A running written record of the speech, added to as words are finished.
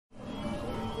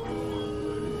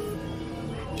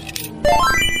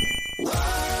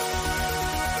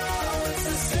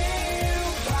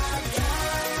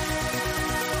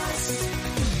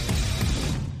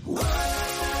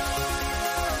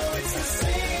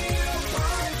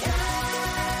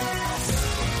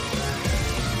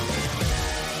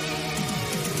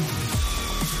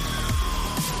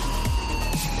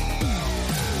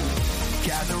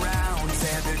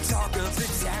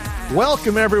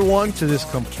Welcome, everyone, to this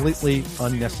completely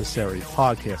unnecessary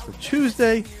podcast for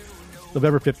Tuesday,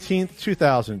 November 15th,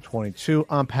 2022.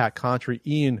 I'm Pat Contry.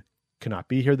 Ian cannot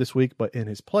be here this week, but in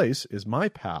his place is my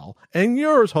pal, and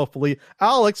yours, hopefully,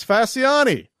 Alex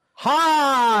Fasciani.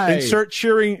 Hi! Insert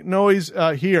cheering noise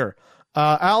here.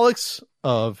 Alex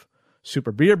of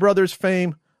Super Beer Brothers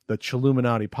fame, the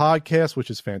Chilluminati podcast, which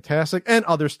is fantastic, and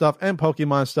other stuff, and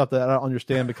Pokemon stuff that I don't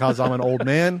understand because I'm an old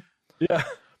man. Yeah.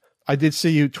 I did see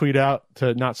you tweet out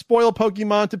to not spoil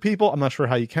Pokemon to people. I'm not sure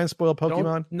how you can spoil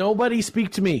Pokemon. Nobody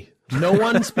speak to me. No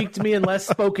one speak to me unless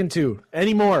spoken to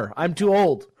anymore. I'm too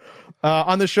old.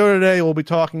 On the show today, we'll be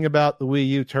talking about the Wii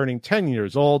U turning 10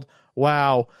 years old.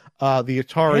 Wow. The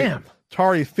Atari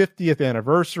 50th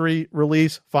anniversary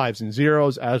release, 5s and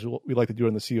 0s, as we like to do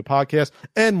in the CU podcast,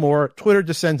 and more. Twitter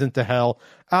descends into hell.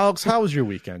 Alex, how was your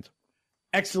weekend?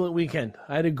 Excellent weekend.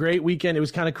 I had a great weekend. It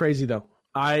was kind of crazy, though.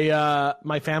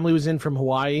 My family was in from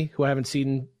Hawaii, who I haven't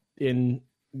seen in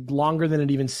longer than it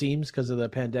even seems because of the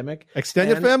pandemic.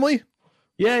 Extended family?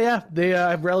 Yeah. They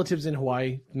have relatives in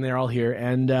Hawaii, and they're all here.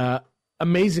 And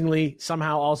amazingly,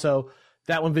 somehow also,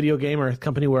 That One Video Gamer,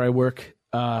 company where I work,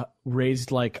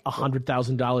 raised like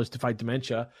 $100,000 to fight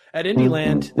dementia at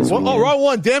Indieland this weekend. Oh, wrong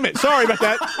one. Damn it. Sorry about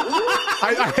that.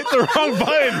 I hit the wrong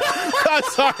button. I'm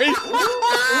sorry.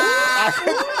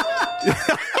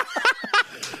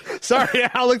 Sorry,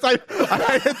 Alex.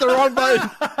 I hit the wrong button.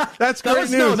 That's great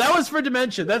news. No, that was for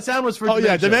dementia. That sound was for dementia.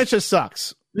 Oh, yeah. Dementia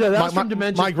sucks. Yeah, that was from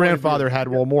dementia. My grandfather had,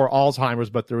 more Alzheimer's,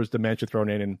 but there was dementia thrown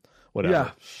in and whatever.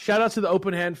 Yeah. Shout out to the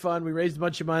Open Hand Fund. We raised a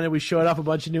bunch of money. We showed off a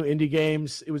bunch of new indie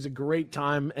games. It was a great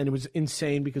time, and it was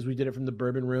insane because we did it from the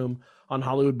Bourbon Room on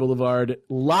Hollywood Boulevard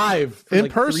live for in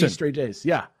person 3 straight days.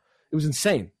 Yeah. It was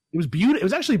insane. It was beautiful. It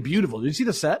was actually beautiful. Did you see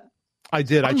the set? I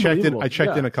did. I checked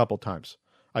in a couple times.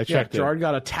 Gerard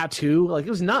got a tattoo. Like, it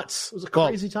was nuts. It was a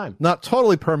crazy time. Not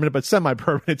totally permanent, but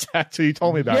semi-permanent tattoo. You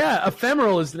told me about. Yeah,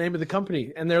 Ephemeral is the name of the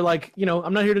company, and they're like,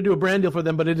 I'm not here to do a brand deal for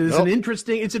them, but it is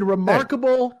it's a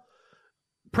remarkable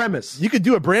premise. You could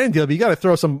do a brand deal, but you got to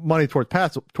throw some money towards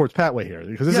Patway here,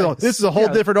 because this is a whole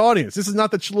different audience. This is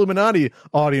not the Chilluminati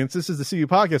audience. This is the CU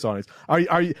podcast audience.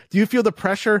 Do you feel the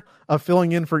pressure of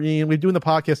filling in for Ian? We've been doing the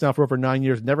podcast now for over 9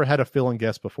 years. Never had a fill-in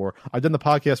guest before. I've done the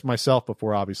podcast myself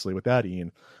before, obviously, without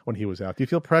Ian when he was out. Do you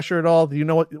feel pressure at all? Do you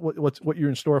know what you're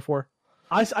in store for?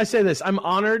 I say this: I'm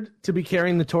honored to be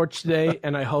carrying the torch today,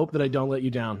 and I hope that I don't let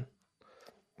you down.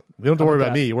 You don't have to worry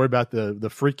about me. You worry about the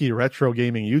freaky retro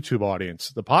gaming YouTube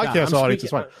audience. The podcast audience is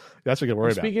fine. That's what you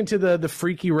worry about. Speaking to the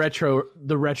freaky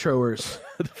retroers.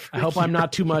 I hope I'm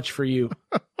not too much for you.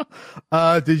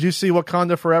 Did you see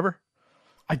Wakanda Forever?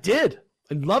 I did.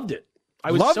 I loved it.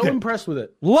 I was so impressed with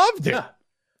it. Loved it. Yeah,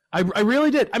 I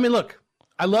really did. I mean, look,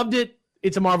 I loved it.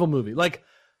 It's a Marvel movie.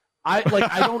 I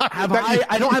don't have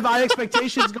high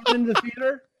expectations going into the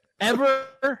theater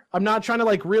ever. I'm not trying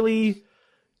to really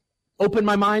open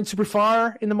my mind super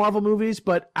far in the Marvel movies,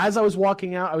 but as I was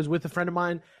walking out, I was with a friend of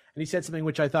mine, and he said something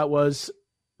which I thought was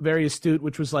very astute,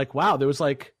 which was like, wow, there was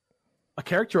a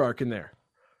character arc in there.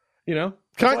 Yeah.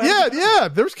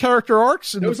 There's character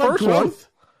arcs in the first one.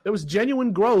 There was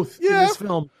genuine growth in this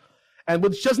film, and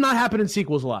which does not happen in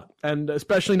sequels a lot, and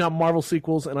especially not Marvel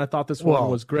sequels, and I thought this one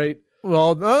was great.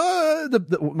 Well,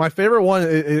 my favorite one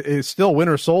is still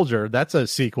Winter Soldier. That's a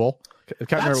sequel.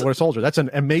 Captain America: Winter Soldier. That's an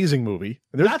amazing movie.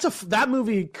 That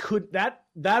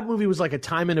movie was like a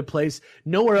time and a place.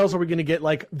 Nowhere else are we going to get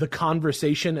The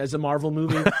Conversation as a Marvel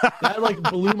movie. That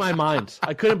blew my mind.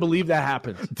 I couldn't believe that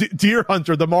happened. Deer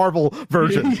Hunter, the Marvel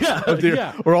version,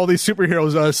 where all these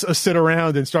superheroes sit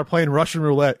around and start playing Russian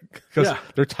roulette because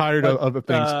they're tired of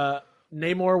things.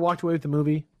 Namor walked away with the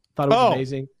movie. Thought it was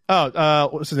amazing.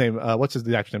 What's his name? What's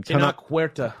the actor's name? Tenoch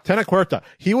Huerta. Tenoch Huerta.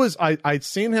 He was. I'd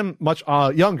seen him much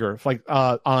younger,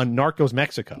 on Narcos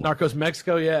Mexico. Narcos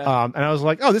Mexico, yeah. And I was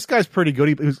like, oh, this guy's pretty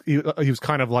good. He was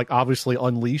kind of obviously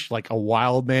unleashed, like a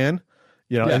wild man.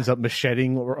 Ends up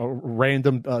macheting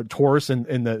random tourists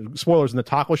in the spoilers in the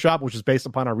taco shop, which is based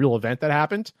upon a real event that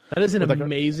happened. That is an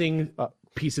amazing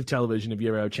piece of television. If you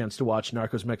ever had a chance to watch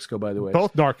Narcos Mexico, by the way,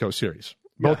 both Narcos series.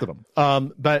 Both of them.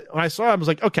 But when I saw it, I was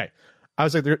like, okay. I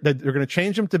was like, they're going to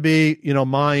change him to be,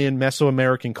 Mayan,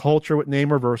 Mesoamerican culture with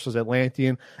Namor versus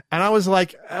Atlantean. And I was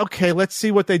like, okay, let's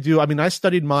see what they do. I mean, I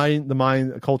studied the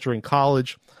Mayan culture in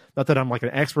college. Not that I'm an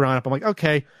expert on it, but I'm like,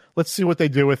 okay, let's see what they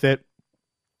do with it.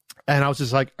 And I was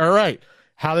just like, all right,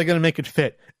 how are they going to make it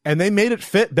fit? And they made it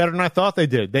fit better than I thought they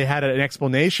did. They had an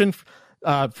explanation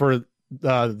for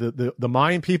the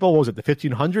Mayan people. What was it, the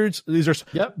 1500s? These are.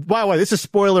 Yep. By the way, this is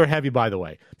spoiler heavy. By the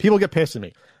way, people get pissed at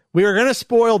me. We are going to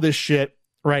spoil this shit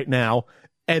right now,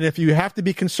 And if you have to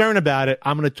be concerned about it,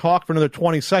 I'm going to talk for another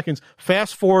 20 seconds.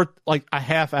 Fast forward like a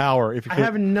half hour. If you I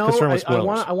have no,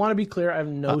 I want to be clear. I have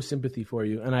no sympathy for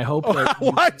you, and I hope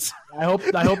that I hope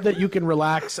that you can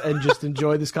relax and just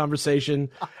enjoy this conversation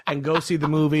and go see the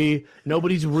movie.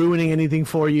 Nobody's ruining anything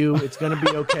for you. It's going to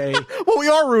be okay. Well, we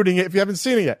are ruining it if you haven't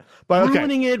seen it yet. But okay.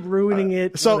 Ruining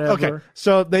it. So whatever. okay,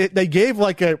 so they gave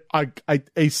like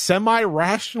a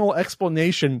semi-rational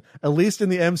explanation, at least in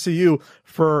the MCU,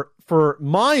 for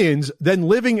Mayans then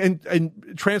living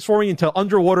and transforming into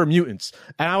underwater mutants.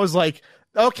 And I was like,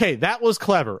 okay, that was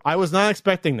clever. I was not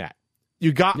expecting that.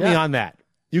 You got me on that.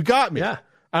 You got me. Yeah.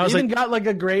 I was even got like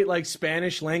a great like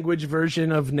Spanish language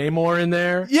version of Namor in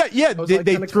there. Yeah.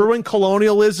 They threw in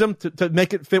colonialism to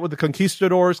make it fit with the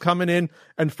conquistadors coming in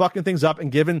and fucking things up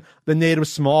and giving the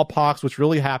natives smallpox, which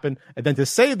really happened. And then to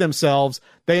save themselves,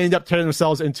 they end up turning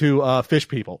themselves into fish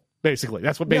people. Basically,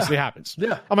 that's what basically happens.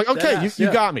 Yeah. I'm like, okay,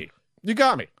 you got me. You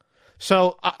got me.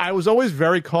 So I was always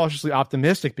very cautiously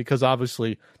optimistic because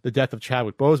obviously the death of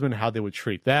Chadwick Boseman, how they would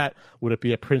treat that. Would it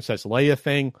be a Princess Leia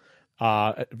thing?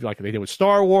 Like they did with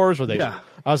Star Wars, or I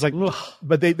was like, ugh.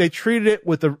 But they treated it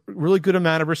with a really good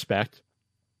amount of respect,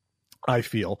 I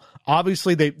feel.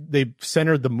 Obviously they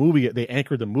centered the movie, they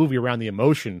anchored the movie around the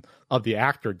emotion of the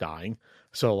actor dying.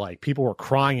 So like people were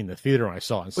crying in the theater when I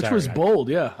saw it on Saturday Which was night. bold,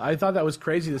 yeah. I thought that was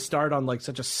crazy to start on like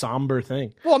such a somber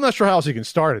thing. Well, I'm not sure how else you can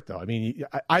start it though. I mean,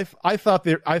 I thought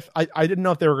I didn't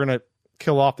know if they were going to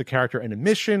kill off the character in a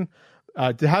mission.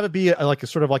 To have it be a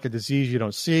sort of like a disease you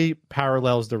don't see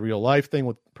parallels the real life thing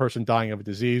with a person dying of a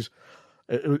disease.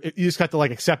 You just got to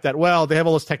like accept that. Well, they have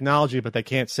all this technology, but they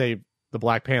can't save the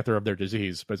Black Panther of their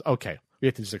disease. But it's okay, we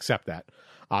have to just accept that,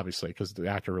 obviously, because the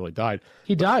actor really died.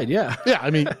 He died, yeah. Yeah, I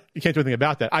mean, you can't do anything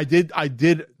about that. I did.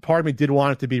 Part of me did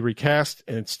want it to be recast,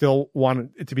 and still wanted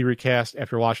it to be recast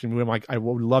after watching the movie. I'm like, I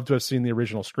would love to have seen the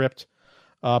original script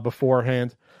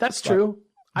beforehand. That's true.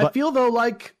 I feel though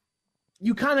like.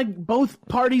 You kind of, both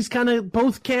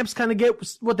camps kind of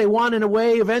get what they want in a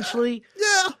way eventually.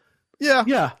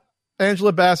 Yeah.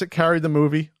 Angela Bassett carried the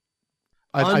movie.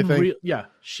 I think. Yeah.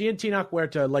 She and Tina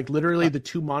Huerta, like literally the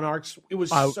two monarchs. It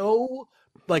was so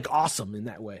like awesome in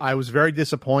that way. I was very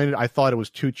disappointed. I thought it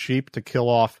was too cheap to kill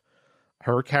off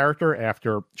her character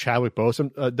after Chadwick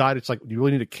Boseman died. It's like, you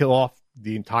really need to kill off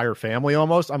the entire family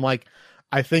almost. I'm like,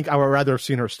 I think I would rather have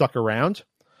seen her stuck around.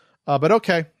 But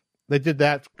okay. They did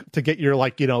that to get your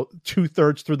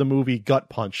 2/3 through the movie gut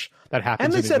punch that happens.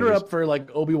 And they set her up for like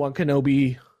Obi-Wan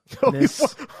Kenobi.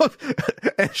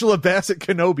 Angela Bassett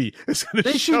Kenobi is going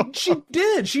to show. She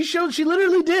did. She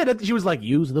literally did. She was like,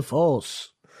 use the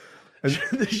Force.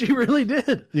 She really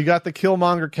did. You got the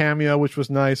Killmonger cameo, which was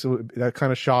nice. That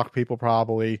kind of shocked people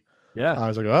probably. Yeah. I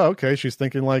was like, oh, okay. She's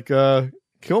thinking like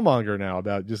Killmonger now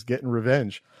about just getting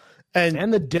revenge.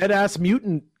 And the dead ass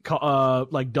mutant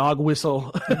like dog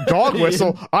whistle. Dog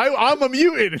whistle. I'm a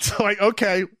mutant. It's like,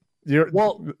 okay.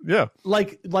 Yeah.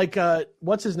 Like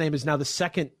what's his name is now the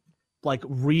second like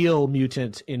real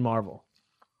mutant in Marvel.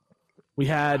 We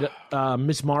had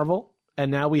Miss Marvel,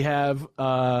 and now we have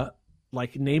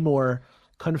like Namor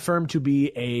confirmed to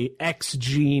be a X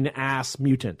gene ass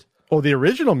mutant. Oh, the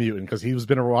original mutant, because he's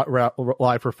been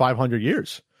alive for 500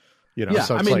 years.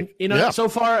 So it's so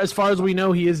far as we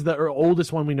know, he is the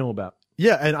oldest one we know about.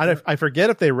 Yeah, and I forget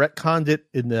if they retconned it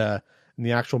in the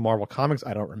actual Marvel comics.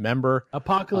 I don't remember.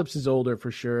 Apocalypse is older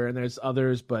for sure, and there's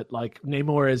others, but like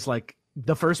Namor is like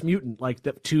the first mutant, like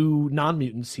the two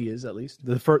non-mutants he is at least.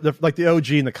 Like the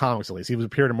OG in the comics at least. He was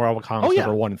appeared in Marvel Comics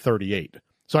number 1 and 38.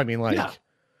 So I mean it's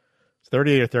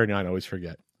 38 or 39, I always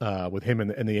forget. With him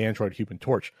and the android Human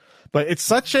Torch. But it's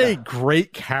such a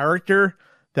great character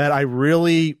that I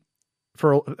really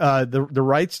for the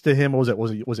rights to him, I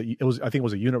think it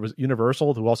was a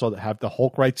Universal, who also have the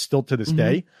Hulk rights still to this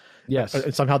day. Yes.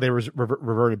 And somehow they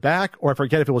reverted back, or I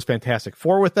forget if it was Fantastic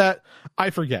Four with that. I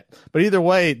forget. But either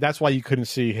way, that's why you couldn't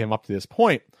see him up to this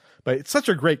point. But it's such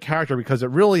a great character because it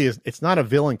really is, it's not a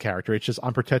villain character. It's just,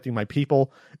 I'm protecting my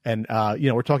people. And,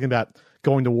 we're talking about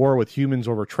going to war with humans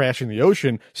over trash in the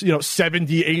ocean,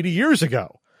 70, 80 years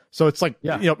ago. So it's like,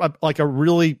 like a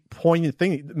really poignant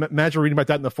thing. Imagine reading about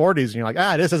that in the 40s and you're like,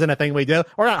 this isn't a thing we do.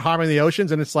 We're not harming the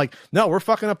oceans. And it's like, no, we're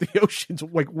fucking up the oceans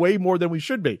like way more than we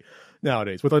should be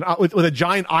nowadays with a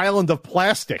giant island of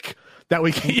plastic that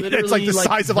we can eat. It's like the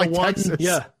size of like Texas.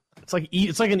 Yeah. It's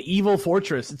like an evil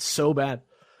fortress. It's so bad.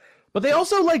 But they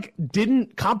also like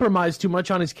didn't compromise too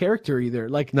much on his character either.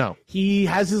 Like, no, he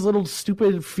has his little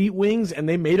stupid feet wings, and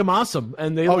they made him awesome.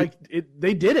 And they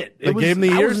They did it. They gave him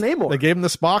the ears. They gave him the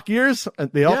Spock ears,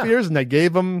 the elf ears, and they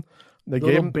gave him They the gave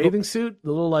little him bathing suit,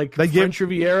 the little like They gave- French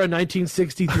Riviera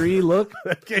 1963 look.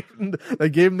 they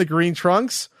gave him the green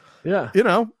trunks. Yeah. You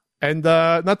know, and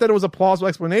not that it was a plausible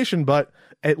explanation, but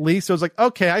at least it was like,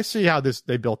 okay, I see how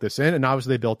they built this in, and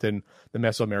obviously they built in the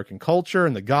Mesoamerican culture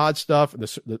and the god stuff and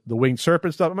the winged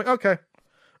serpent stuff. I'm like,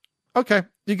 okay,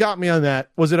 you got me on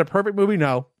that. Was it a perfect movie?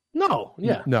 No.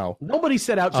 No. Nobody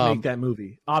set out to make that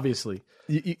movie, obviously.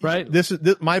 Right? This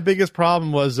my biggest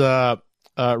problem was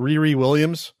Riri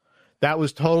Williams. That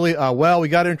was totally we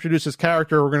got to introduce this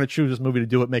character. We're going to choose this movie to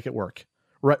do it, make it work.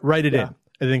 Write it in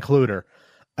and include her.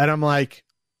 And I'm like,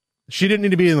 she didn't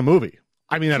need to be in the movie.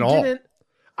 I mean, at all.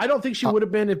 I don't think she would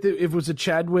have been if it was a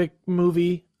Chadwick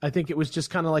movie. I think it was just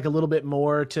kind of like a little bit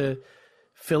more to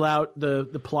fill out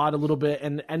the plot a little bit,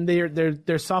 and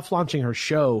they're soft launching her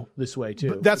show this way too.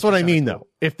 But that's what I mean, though.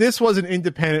 If this was an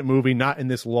independent movie, not in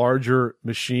this larger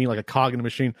machine, like a cognitive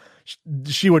machine,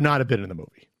 she would not have been in the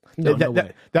movie. No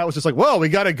way. That was just like, well, we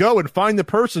got to go and find the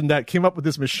person that came up with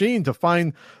this machine to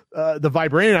find the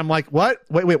vibranium. I'm like, what?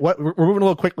 Wait, what? We're moving a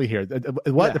little quickly here.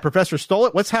 What? Yeah. The professor stole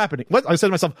it? What's happening? What? I said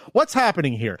to myself, what's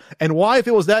happening here? And why, if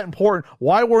it was that important,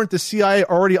 why weren't the CIA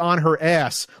already on her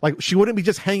ass? Like, she wouldn't be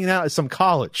just hanging out at some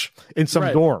college in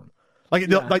some dorm. Like,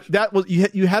 like that was,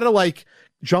 you had to like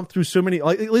jump through so many,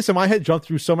 like, at least in my head, jump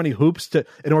through so many hoops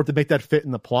in order to make that fit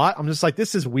in the plot. I'm just like,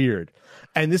 this is weird.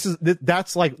 And this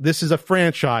is a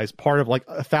franchise, part of like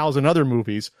 1,000 other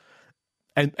movies.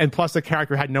 And plus the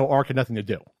character had no arc and nothing to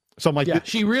do. So I'm like, yeah,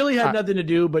 she really had nothing to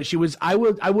do, but she was, I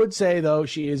would say though,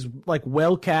 she is like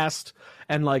well cast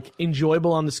and like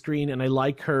enjoyable on the screen. And I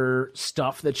like her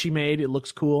stuff that she made. It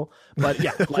looks cool, but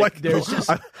yeah, like there's just,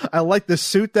 I like the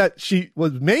suit that she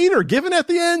was made or given at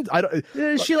the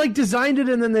end. She like designed it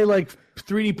and then they like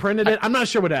 3D printed it. I'm not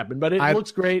sure what happened, but it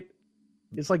looks great.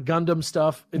 It's like Gundam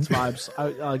stuff. It's vibes.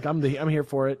 I'm here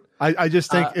for it. I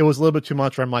just think it was a little bit too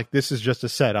much. Where I'm like, this is just a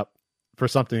setup for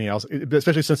something else.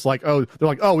 Especially since like, they're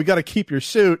like, we got to keep your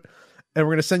suit, and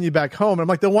we're gonna send you back home. And I'm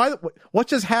like, then why? What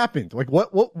just happened? Like,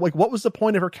 what was the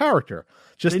point of her character?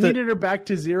 They needed her back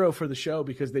to zero for the show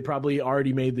because they probably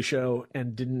already made the show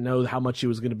and didn't know how much she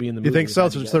was going to be in the movie. You think so?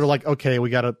 So they're like, okay, we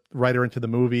got to write her into the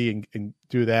movie and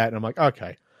do that. And I'm like,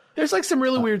 okay. There's like some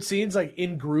really weird scenes like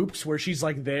in groups where she's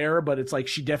like there, but it's like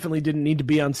she definitely didn't need to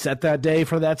be on set that day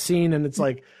for that scene. And it's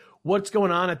like, what's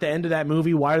going on at the end of that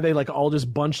movie? Why are they like all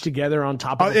just bunched together on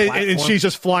top of the platform? And she's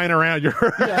just flying around.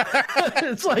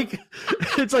 It's like she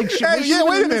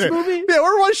wait a minute. Movie? Yeah,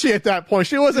 where was she at that point?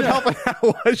 She wasn't helping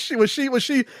out. Was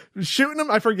she shooting him?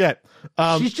 I forget.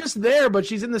 She's just there, but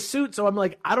she's in the suit. So I'm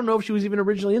like, I don't know if she was even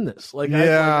originally in this. Like,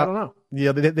 yeah, I don't know.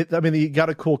 Yeah, they got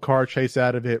a cool car chase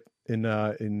out of it in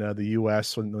the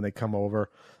U.S. when they come over.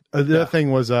 The other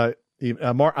thing was, I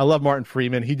love Martin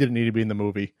Freeman. He didn't need to be in the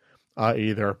movie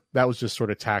either. That was just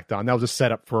sort of tacked on. That was a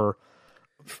setup for.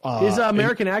 His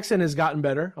American accent has gotten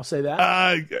better. I'll say that.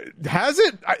 Has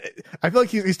it? I feel like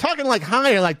he's talking like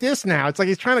higher, like this now. It's like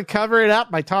he's trying to cover it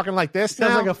up by talking like this.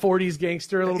 Sounds now. like a '40s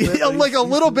gangster a little bit. Like a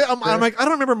little bit. I'm like, I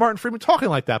don't remember Martin Freeman talking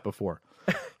like that before.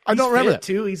 I don't remember that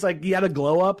too. He's like, he had a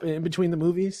glow up in between the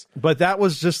movies. But that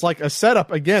was just like a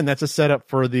setup. Again, that's a setup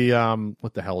for the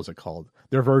what the hell is it called?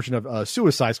 Their version of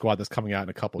Suicide Squad that's coming out in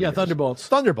a couple years. Thunderbolts.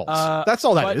 That's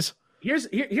all that is. Here's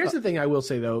the thing I will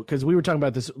say though, because we were talking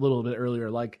about this a little bit earlier.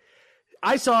 Like,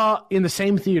 I saw in the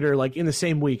same theater, like in the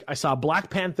same week, I saw Black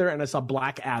Panther and I saw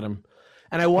Black Adam,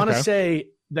 and I want to say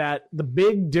that the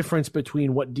big difference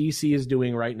between what DC is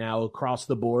doing right now across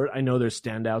the board, I know there's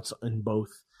standouts in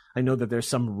both. I know that there's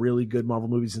some really good Marvel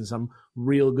movies and some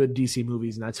real good DC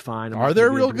movies, and that's fine. Are there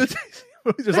real good DC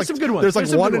movies? There's like some good ones.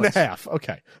 There's like one and a half.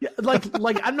 Okay. Yeah, like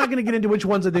I'm not going to get into which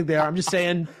ones I think they are. I'm just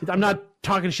saying, I'm not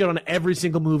talking shit on every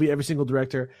single movie, every single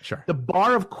director. Sure. The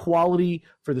bar of quality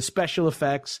for the special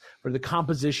effects, for the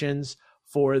compositions,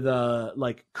 for the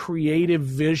like creative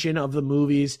vision of the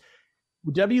movies,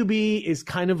 WB is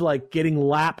kind of like getting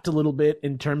lapped a little bit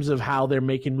in terms of how they're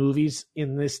making movies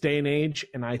in this day and age.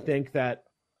 And I think that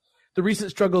the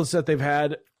recent struggles that they've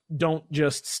had don't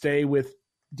just stay with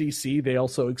DC. They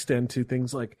also extend to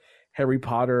things like Harry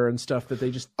Potter and stuff that they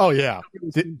just really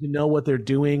seem to know what they're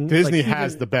doing. Disney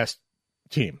has the best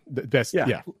team. The best,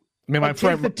 yeah. I mean, my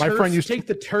friend used to take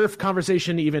the turf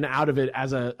conversation even out of it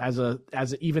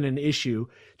as even an issue.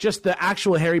 Just the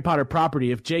actual Harry Potter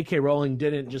property. If J.K. Rowling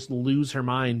didn't just lose her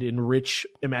mind in rich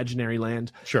imaginary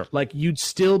land, sure, like you'd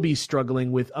still be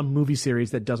struggling with a movie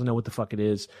series that doesn't know what the fuck it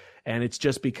is, and it's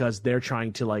just because they're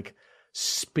trying to like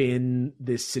spin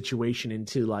this situation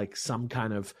into like some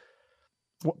kind of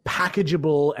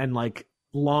packageable and like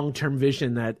long-term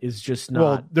vision that is just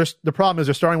not. Well, the problem is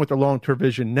they're starting with their long-term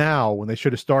vision now when they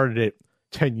should have started it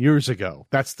 10 years ago.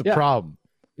 That's the problem.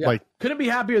 Yeah. Like, couldn't be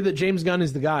happier that James Gunn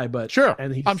is the guy, but sure.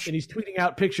 And he's tweeting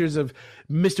out pictures of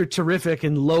Mr. Terrific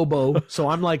and Lobo. So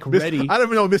I'm like ready. I don't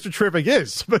even know what Mr. Terrific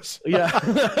is. But yeah.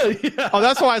 Yeah. Oh,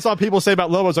 that's why I saw people say about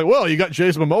Lobo. It's like, well, you got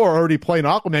Jason Momoa already playing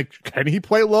Aquaman. Can he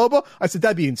play Lobo? I said,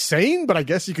 that'd be insane, but I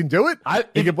guess you can do it.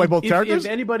 He can play both characters.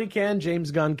 If anybody can,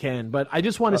 James Gunn can. But I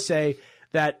just want to say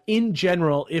that in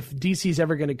general, if DC's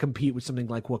ever going to compete with something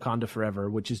like Wakanda Forever,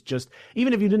 which is just,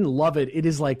 even if you didn't love it, it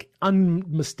is like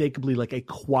unmistakably like a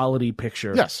quality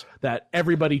picture. Yes. That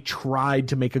everybody tried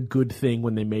to make a good thing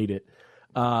when they made it.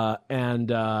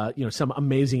 Some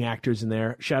amazing actors in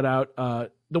there. Shout out.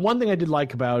 The one thing I did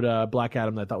like about Black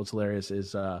Adam that I thought was hilarious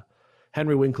is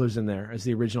Henry Winkler's in there as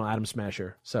the original Atom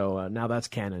Smasher. So now that's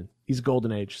canon. He's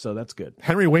Golden Age, so that's good.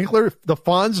 Henry Winkler, the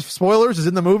Fonz spoilers, is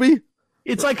in the movie?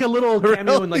 It's like a little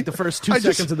cameo in like the first 2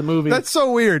 seconds of the movie. That's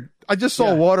so weird. I just saw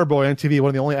Waterboy on TV, one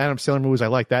of the only Adam Sandler movies I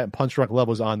like. That and Punch Drunk Love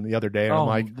was on the other day, and I'm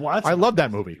like, I love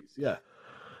that movie. Yeah,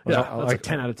 that's like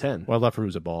 10 out of 10. Well, I love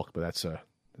Fairuza Balk, but that's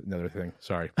another thing.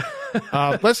 Sorry.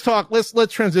 Let's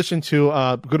transition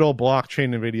to good old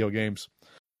blockchain and video games.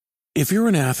 If you're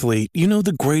an athlete, you know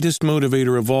the greatest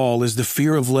motivator of all is the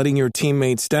fear of letting your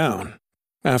teammates down.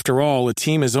 After all, a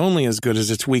team is only as good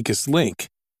as its weakest link.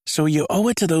 So you owe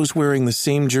it to those wearing the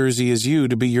same jersey as you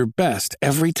to be your best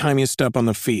every time you step on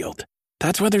the field.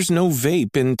 That's why there's no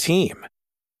vape in team.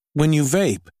 When you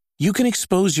vape, you can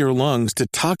expose your lungs to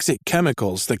toxic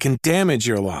chemicals that can damage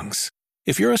your lungs.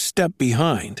 If you're a step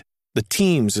behind, the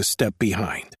team's a step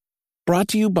behind. Brought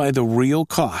to you by The Real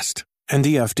Cost and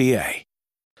the FDA.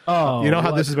 Oh, you know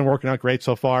how this has been working out great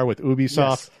so far with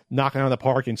Ubisoft knocking out of the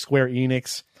park and Square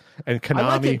Enix and Konami.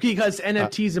 I like it because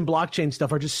NFTs and blockchain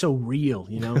stuff are just so real,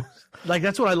 you know? Like,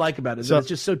 that's what I like about it. So, it's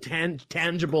just so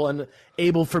tangible and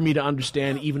able for me to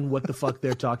understand even what the fuck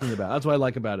they're talking about. That's what I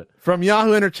like about it. From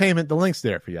Yahoo Entertainment, the link's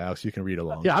there for you, Alex. You can read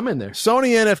along. Yeah, I'm in there.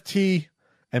 Sony NFT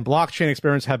and blockchain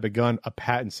experiments have begun, a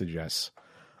patent suggests.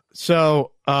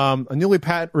 So, a newly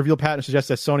revealed patent suggests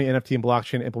that Sony NFT and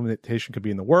blockchain implementation could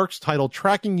be in the works, titled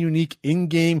Tracking Unique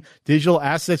In-Game Digital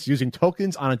Assets Using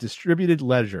Tokens on a Distributed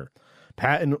Ledger.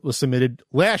 Patent was submitted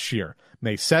last year,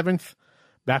 May 7th,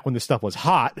 back when this stuff was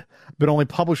hot, but only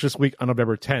published this week on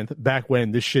November 10th, back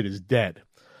when this shit is dead.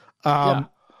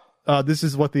 This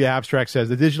is what the abstract says.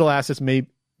 The digital assets may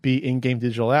be in-game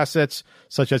digital assets,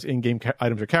 such as in-game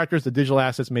items or characters. The digital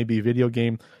assets may be video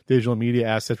game digital media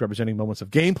assets representing moments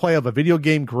of gameplay of a video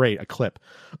game, a clip,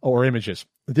 or images.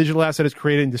 The digital asset is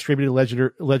created and distributed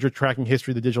ledger tracking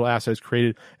history. The digital asset is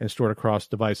created and stored across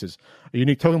devices. A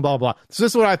unique token, blah, blah, blah. So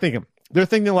this is what I'm thinking. They're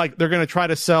thinking like they're going to try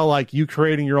to sell like you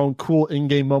creating your own cool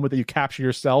in-game moment that you capture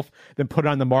yourself, then put it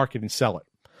on the market and sell it.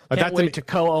 Can't wait to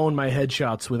co-own my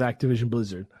headshots with Activision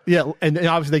Blizzard. Yeah, and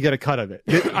obviously they get a cut of it.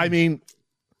 I mean,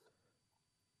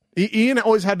 Ian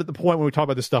always had at the point when we talk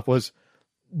about this stuff was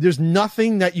there's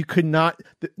nothing in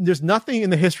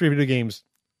the history of video games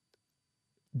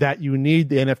that you need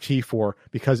the NFT for,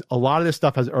 because a lot of this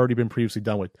stuff has already been previously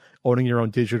done with owning your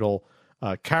own digital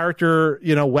character,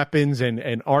 weapons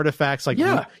and artifacts. Like,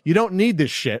 you don't need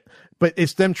this shit, but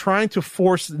it's them trying to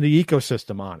force the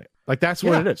ecosystem on it. Like, that's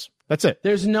what it is. That's it.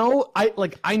 There's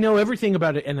I know everything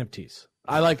about it, NFTs.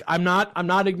 I'm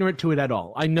not ignorant to it at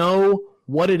all. I know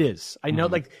what it is. I know,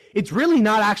 it's really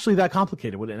not actually that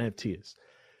complicated what an NFT is.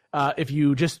 If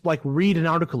you just read an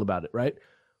article about it, right?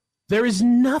 There is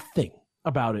nothing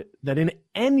about it that in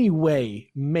any way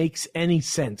makes any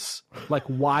sense,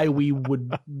 why we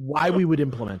would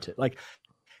implement it.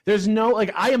 There's no,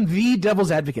 I am the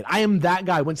devil's advocate. I am that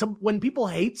guy. When people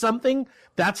hate something,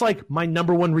 that's my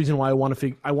number one reason why I want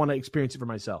to experience it for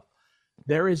myself.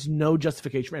 There is no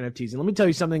justification for NFTs. And let me tell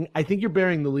you something. I think you're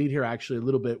bearing the lead here actually a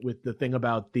little bit with the thing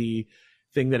about the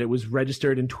thing that it was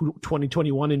registered in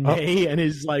 2021 in May and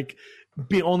is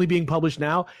only being published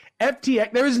now.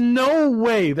 FTX, there is no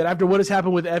way that after what has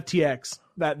happened with FTX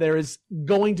that there is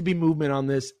going to be movement on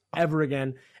this ever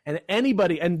again. And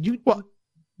anybody, and you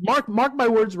mark my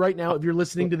words right now, if you're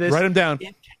listening to this, write them down.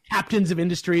 Captains of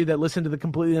industry that listen to the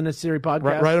Completely Unnecessary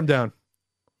podcast, write them down.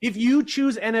 If you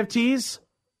choose NFTs,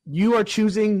 you are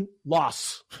choosing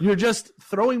loss. You're just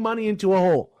throwing money into a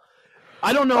hole.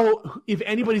 I don't know if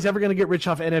anybody's ever going to get rich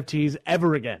off NFTs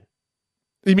ever again.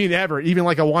 You mean ever? Even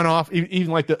like a one-off,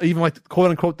 even like quote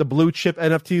unquote the blue chip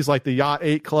NFTs, like the Yacht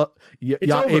 8 clubs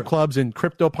and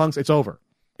CryptoPunks. It's over.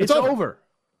 It's over.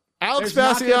 Alex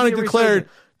Fasciani declared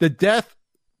the death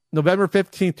November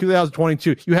 15th,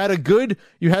 2022. You had a good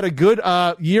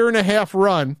year and a half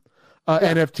run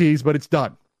NFTs, but it's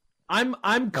done.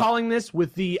 I'm calling this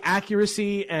with the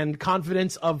accuracy and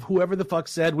confidence of whoever the fuck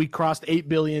said we crossed 8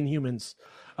 billion humans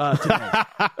today.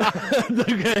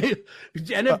 Okay,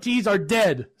 NFTs are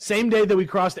dead. Same day that we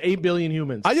crossed 8 billion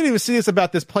humans. I didn't even see this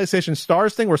about this PlayStation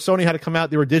Stars thing where Sony had to come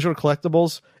out. They were digital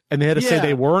collectibles, and they had to say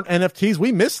they weren't NFTs.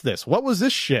 We missed this. What was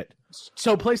this shit?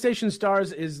 So PlayStation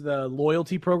Stars is the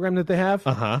loyalty program that they have,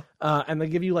 and they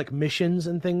give you like missions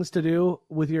and things to do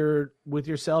with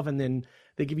yourself, and then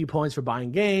they give you points for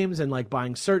buying games and like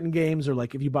buying certain games, or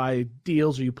like if you buy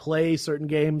deals or you play certain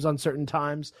games on certain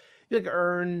times, you like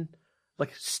earn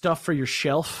like stuff for your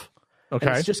shelf. Okay,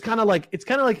 and it's just kind of like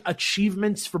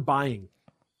achievements for buying,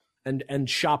 and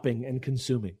shopping and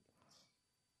consuming.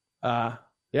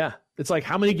 Yeah. It's like,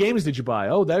 how many games did you buy?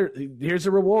 Oh, here's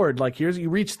a reward. Like, you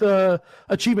reach the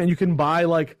achievement. You can buy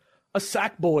like a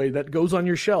Sackboy that goes on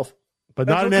your shelf. But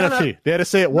not an NFT. They had to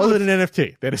say it wasn't an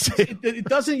NFT. They had to say it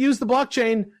doesn't use the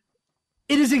blockchain.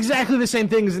 It is exactly the same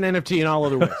thing as an NFT in all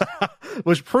other ways.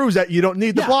 Which proves that you don't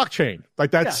need the blockchain.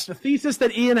 Like that's the thesis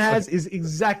that Ian has is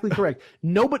exactly correct.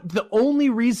 The only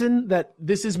reason that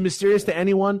this is mysterious to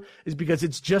anyone is because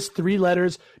it's just 3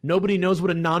 letters. Nobody knows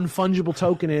what a non-fungible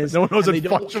token is. No one knows what they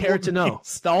don't care to know.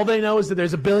 All they know is that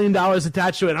there's $1 billion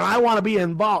attached to it, and I want to be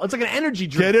involved. It's like an energy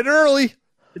drink. Get in early.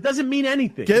 It doesn't mean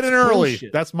anything. Get in early.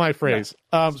 Bullshit. That's my phrase.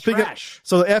 Trash.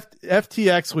 So the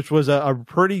FTX, which was a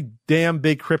pretty damn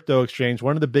big crypto exchange,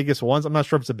 one of the biggest ones. I'm not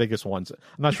sure if it's the biggest ones. I'm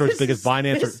not sure if it's the biggest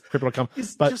Binance or crypto.com.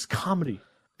 It's but just comedy.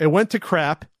 It went to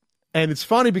crap. And it's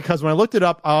funny because when I looked it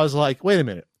up, I was like, wait a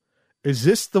minute. Is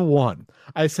this the one?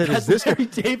 I said, is this Larry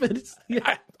David?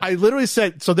 Yeah. I literally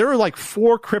said, so there were like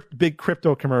 4 big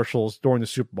crypto commercials during the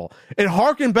Super Bowl. It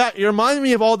harkened back. It reminded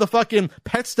me of all the fucking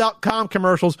pets.com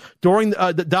commercials during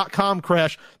the .com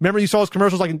crash. Remember you saw those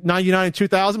commercials like in 99 and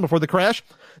 2000 before the crash?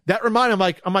 That reminded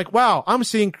me, I'm like, wow, I'm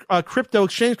seeing crypto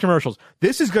exchange commercials.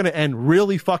 This is going to end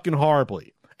really fucking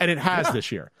horribly. And it has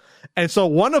this year. And so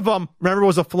one of them, remember,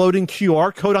 was a floating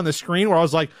QR code on the screen where I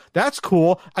was like, that's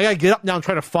cool. I got to get up now and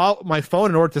try to follow my phone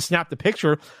in order to snap the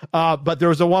picture. But there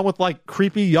was a one with like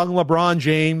creepy young LeBron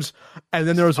James. And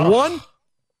then there was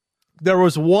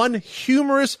one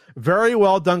humorous, very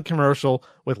well done commercial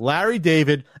with Larry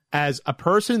David as a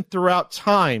person throughout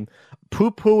time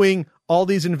poo-pooing all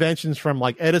these inventions from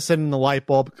like Edison and the light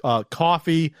bulb,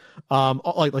 coffee,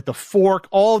 like the fork,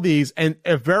 all of these, and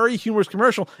a very humorous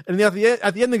commercial. And at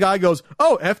the end, the guy goes,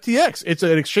 "Oh, FTX, it's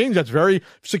an exchange that's very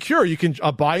secure. You can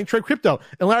buy and trade crypto."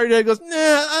 And Larry David goes, "Nah,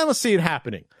 I don't see it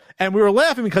happening." And we were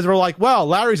laughing because we're like, "Wow,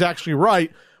 Larry's actually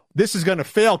right. This is going to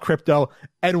fail crypto."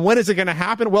 And when is it going to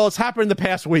happen? Well, it's happened in the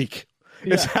past week.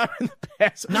 Yeah. It's happened in the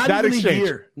past.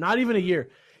 Not even a year.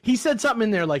 He said something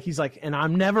in there like he's like, and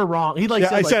I'm never wrong. He like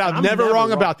said, I'm never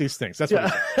wrong about these things. That's what he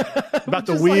said. About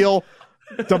the wheel,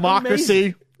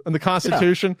 democracy, and the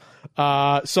Constitution.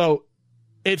 Yeah. So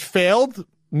it failed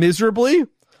miserably.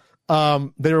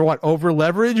 They were over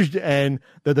leveraged, and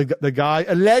the guy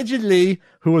allegedly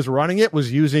who was running it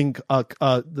was using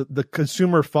the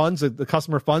consumer funds, the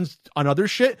customer funds on other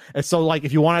shit. And so, like,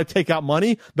 if you want to take out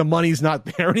money, the money's not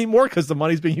there anymore because the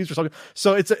money's being used for something.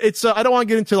 So it's I don't want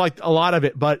to get into like a lot of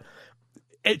it, but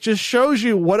it just shows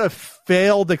you what a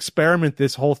failed experiment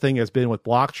this whole thing has been with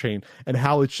blockchain, and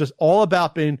how it's just all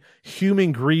about being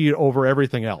human greed over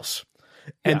everything else.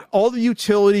 And all the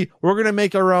utility, we're going to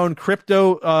make our own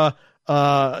crypto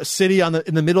city in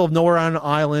the middle of nowhere on an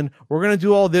island. We're going to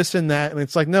do all this and that. And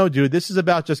it's like, no, dude, this is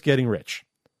about just getting rich.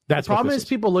 That's the problem is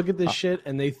people look at this shit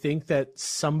and they think that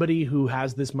somebody who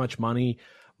has this much money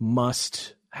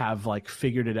must have like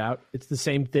figured it out. It's the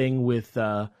same thing with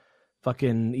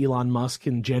fucking Elon Musk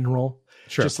in general.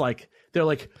 Sure. Just like, they're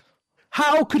like,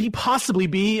 how could he possibly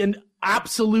be an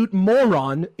absolute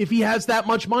moron if he has that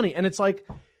much money? And it's like,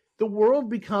 the world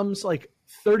becomes like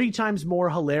 30 times more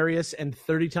hilarious and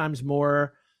 30 times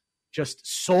more just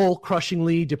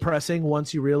soul-crushingly depressing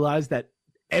once you realize that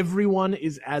everyone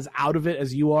is as out of it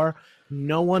as you are.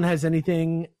 No one has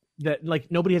anything that,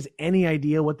 like, nobody has any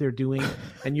idea what they're doing,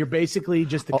 and you're basically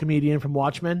just the comedian from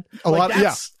Watchmen. A lot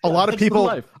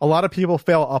of people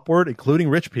fail upward, including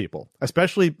rich people,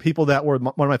 especially people that were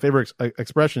one of my favorite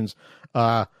expressions.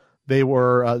 They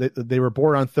were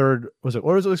born on third. What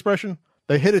was the expression?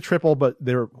 They hit a triple, but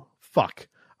they're fuck.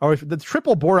 Or the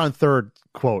triple board on third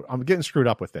quote. I'm getting screwed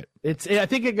up with it. I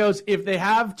think it goes, if they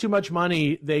have too much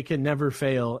money, they can never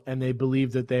fail, and they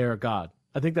believe that they are God.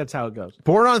 I think that's how it goes.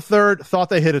 Born on third, thought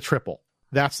they hit a triple.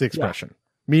 That's the expression. Yeah.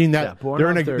 Meaning that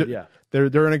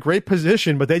they're in a great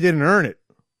position, but they didn't earn it.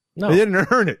 No. They didn't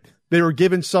earn it. They were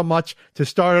given so much to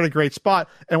start at a great spot.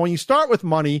 And when you start with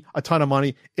money, a ton of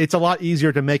money, it's a lot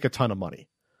easier to make a ton of money.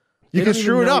 You can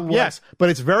screw it up, yes, but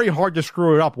it's very hard to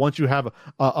screw it up once you have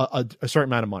a certain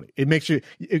amount of money.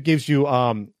 It gives you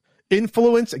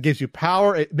influence. It gives you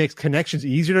power. It makes connections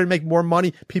easier to make more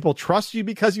money. People trust you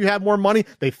because you have more money.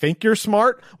 They think you're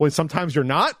smart when sometimes you're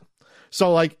not.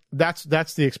 So like that's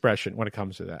the expression when it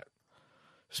comes to that.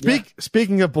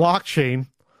 Speaking of blockchain,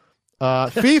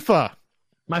 FIFA.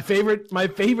 My favorite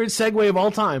segue of all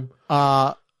time.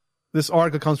 This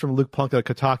article comes from Luke Plunk at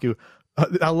Kotaku.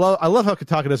 I love how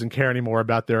Kotaku doesn't care anymore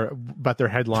about their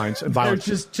headlines and violence.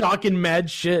 They're just talking mad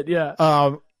shit. Yeah.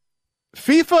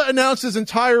 FIFA announces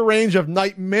entire range of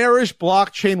nightmarish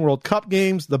blockchain World Cup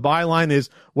games. The byline is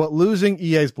what losing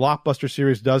EA's Blockbuster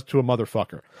series does to a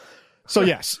motherfucker. So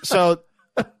yes,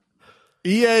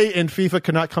 EA and FIFA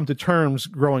cannot come to terms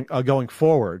going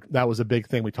forward. That was a big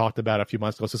thing we talked about a few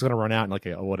months ago. So it's going to run out in like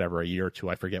a year or two.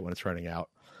 I forget when it's running out.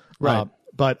 Right.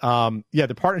 But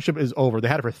the partnership is over. They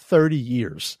had it for 30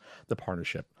 years, the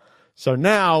partnership. So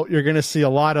now you're going to see a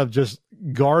lot of just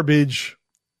garbage,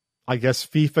 I guess,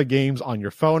 FIFA games on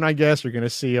your phone, I guess. You're going to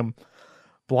see them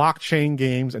blockchain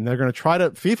games, and they're going to try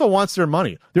to... FIFA wants their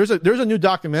money. There's a new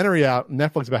documentary out on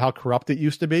Netflix about how corrupt it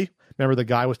used to be. Remember the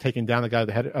guy was taking down the guy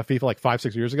that had FIFA like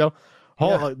 5-6 years ago?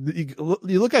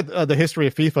 You look at the history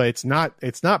of FIFA,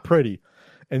 it's not pretty.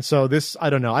 And so this, I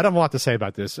don't know. I don't have a lot to say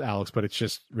about this, Alex, but it's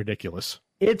just ridiculous.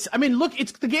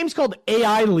 The game's called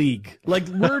AI League. Like,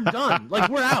 we're done. Like,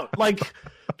 we're out. Like,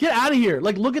 get out of here.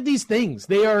 Like, look at these things.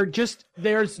 They are just,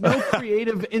 there's no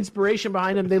creative inspiration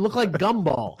behind them. They look like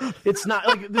Gumball. It's not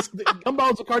like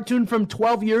Gumball is a cartoon from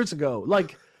 12 years ago.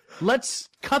 Like, let's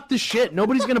cut the shit.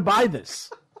 Nobody's going to buy this.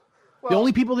 The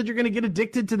only people that you're going to get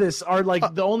addicted to this are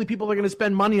like the only people that are going to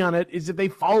spend money on it is if they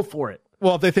fall for it.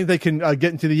 Well, if they think they can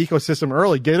get into the ecosystem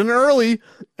early, get in early,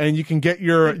 and you can get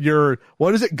your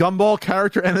what is it, Gumball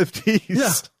character NFTs.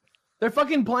 Yeah. Their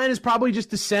fucking plan is probably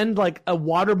just to send like a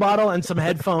water bottle and some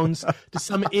headphones to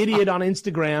some idiot on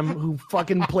Instagram who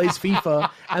fucking plays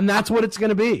FIFA, and that's what it's going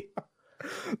to be.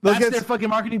 That's their fucking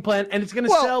marketing plan, and it's going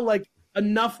to sell like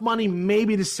enough money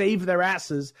maybe to save their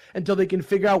asses until they can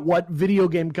figure out what video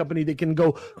game company they can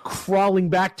go crawling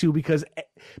back to, because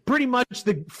pretty much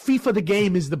the FIFA the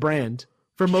game is the brand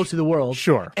for most of the world.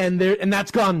 Sure. And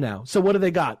that's gone now. So what do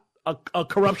they got? A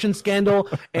corruption scandal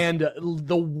and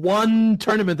the one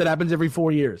tournament that happens every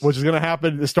 4 years. Which is going to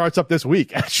happen. It starts up this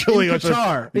week, actually. In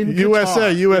Qatar.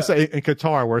 USA in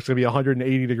Qatar, where it's going to be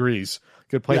 180 degrees.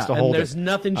 Good place to hold it. There's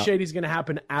nothing shady's going to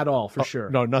happen at all, for sure.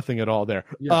 No, nothing at all there.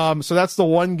 Yeah. So that's the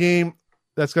one game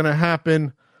that's going to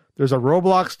happen. There's a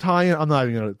Roblox tie-in. I'm not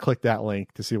even going to click that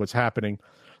link to see what's happening.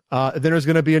 Then there's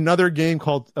going to be another game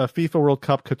called FIFA World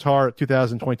Cup Qatar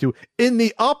 2022 in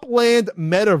the Upland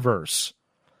Metaverse.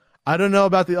 I don't know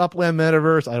about the Upland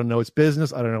Metaverse. I don't know its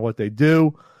business. I don't know what they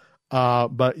do.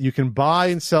 But you can buy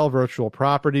and sell virtual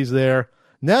properties there.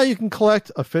 Now you can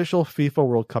collect official FIFA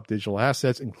World Cup digital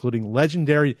assets, including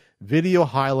legendary video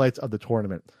highlights of the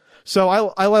tournament. So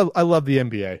I love the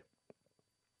NBA.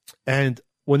 And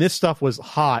when this stuff was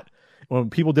hot,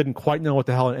 when people didn't quite know what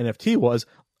the hell an NFT was,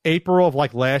 April of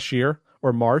like last year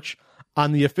or March,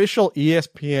 on the official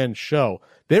ESPN show,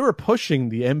 they were pushing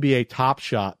the NBA Top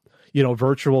Shot,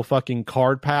 virtual fucking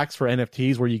card packs for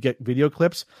NFTs where you get video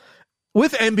clips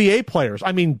with NBA players.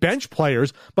 I mean, bench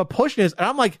players, but pushing this. And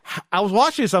I'm like, I was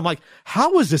watching this. I'm like,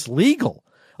 how is this legal?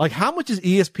 Like, how much is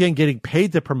ESPN getting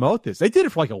paid to promote this? They did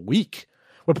it for like a week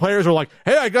where players were like,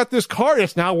 hey, I got this card.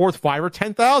 It's now worth $5,000 or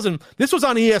 $10,000. This was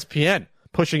on ESPN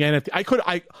pushing NFT.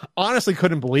 I honestly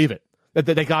couldn't believe it that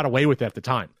they got away with it at the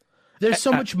time. There's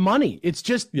so much money. It's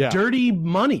just dirty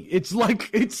money. It's like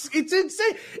it's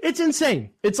insane. It's insane.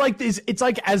 It's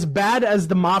like as bad as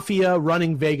the mafia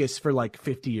running Vegas for like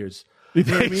 50 years. You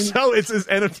know think so? It's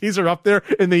NFTs are up there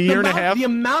in the year and a half. The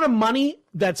amount of money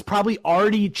that's probably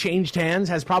already changed hands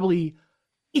has probably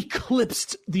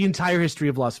eclipsed the entire history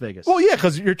of Las Vegas. Well, yeah,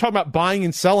 because you're talking about buying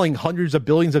and selling hundreds of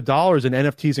billions of dollars in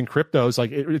NFTs and cryptos.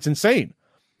 Like it's insane.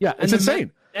 Yeah, it's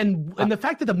insane. And the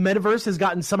fact that the metaverse has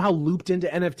gotten somehow looped into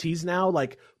NFTs now,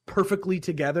 like perfectly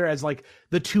together as like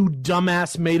the two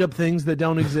dumbass made up things that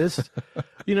don't exist.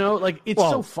 It's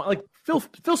so fun. Like Phil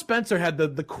Spencer had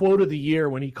the quote of the year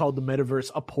when he called the metaverse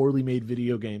a poorly made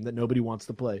video game that nobody wants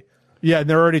to play. Yeah, and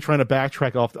they're already trying to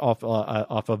backtrack off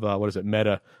of what is it,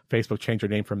 Meta. Facebook changed their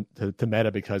name to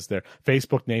Meta because their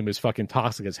Facebook name is fucking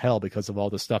toxic as hell because of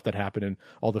all the stuff that happened and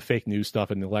all the fake news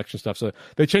stuff and the election stuff. So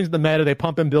they changed the Meta. They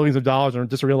pump in billions of dollars and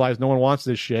just realize no one wants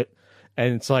this shit.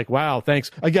 And it's like, wow,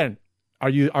 thanks again. Are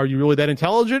you really that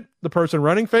intelligent? The person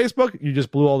running Facebook, you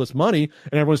just blew all this money,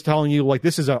 and everyone's telling you like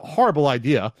this is a horrible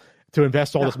idea to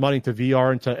invest all this money into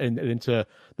VR and into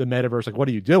the metaverse. Like, what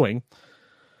are you doing?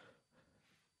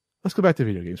 Let's go back to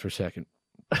video games for a second.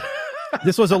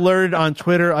 This was alerted on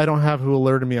Twitter. I don't have who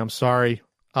alerted me. I'm sorry.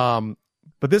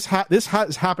 But but this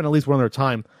has happened at least one other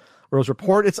time where it was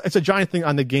reported. It's a giant thing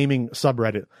on the gaming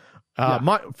subreddit.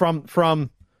 From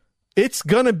It's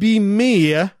Gonna Be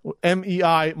Me,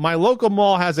 MEI, my local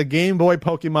mall has a Game Boy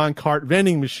Pokemon cart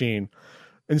vending machine.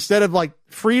 Instead of like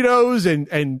Fritos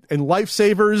and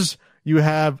Lifesavers, you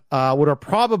have what are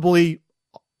probably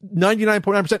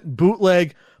 99.9%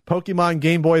 bootleg Pokemon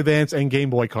Game Boy Advance and Game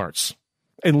Boy carts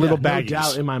in little baggies. No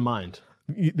doubt in my mind.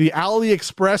 The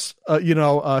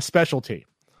AliExpress, specialty.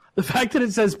 The fact that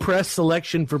it says press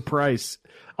selection for price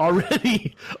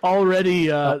already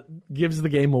gives the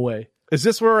game away. Is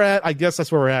this where we're at? I guess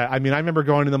that's where we're at. I mean, I remember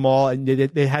going to the mall and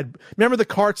they had, remember the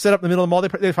cart set up in the middle of the mall? They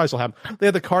probably still have them. They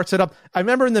had the cart set up. I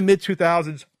remember in the mid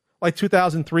 2000s, like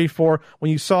 2003, 4,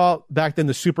 when you saw back then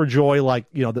the Super Joy, like,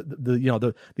 the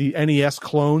NES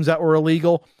clones that were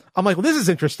illegal. I'm like, well, this is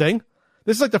interesting.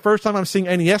 This is like the first time I'm seeing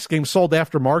NES games sold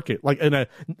aftermarket, like in an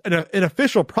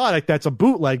official product that's a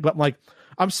bootleg. But like,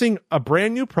 I'm seeing a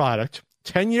brand new product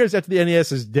 10 years after the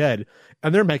NES is dead,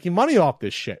 and they're making money off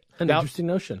this shit. Interesting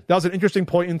notion. That was an interesting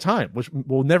point in time, which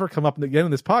will never come up again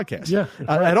in this podcast. Yeah,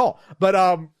 at all.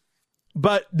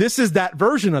 But this is that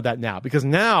version of that now, because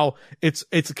now it's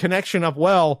a connection of,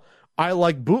 well, I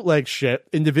like bootleg shit,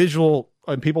 individual,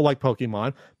 and people like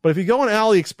Pokemon. But if you go on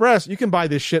AliExpress, you can buy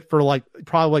this shit for like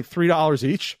probably like $3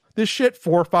 each. This shit, $4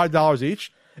 or $5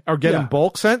 each, or get them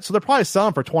bulk sent. So they're probably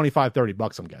selling for $25,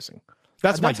 $30, I'm guessing.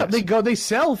 That's my guess. They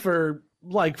sell for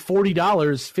like $40,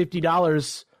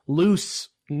 $50 loose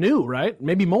new, right?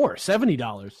 Maybe more,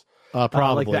 $70.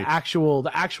 Probably like the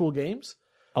actual games.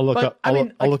 I'll look up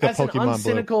Pokemon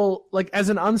Blue. As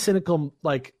an uncynical,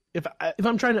 like if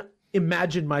I'm trying to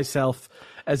imagine myself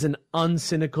as an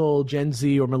uncynical Gen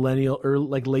Z or millennial or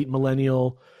like late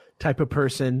millennial type of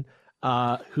person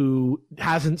who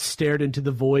hasn't stared into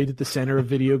the void at the center of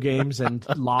video games and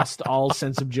lost all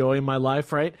sense of joy in my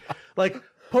life, right? Like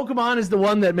Pokemon is the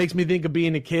one that makes me think of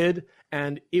being a kid,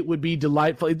 and it would be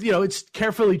delightful. It's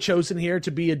carefully chosen here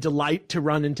to be a delight to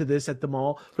run into this at the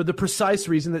mall for the precise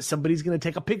reason that somebody's going to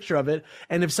take a picture of it.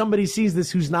 And if somebody sees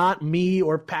this who's not me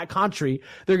or Pat Contry,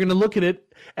 they're going to look at it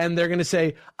and they're going to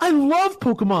say, I love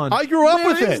Pokemon. I grew up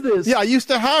with it. This? Yeah, I used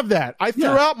to have that. I threw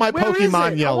out my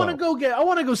Pokemon Yellow. I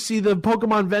want to go see the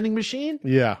Pokemon vending machine.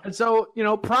 Yeah. And so,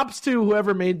 props to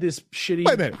whoever made this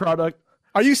shitty product.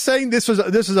 Are you saying this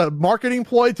is a marketing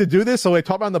ploy to do this? So they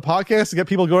talk about on the podcast to get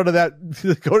people to go to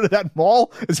that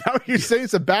mall? Is that what you're saying?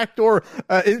 It's a backdoor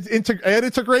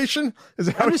integration? Is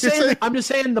that what you're saying? I'm just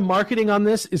saying the marketing on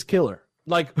this is killer.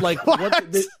 Like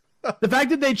the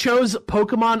fact that they chose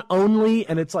Pokemon only,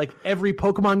 and it's like every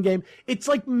Pokemon game, it's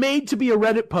like made to be a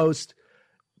Reddit post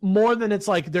more than it's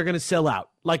like they're going to sell out.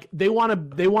 Like they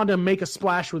want to make a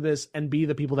splash with this and be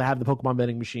the people that have the Pokemon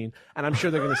vending machine, and I'm sure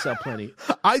they're going to sell plenty.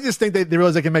 I just think they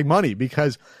realize they can make money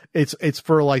because it's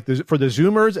for like for the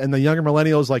Zoomers and the younger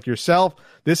millennials like yourself.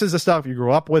 This is the stuff you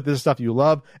grew up with. This is stuff you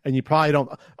love, and you probably don't.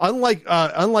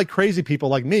 Unlike crazy people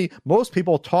like me, most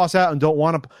people toss out and don't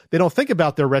want to. They don't think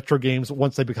about their retro games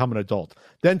once they become an adult.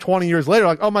 Then 20 years later,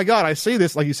 like, oh my god, I see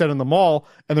this, like you said, in the mall,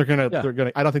 and they're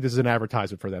gonna. I don't think this is an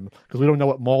advertisement for them because we don't know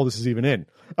what mall this is even in.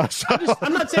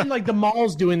 I'm not saying like the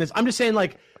mall's doing this. I'm just saying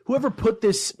like whoever put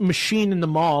this machine in the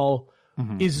mall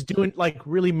is doing like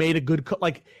really made a good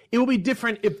like it would be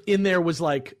different if in there was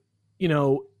like I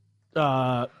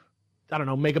don't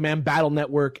know, Mega Man Battle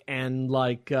Network and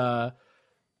like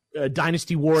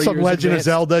Dynasty Warriors, some Legend of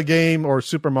Zelda game or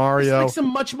Super Mario. It's like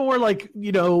some much more like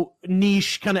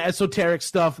niche kind of esoteric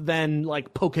stuff than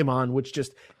like Pokemon, which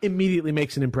just immediately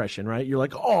makes an impression, right? You're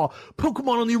like, oh,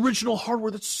 Pokemon on the original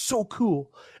hardware, that's so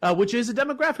cool. Which is a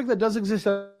demographic that does exist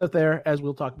out there, as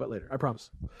we'll talk about later. I promise.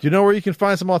 Do you know where you can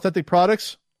find some authentic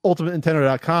products?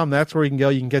 UltimateNintendo.com. That's where you can go.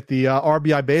 You can get the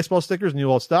RBI baseball stickers, new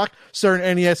old stock,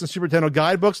 certain NES and Super Nintendo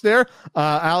guidebooks there.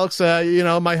 Alex,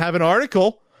 might have an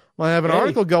article.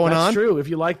 Article going on. That's true. If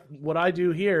you like what I do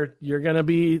here, you're going to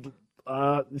be,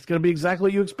 it's going to be exactly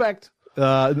what you expect.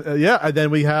 Yeah. And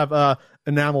then we have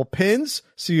enamel pins.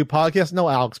 CU podcast. No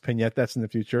Alex pin yet. That's in the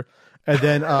future. And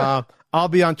then I'll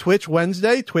be on Twitch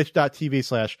Wednesday,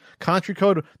 twitch.tv/Country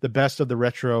Code, the best of the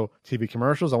retro TV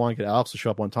commercials. I want to get Alex to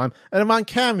show up one time. And I'm on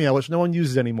Cameo, which no one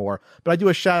uses anymore. But I do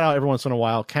a shout out every once in a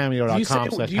while,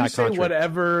 cameo.com/PatCountry. Do you say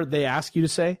whatever they ask you to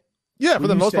say? Yeah, for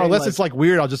the most part, unless it's like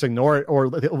weird, I'll just ignore it. Or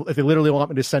if they literally want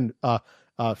me to send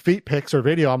feet pics or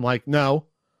video, I'm like, no.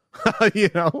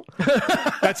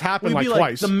 That's happened like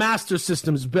twice. The Master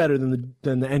System's better than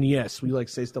the NES. We like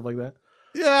say stuff like that.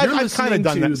 Yeah, I've kind of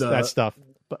done that stuff.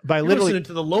 But I literally listening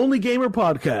to the Lonely Gamer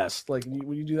podcast. Like,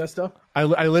 will you do that stuff? I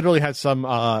literally had some.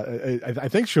 I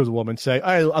think she was a woman say,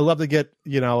 "I love to get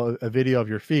a video of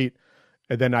your feet."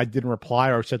 and then I didn't reply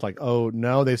or said like, oh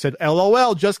no, they said,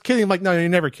 LOL, just kidding. I'm like, no, you're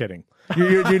never kidding.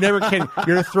 You're never kidding.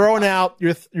 You're throwing out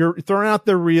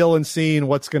the reel and seeing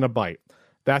what's going to bite.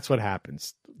 That's what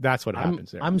happens. That's what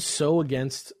happens there. I'm so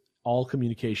against all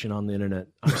communication on the internet.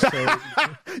 I'm so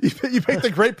you picked a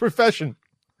great profession.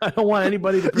 I don't want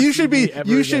anybody to. You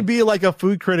should be like a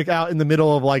food critic out in the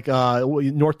middle of like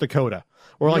North Dakota,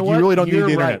 or like you really don't need the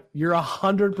internet. Right. You're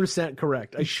 100%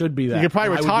 correct. I should be that. You could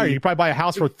probably retire. You could probably buy a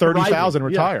house for $30,000,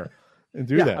 retire, and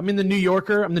do that. I'm in the New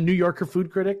Yorker. I'm the New Yorker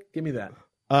food critic. Give me that.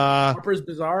 Harper's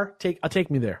Bazaar. Take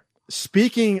me there.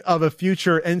 Speaking of a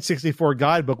future N64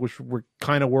 guidebook, which we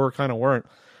kind of weren't.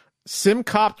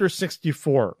 SimCopter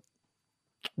 64,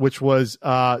 which was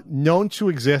known to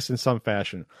exist in some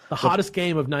fashion. The hottest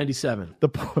game of 97. The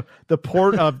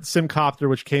port of SimCopter,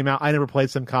 which came out. I never played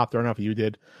SimCopter. I don't know if you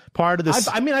did. Part of this.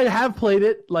 I have played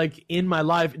it like in my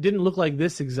life. It didn't look like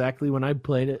this exactly when I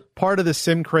played it. Part of the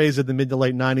sim craze of the mid to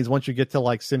late 90s. Once you get to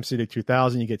like SimCity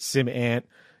 2000, you get Sim Ant,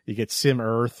 you get Sim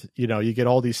Earth. You get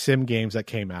all these sim games that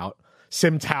came out.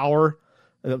 Sim Tower,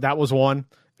 that was one.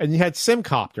 And you had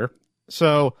SimCopter.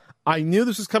 So I knew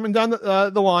this was coming down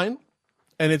the line.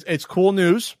 And it's cool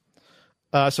news.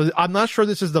 So I'm not sure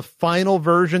this is the final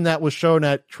version that was shown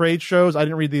at trade shows. I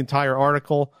didn't read the entire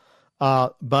article,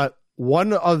 but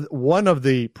one of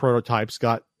the prototypes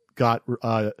got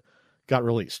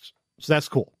released. So that's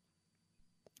cool.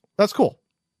 That's cool.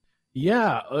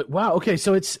 Yeah. Wow. Okay.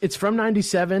 So it's from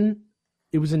 97.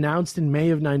 It was announced in May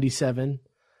of 97,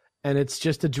 and it's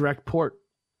just a direct port.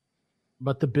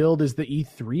 But the build is the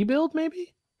E3 build,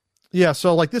 maybe. Yeah,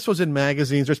 so like this was in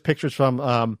magazines. There's pictures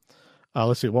from,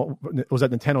 let's see, what was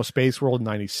that Nintendo Space World in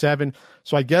 97.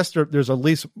 So I guess there's at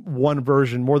least more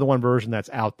than one version that's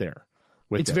out there.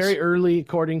 It's very early,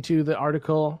 according to the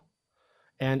article,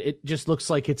 and it just looks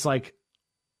like it's like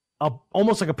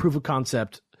almost like a proof of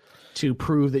concept to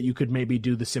prove that you could maybe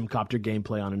do the SimCopter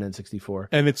gameplay on an N64.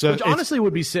 And which honestly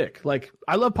would be sick. Like,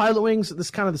 I love Pilot Wings. This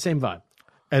is kind of the same vibe.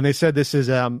 And they said this is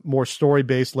more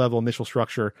story-based level initial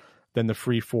structure than the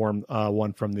free-form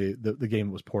one from the game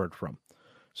it was ported from.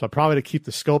 So probably to keep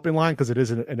the scope in line, because it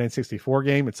is an N64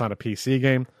 game. It's not a PC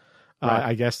game. Right.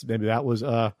 I guess maybe that was...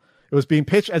 it was being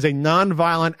pitched as a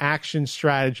non-violent action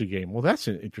strategy game. Well, that's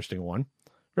an interesting one.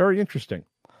 Very interesting.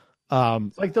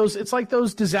 It's like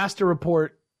those disaster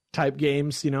report type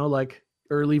games, like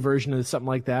early version of something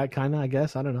like that, kind of, I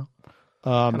guess. I don't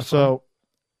know. So...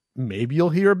 maybe you'll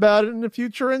hear about it in the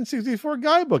future N64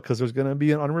 guidebook, because there's going to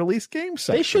be an unreleased game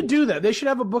section. They should do that. They should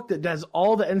have a book that does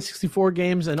all the N64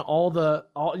 games and all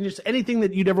just anything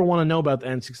that you'd ever want to know about the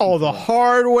N64. All the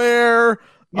hardware,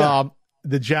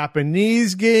 the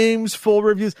Japanese games, full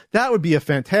reviews. That would be a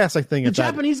fantastic thing. The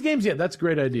Japanese games, that's a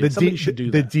great idea. Somebody should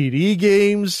do that. The DD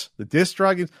games, the disc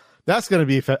drive games. That's going to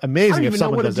be amazing if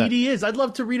someone does that. I don't even know what a DD is. I'd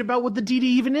love to read about what the DD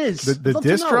even is. The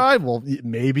disc drive, well,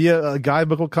 maybe a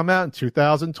guidebook will come out in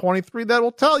 2023 that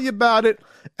will tell you about it.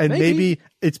 And maybe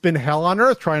it's been hell on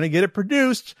earth trying to get it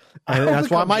produced. And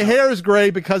that's why my hair is gray,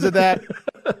 because of that.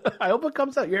 I hope it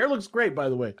comes out. Your hair looks great, by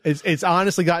the way. It's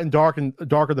honestly gotten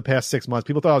darker the past 6 months.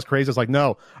 People thought I was crazy. I was like,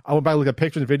 no. I went back and look at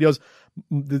pictures and videos.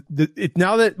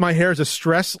 Now that my hair is a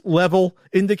stress level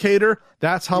indicator,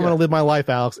 that's how I'm going to live my life,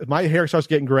 Alex. If my hair starts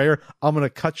getting grayer, I'm going to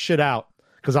cut shit out,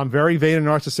 because I'm very vain and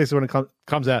narcissistic when it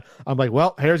comes out. I'm like,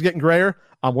 well, hair's getting grayer.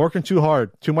 I'm working too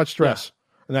hard, too much stress.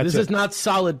 And that's this is not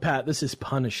solid Pat. This is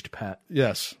punished Pat.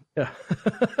 Yes. Yeah.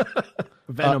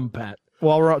 Venom Pat.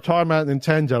 While we're talking about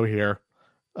Nintendo here,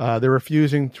 they're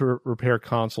refusing to repair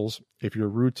consoles if you're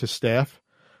rude to staff.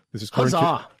 This is according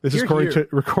to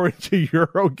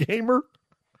Eurogamer.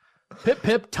 Pip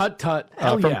pip tut tut.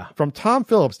 Hell yeah. From Tom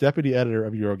Phillips, deputy editor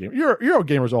of Eurogamer.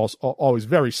 Eurogamer is also always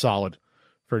very solid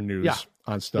for news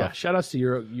on stuff. Yeah, shout outs to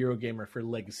Eurogamer for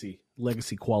legacy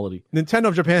quality. Nintendo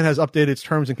of Japan has updated its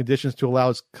terms and conditions to allow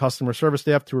its customer service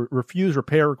staff to refuse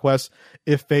repair requests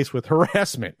if faced with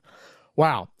harassment.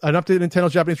 Wow. An updated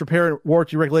Nintendo Japanese repair and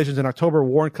warranty regulations in October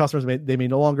warned customers they may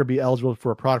no longer be eligible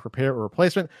for a product repair or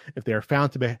replacement if they are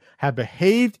found to have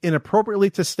behaved inappropriately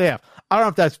to staff. I don't know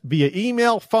if that's via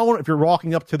email, phone, if you're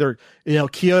walking up to their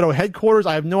Kyoto headquarters.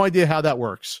 I have no idea how that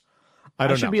works.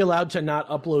 I should be allowed to not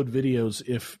upload videos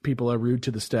if people are rude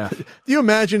to the staff. Do you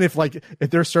imagine if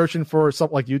they're searching for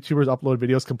something like YouTubers upload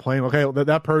videos complaining, okay,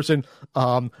 that person,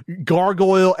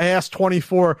 Gargoyle Ass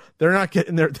 24, they're not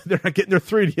getting their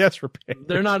 3DS repaired.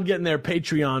 They're not getting their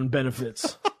Patreon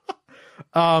benefits.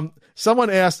 Someone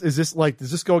asked, does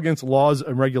this go against laws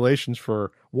and regulations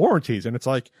for warranties? And it's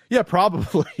like, yeah,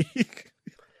 probably.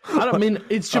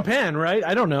 It's Japan, right?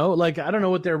 I don't know. I don't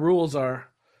know what their rules are.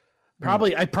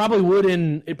 I probably would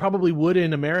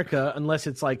in America unless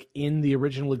it's like in the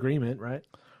original agreement, right?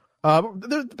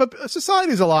 But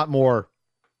society is a lot more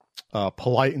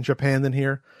polite in Japan than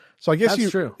here. So I guess That's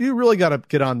true. You really got to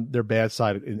get on their bad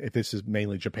side if this is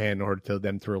mainly Japan in order to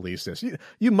them to release this.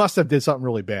 You must have did something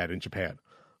really bad in Japan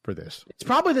for this. It's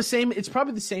probably the same. It's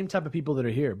probably the same type of people that are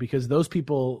here because those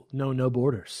people know no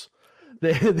borders.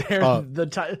 They're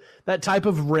that type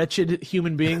of wretched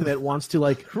human being that wants to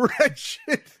like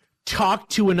Wretched. talk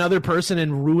to another person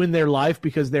and ruin their life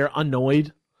because they're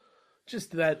annoyed.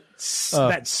 Just that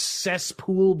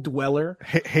cesspool dweller.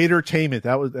 Hatertainment.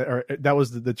 That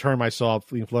was the term I saw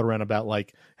being floated around about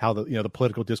like how the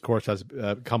political discourse has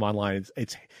come online.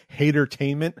 It's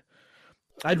hatertainment.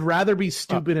 I'd rather be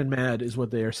stupid and mad is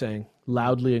what they are saying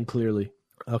loudly and clearly.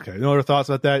 Okay. No other thoughts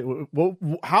about that? Well,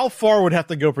 how far would it have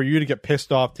to go for you to get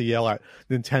pissed off to yell at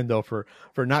Nintendo for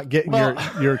not getting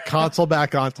your console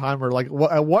back on time? Or like,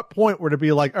 at what point would it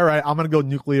be like, all right, I'm going to go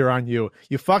nuclear on you.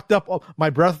 You fucked up my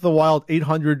Breath of the Wild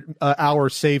 800 hour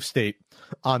save state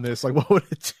on this. Like, what would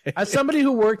it take? As somebody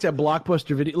who worked at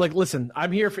Blockbuster Video, like, listen,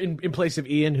 I'm here in place of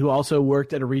Ian, who also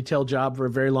worked at a retail job for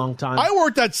a very long time. I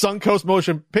worked at Suncoast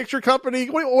Motion Picture Company.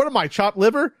 What am I, chopped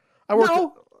liver? I worked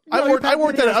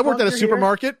at a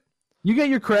supermarket. You get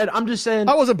your cred. I'm just saying.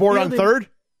 I wasn't born on third.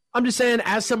 I'm just saying,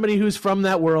 as somebody who's from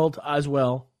that world as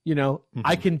well,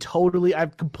 I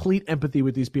have complete empathy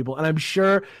with these people. And I'm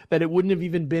sure that it wouldn't have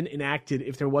even been enacted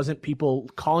if there wasn't people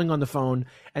calling on the phone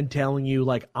and telling you,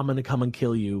 like, I'm going to come and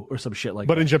kill you or some shit like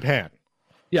that. But in Japan.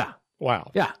 Yeah.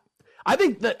 Wow. Yeah. I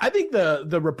think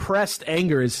the repressed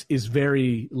anger is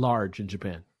very large in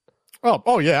Japan.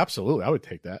 Oh yeah, absolutely. I would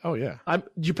take that. Oh yeah.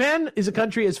 Japan is a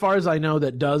country, as far as I know,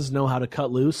 that does know how to cut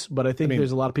loose, but I think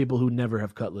there's a lot of people who never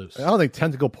have cut loose. I don't think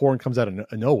tentacle porn comes out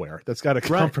of nowhere. That's got to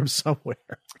come from somewhere.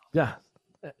 Yeah,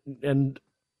 and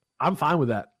I'm fine with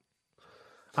that.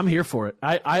 I'm here for it.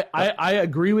 I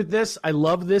agree with this. I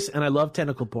love this, and I love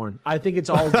tentacle porn. I think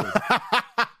it's all good.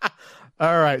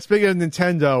 All right. Speaking of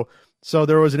Nintendo, so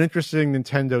there was an interesting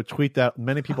Nintendo tweet that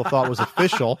many people thought was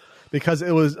official. Because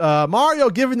it was Mario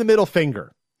giving the middle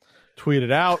finger, tweeted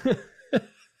out.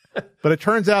 But it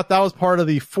turns out that was part of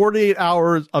the 48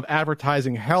 hours of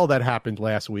advertising hell that happened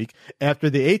last week after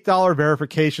the $8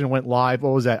 verification went live.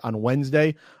 What was that, on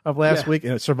Wednesday of last week?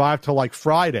 And it survived till like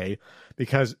Friday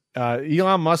because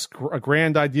Elon Musk's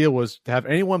grand idea was to have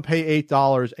anyone pay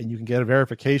 $8 and you can get a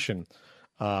verification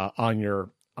on your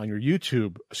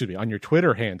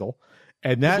Twitter handle.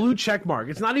 And that blue check mark.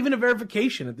 It's not even a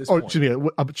verification at this point. Excuse me,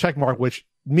 a check mark, which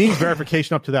means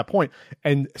verification up to that point.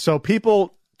 And so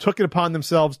people took it upon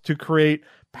themselves to create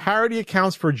parody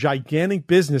accounts for gigantic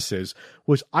businesses,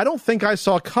 which I don't think I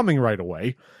saw coming right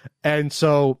away. And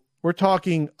so we're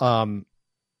talking the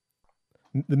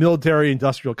military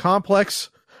industrial complex.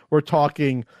 We're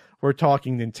talking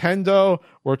Nintendo.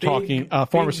 We're talking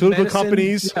pharmaceutical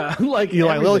companies, like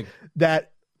Eli Lilly, that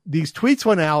these tweets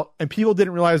went out and people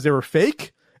didn't realize they were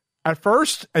fake at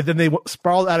first. And then they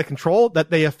spiraled out of control, that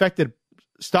they affected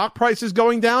stock prices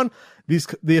going down.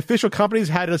 The official companies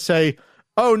had to say,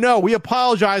 oh no, we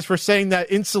apologize for saying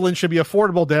that insulin should be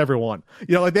affordable to everyone.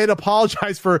 Like they'd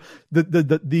apologize for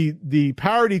the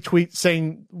parody tweet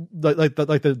saying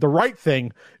the right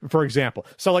thing, for example.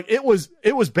 So like it was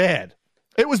bad.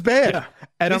 It was bad. Yeah.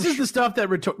 And this is the stuff that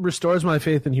restores my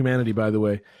faith in humanity, by the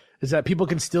way. Is that people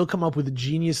can still come up with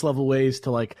genius level ways to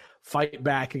like fight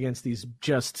back against these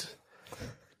just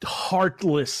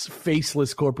heartless,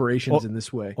 faceless corporations in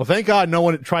this way. Well, thank God no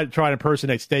one tried to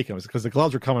impersonate Steakums, because the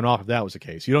gloves are coming off if that was the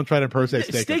case. You don't try to impersonate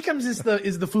Steakums. Steakums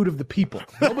is the food of the people.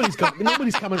 Nobody's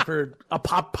coming for a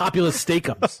populist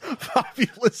Steakums.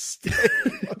 Populist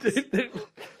Steakums.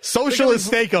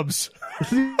 Socialist Steakums.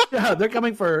 Yeah, they're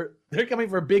coming for big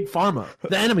pharma,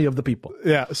 the enemy of the people.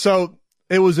 Yeah, so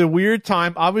it was a weird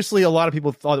time. Obviously, a lot of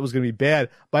people thought it was going to be bad,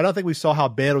 but I don't think we saw how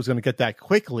bad it was going to get that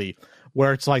quickly,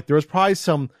 where it's like there was probably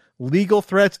some legal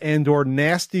threats and or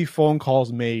nasty phone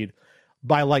calls made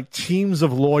by like teams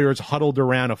of lawyers huddled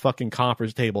around a fucking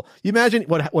conference table. You imagine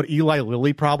what Eli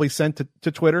Lilly probably sent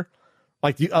to Twitter?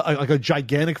 Like a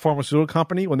gigantic pharmaceutical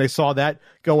company when they saw that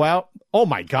go out. Oh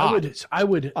my God. I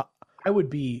would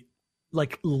be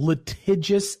like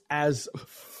litigious as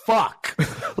fuck.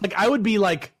 Like I would be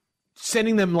like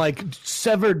sending them like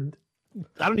severed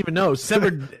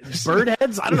bird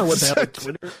heads. I don't know what the hell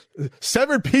Twitter.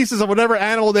 Severed pieces of whatever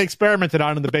animal they experimented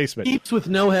on in the basement. Heaps with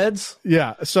no heads.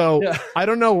 Yeah. So I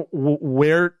don't know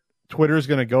where Twitter is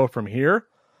going to go from here.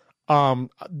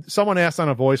 Someone asked on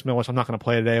a voicemail, which I'm not going to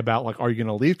play today, about like, are you going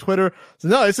to leave Twitter? So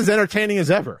no, it's as entertaining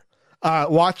as ever.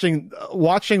 watching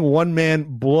one man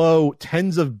blow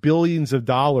tens of billions of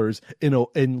dollars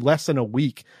in less than a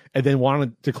week, and then want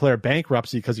to declare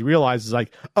bankruptcy because he realizes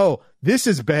like, oh, this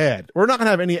is bad. We're not going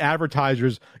to have any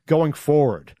advertisers going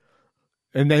forward.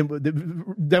 And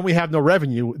then we have no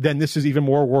revenue. Then this is even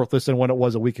more worthless than when it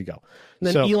was a week ago. And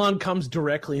then Elon comes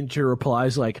directly into your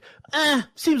replies like,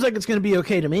 seems like it's going to be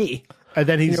okay to me. And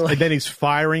then he's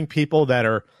firing people that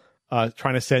are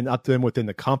trying to send up to him within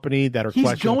the company that are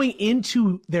He's going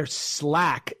into their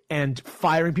Slack and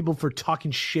firing people for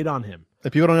talking shit on him.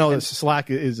 If people don't know, that Slack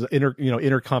is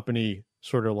intercompany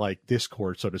sort of like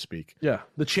Discord, so to speak. Yeah,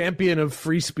 the champion of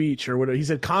free speech or whatever. He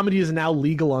said comedy is now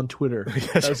legal on Twitter.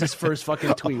 That was his first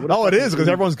fucking tweet. It is, because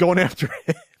everyone's going after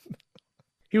him.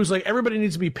 He was like, everybody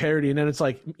needs to be parody, and then it's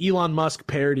like Elon Musk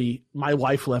parody. My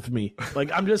wife left me.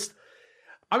 Like I'm just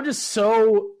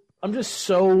so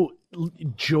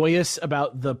joyous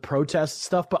about the protest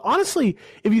stuff. But honestly,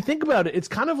 if you think about it, it's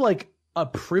kind of like a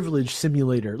privilege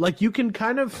simulator. Like you can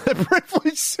kind of a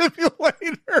privilege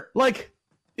simulator. Like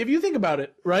if you think about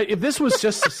it, right? If this was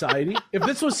just society,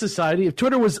 if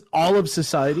Twitter was all of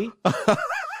society,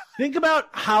 think about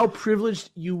how privileged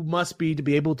you must be to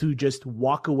be able to just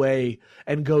walk away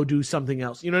and go do something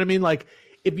else. You know what I mean? Like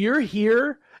if you're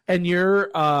here and you're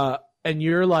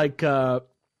like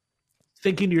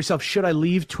thinking to yourself, should I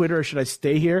leave Twitter or should I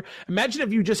stay here? Imagine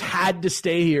if you just had to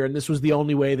stay here and this was the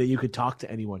only way that you could talk to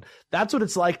anyone. That's what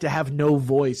it's like to have no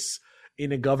voice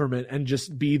in a government and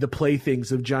just be the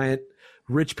playthings of giant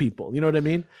rich people. You know what I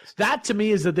mean? That to me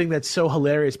is the thing that's so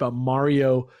hilarious about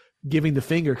Mario giving the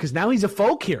finger, because now he's a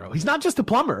folk hero. He's not just a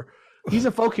plumber. He's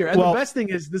a folk hero. And the best thing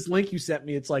is this link you sent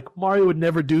me. It's like Mario would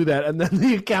never do that. And then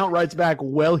the account writes back,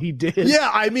 well, he did. Yeah,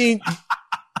 I mean,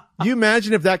 you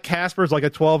imagine if that Casper's like a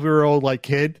 12-year-old like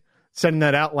kid sending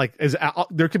that out. Like,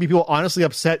 there could be people honestly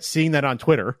upset seeing that on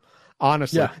Twitter.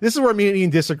 Honestly, This is where me and Ian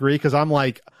disagree, because I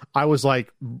was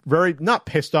like very not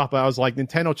pissed off, but I was like,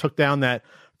 Nintendo took down that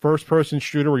first-person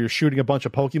shooter where you're shooting a bunch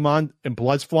of Pokemon and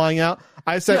blood's flying out.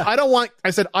 I said I don't want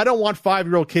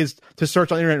 5-year-old kids to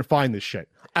search on the internet and find this shit.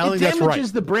 I don't think that's right. It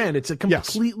damages the brand. It's a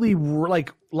completely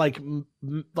like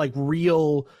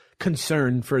real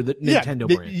concern for the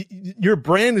Nintendo brand. Your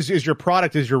brand is your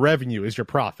product, is your revenue, is your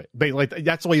profit. Like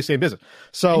that's the way you say in business.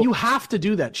 So and you have to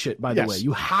do that shit. By the way,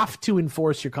 you have to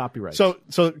enforce your copyright.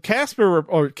 So Casper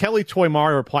or Kelly Toy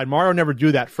Mario replied, "Mario never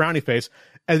do that." Frowny face.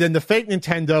 And then the fake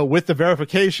Nintendo with the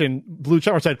verification blue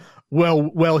check said,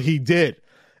 "Well, he did."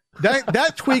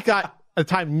 That tweet got at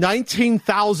the time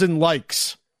 19,000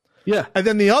 likes. Yeah, and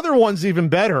then the other one's even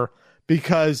better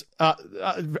because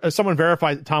someone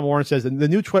verified. Tom Warren says that the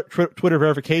new Twitter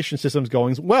verification system is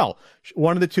going well.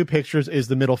 One of the two pictures is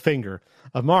the middle finger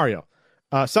of Mario.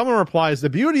 Someone replies, the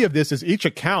beauty of this is each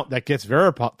account that gets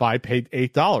verified paid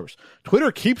 $8. Twitter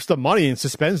keeps the money and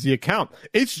suspends the account.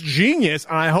 It's genius,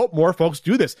 and I hope more folks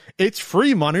do this. It's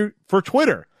free money for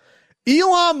Twitter.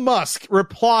 Elon Musk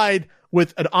replied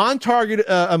with an on-target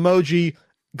emoji,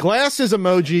 glasses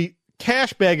emoji,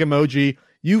 cash bag emoji.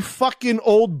 You fucking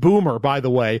old boomer, by the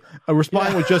way,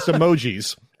 responding with just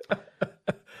emojis.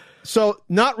 So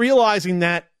not realizing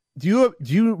that, do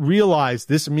you realize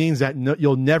this means that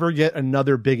you'll never get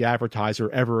another big advertiser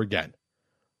ever again?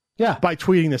 Yeah. By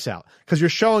tweeting this out. Because you're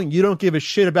showing you don't give a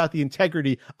shit about the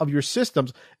integrity of your system,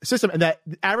 and that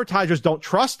advertisers don't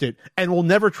trust it and will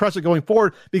never trust it going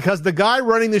forward because the guy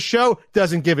running the show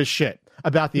doesn't give a shit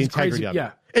about the integrity of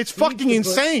it. It's fucking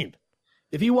insane.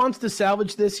 If he wants to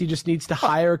salvage this, he just needs to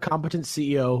hire a competent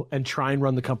CEO and try and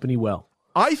run the company well.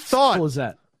 Simple as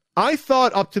that. I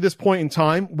thought up to this point in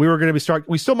time,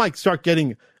 we still might start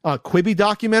getting Quibi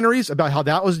documentaries about how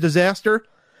that was a disaster.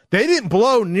 They didn't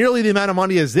blow nearly the amount of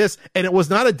money as this, and it was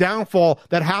not a downfall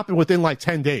that happened within like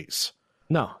 10 days.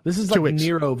 No, this is like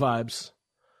Nero vibes.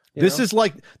 This is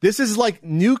like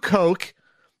New Coke.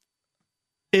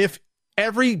 If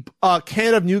every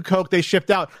can of New Coke they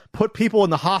shipped out put people in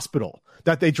the hospital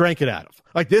that they drank it out of.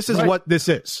 Like, this is what this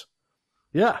is.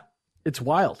 Yeah, it's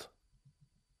wild.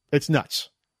 It's nuts.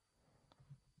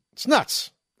 It's nuts.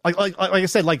 Like I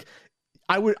said, like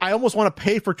I almost want to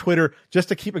pay for Twitter just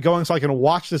to keep it going so I can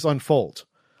watch this unfold.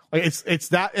 Like it's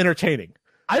that entertaining.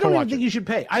 I don't even think you should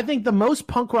pay. I think the most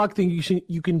punk rock thing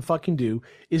you can fucking do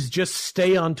is just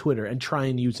stay on Twitter and try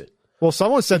and use it. Well,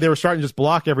 someone said they were starting to just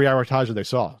block every advertiser they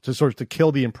saw to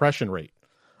kill the impression rate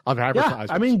of advertisers.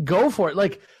 Yeah, I mean, go for it.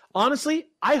 Like, honestly,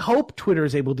 I hope Twitter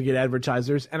is able to get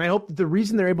advertisers, and I hope that the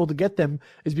reason they're able to get them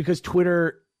is because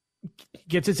Twitter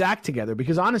gets its act together.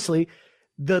 Because honestly,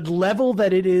 the level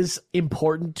that it is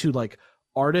important to like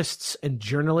artists and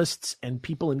journalists and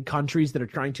people in countries that are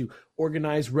trying to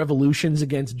organize revolutions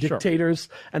against dictators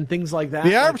and things like that.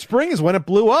 The Arab Spring is when it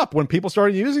blew up, when people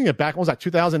started using it back, when was that,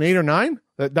 2008 or 9?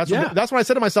 That's when I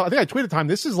said to myself, I think I tweeted at the time,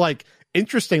 this is like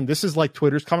interesting. This is like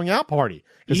Twitter's coming out party.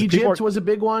 Egypt was a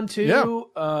big one too.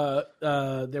 Yeah.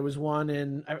 There was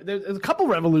one there's a couple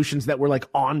revolutions that were like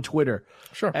on Twitter.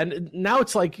 Sure. And now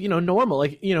it's like, normal.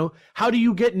 Like, how do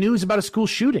you get news about a school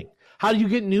shooting? How do you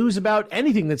get news about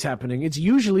anything that's happening? It's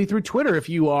usually through Twitter if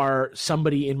you are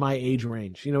somebody in my age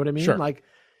range. You know what I mean? Sure. Like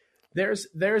there's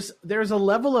a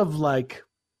level of like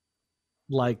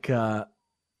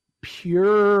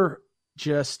pure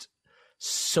just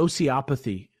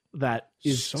sociopathy that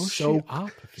is so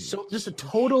just a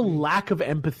total lack of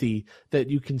empathy that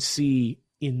you can see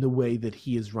in the way that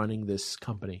he is running this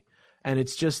company. And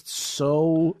it's just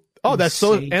so that's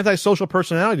so antisocial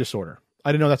personality disorder.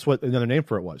 I didn't know that's what another name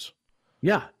for it was.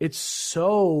 Yeah, it's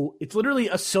literally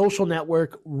a social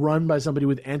network run by somebody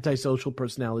with antisocial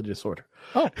personality disorder.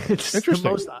 Oh, it's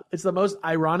interesting. It's the most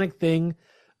ironic thing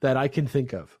that I can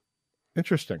think of.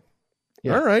 Interesting.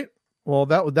 Yeah. All right. Well,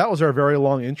 that was our very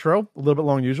long intro, a little bit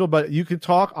long than usual, but you can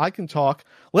talk, I can talk.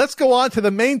 Let's go on to the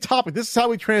main topic. This is how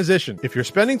we transition. If you're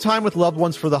spending time with loved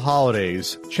ones for the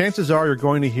holidays, chances are you're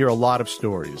going to hear a lot of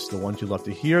stories. The ones you love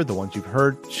to hear, the ones you've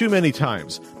heard too many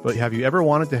times. But have you ever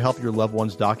wanted to help your loved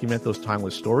ones document those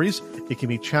timeless stories? It can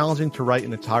be challenging to write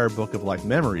an entire book of life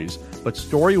memories, but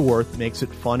Storyworth makes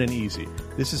it fun and easy.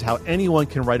 This is how anyone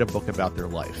can write a book about their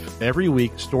life. Every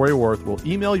week, Storyworth will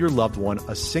email your loved one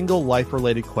a single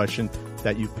life-related question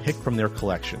that you pick from their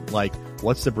collection, like,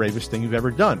 what's the bravest thing you've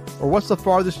ever done? Or what's the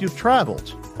farthest you've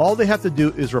traveled? All they have to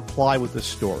do is reply with a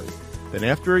story. Then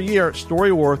after a year,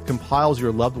 Storyworth compiles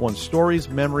your loved one's stories,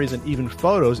 memories, and even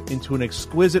photos into an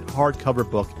exquisite hardcover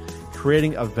book,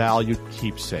 creating a valued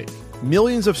keepsake.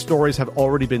 Millions of stories have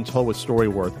already been told with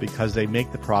Storyworth because they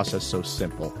make the process so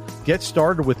simple. Get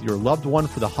started with your loved one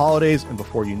for the holidays, and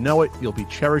before you know it, you'll be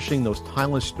cherishing those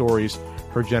timeless stories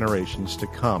for generations to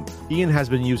come. Ian has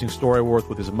been using Storyworth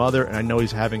with his mother, and I know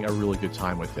he's having a really good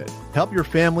time with it. Help your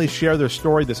family share their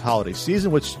story this holiday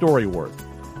season with Storyworth.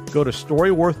 Go to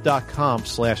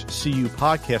storyworth.com/CU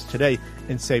podcast today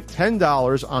and save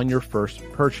 $10 on your first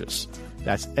purchase.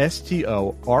 That's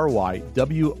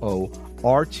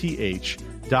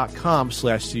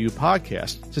STORYWORTH.com/CU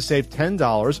podcast to save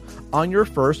 $10 on your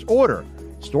first order.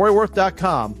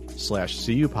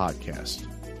 Storyworth.com/CU podcast.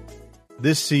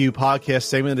 This CU podcast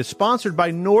segment is sponsored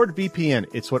by NordVPN.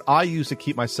 It's what I use to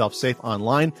keep myself safe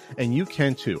online, and you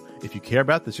can too. If you care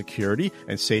about the security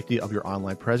and safety of your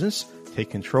online presence, take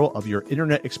control of your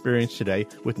internet experience today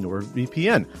with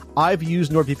NordVPN. I've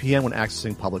used NordVPN when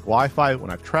accessing public Wi-Fi, when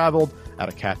I've traveled, at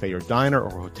a cafe or diner or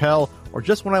hotel, or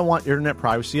just when I want internet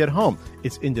privacy at home.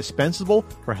 It's indispensable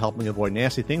for helping avoid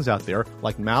nasty things out there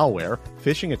like malware,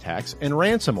 phishing attacks, and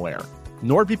ransomware.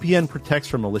 NordVPN protects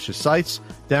from malicious sites,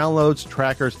 downloads,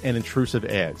 trackers, and intrusive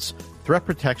ads. Threat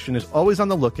protection is always on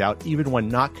the lookout, even when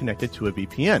not connected to a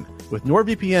VPN. With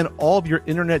NordVPN, all of your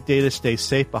internet data stays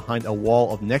safe behind a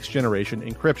wall of next-generation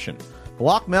encryption.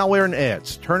 Block malware and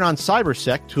ads. Turn on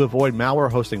CyberSec to avoid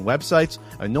malware hosting websites,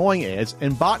 annoying ads,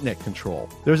 and botnet control.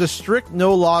 There's a strict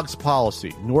no-logs policy.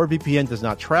 NordVPN does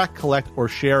not track, collect, or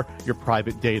share your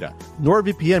private data.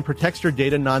 NordVPN protects your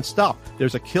data nonstop.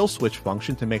 There's a kill switch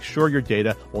function to make sure your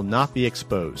data will not be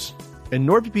exposed. And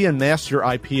NordVPN masks your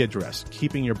IP address,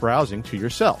 keeping your browsing to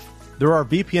yourself. There are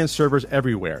VPN servers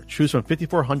everywhere. Choose from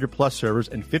 5,400 plus servers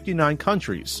in 59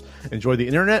 countries. Enjoy the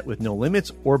internet with no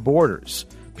limits or borders.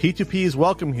 P2P is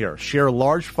welcome here. Share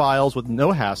large files with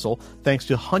no hassle thanks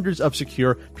to hundreds of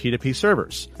secure P2P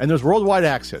servers. And there's worldwide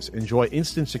access. Enjoy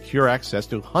instant secure access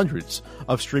to hundreds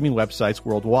of streaming websites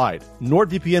worldwide.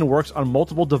 NordVPN works on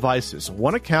multiple devices.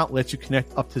 One account lets you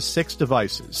connect up to 6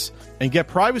 devices. And get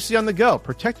privacy on the go.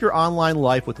 Protect your online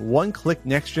life with one-click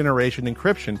next-generation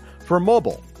encryption for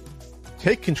mobile.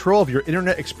 Take control of your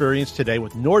internet experience today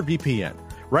with NordVPN.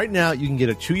 Right now, you can get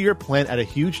a 2-year plan at a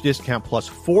huge discount plus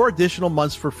 4 additional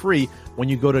months for free when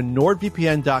you go to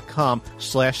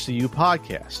nordvpn.com/CU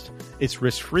podcast. It's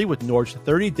risk-free with Nord's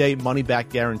 30-day money-back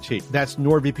guarantee. That's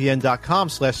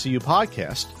nordvpn.com/CU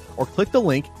podcast, or click the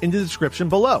link in the description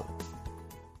below.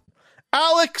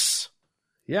 Alex!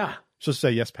 Yeah. Just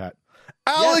say yes, Pat.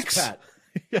 Alex! Yes, Pat.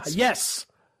 Yes. Yes,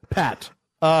 Pat.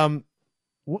 I've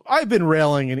been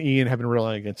railing, and Ian have been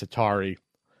railing against Atari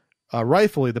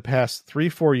rightfully the past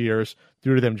 3-4 years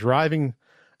due to them driving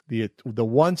the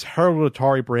once heralded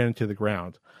Atari brand into the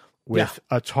ground with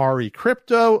Atari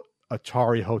Crypto,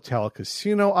 Atari Hotel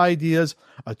Casino ideas,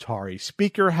 Atari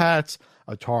speaker hats,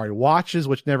 Atari watches,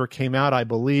 which never came out, I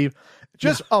believe.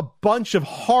 Just a bunch of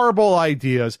horrible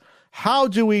ideas. How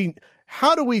do we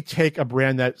take a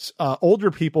brand that's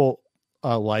older people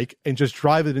like and just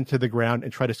drive it into the ground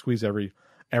and try to squeeze every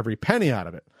penny out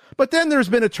of it? But then there's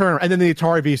been a turn, and then the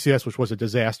Atari VCS, which was a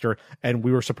disaster, and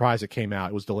we were surprised it came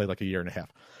out. It was delayed like a year and a half.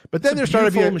 But then there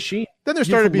started to be a machine. Then there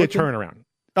started to be a turnaround.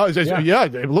 Oh, yeah,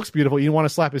 it looks beautiful. You want to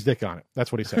slap his dick on it.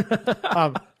 That's what he said.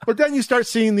 But then you start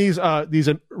seeing these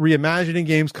reimagining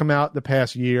games come out the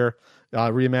past year.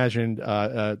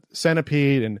 Reimagined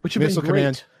Centipede and Missile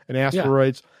Command and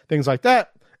Asteroids, things like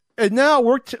that. And now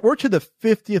we're to the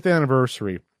 50th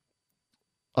anniversary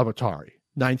of Atari,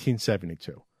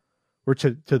 1972. We're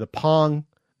to the Pong,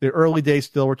 the early days.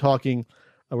 Still, we're talking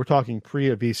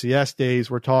pre-VCS days.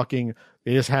 We're talking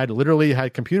they just literally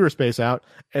had computer space out,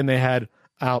 and they had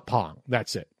out Pong.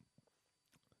 That's it.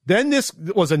 Then this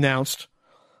was announced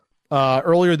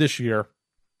earlier this year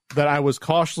that I was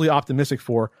cautiously optimistic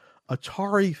for: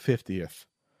 Atari 50th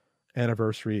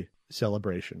anniversary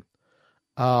celebration.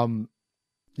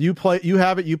 You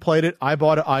have it. You played it. I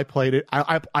bought it. I played it.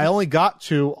 I only got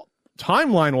to,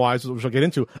 timeline wise, which I'll get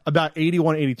into, about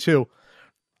 81, 82.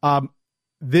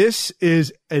 This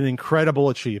is an incredible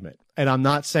achievement, and I'm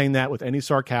not saying that with any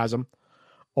sarcasm.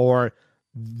 Or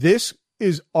this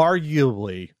is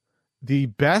arguably the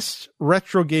best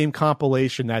retro game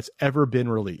compilation that's ever been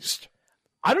released.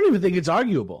 I don't even think it's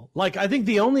arguable. Like, I think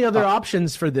the only other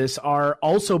options for this are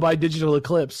also by Digital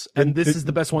Eclipse, and this is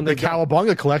the best one. The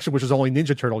Cowabunga collection, which is only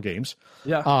Ninja Turtle games.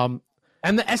 Yeah.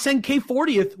 And the SNK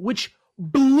 40th, which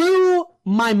blew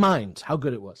my mind how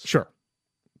good it was. Sure.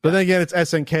 But then again, it's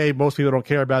SNK. Most people don't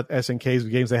care about SNK's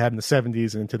games they had in the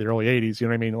 70s and into the early 80s. You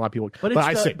know what I mean? A lot of people. But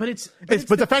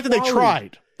the fact that they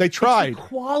tried. They tried. It's the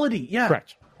quality, yeah.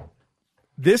 Correct.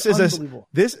 This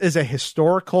is a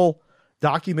historical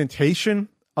documentation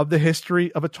of the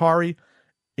history of Atari.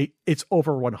 It's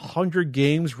over 100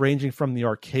 games, ranging from the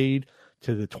arcade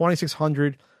to the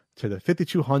 2600 to the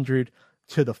 5200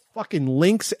 to the fucking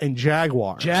Lynx and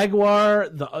Jaguar. There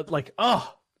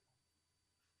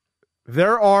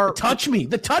are the Touch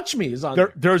Me is on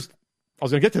there. I was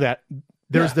going to get to that.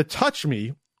 There's the Touch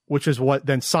Me, which is what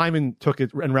then Simon took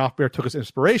it and Ralph Baer took his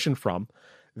inspiration from.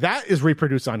 That is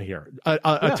reproduced on here.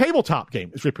 A tabletop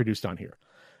game is reproduced on here.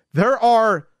 There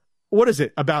are,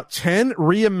 about 10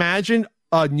 reimagined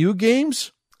new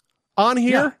games on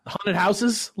here? Yeah. Haunted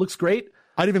Houses looks great.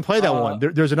 I didn't even play that one.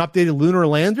 There's an updated Lunar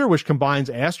Lander, which combines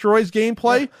Asteroids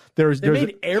gameplay. Yeah. They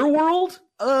made Airworld.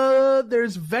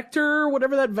 There's Vector,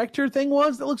 whatever that Vector thing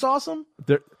was. That looks awesome.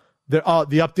 The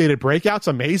updated Breakout's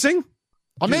amazing.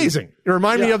 Amazing. It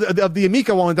reminded me of the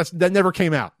Amiga one that never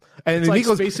came out. And it's like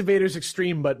Space Invaders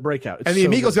Extreme, but Breakout. The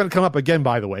Amiga's going to come up again,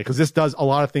 by the way, because this does a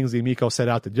lot of things the Amigo set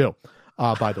out to do,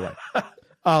 by the way.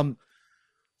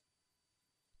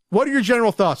 What are your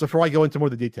general thoughts before I go into more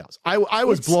of the details? I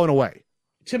was blown away.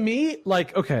 To me, blown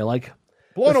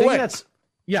away.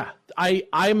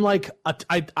 I'm like,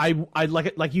 I like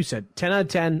it. Like you said, 10 out of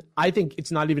 10. I think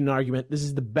it's not even an argument. This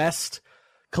is the best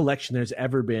collection there's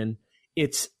ever been.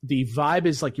 The vibe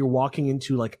is like you're walking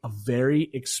into like a very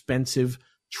expensive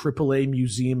AAA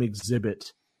museum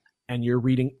exhibit, and you're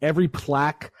reading every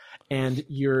plaque, and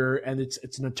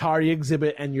it's an Atari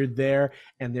exhibit, and you're there,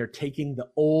 and they're taking the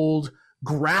old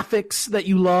graphics that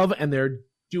you love, and they're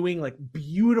doing like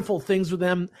beautiful things with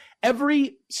them.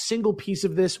 Every single piece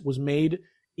of this was made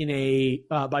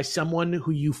by someone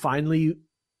who you finally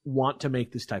want to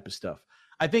make this type of stuff.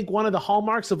 I think one of the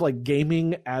hallmarks of like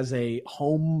gaming as a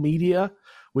home media,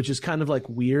 which is kind of like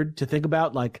weird to think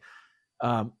about, like,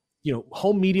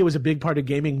 home media was a big part of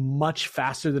gaming much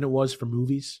faster than it was for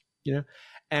movies,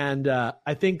 and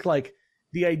I think like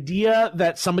the idea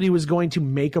that somebody was going to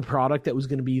make a product that was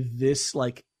going to be this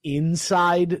like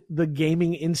inside the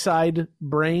gaming inside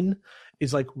brain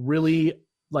is like really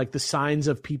like the signs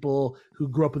of people who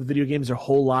grew up with video games their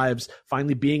whole lives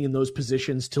finally being in those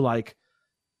positions to like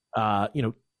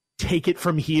take it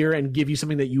from here and give you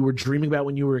something that you were dreaming about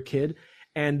when you were a kid.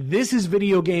 And this is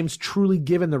video games truly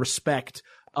given the respect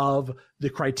of the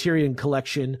Criterion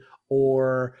Collection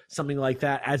or something like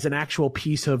that as an actual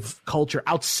piece of culture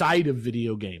outside of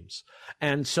video games.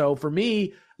 And so for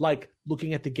me, like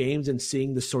looking at the games and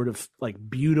seeing the sort of like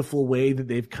beautiful way that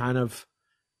they've kind of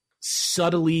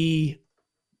subtly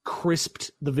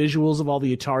crisped the visuals of all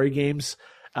the Atari games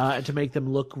and to make them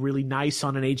look really nice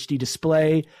on an HD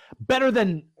display, better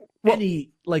than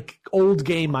any like old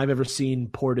game I've ever seen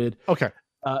ported. Okay.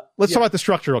 Let's talk about the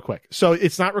structure real quick. So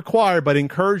it's not required, but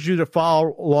encourage you to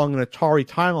follow along an Atari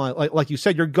timeline. Like you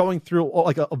said, you're going through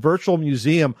like a virtual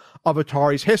museum of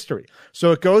Atari's history.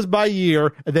 So it goes by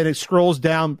year, and then it scrolls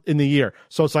down in the year.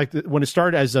 So it's like when it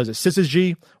started as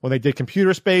Syzygy, when they did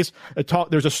Computer Space.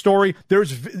 There's a story.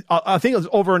 I think it was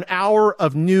over an hour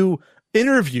of new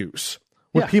interviews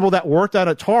with people that worked at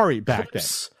Atari back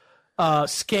then.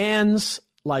 Scans.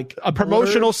 Like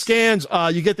promotional scans,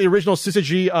 you get the original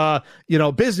Syzygy,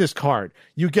 business card.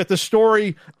 You get the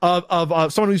story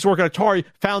of someone who used to work at Atari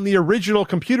found the original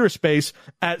Computer Space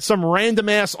at some random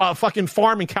ass fucking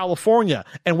farm in California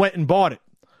and went and bought it.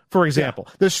 For example,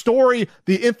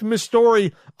 the infamous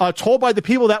story told by the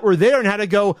people that were there and had to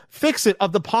go fix it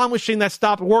of the Palm machine that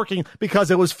stopped working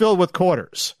because it was filled with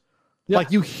quarters. Yeah.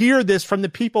 Like you hear this from the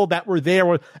people that were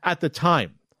there at the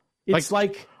time.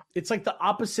 It's like the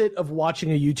opposite of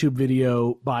watching a YouTube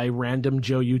video by random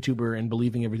Joe YouTuber and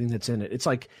believing everything that's in it. It's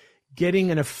like getting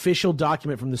an official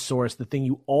document from the source, the thing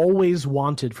you always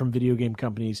wanted from video game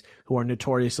companies who are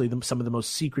notoriously some of the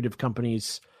most secretive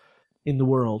companies in the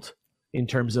world in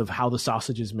terms of how the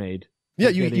sausage is made. Yeah,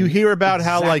 you hear about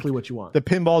how like what you want. The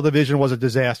pinball division was a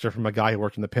disaster from a guy who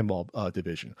worked in the pinball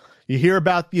division. You hear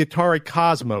about the Atari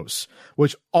Cosmos,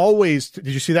 which always did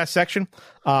you see that section?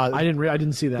 I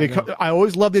didn't see that. No. I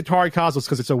always loved the Atari Cosmos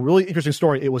because it's a really interesting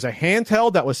story. It was a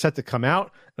handheld that was set to come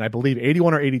out, and I believe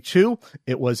 81 or 82.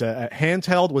 It was a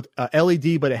handheld with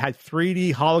LED, but it had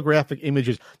 3D holographic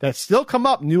images that still come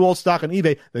up new old stock on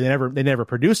eBay. They never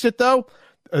produced it though,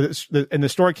 and the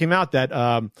story came out that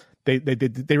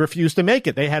They refused to make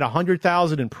it. They had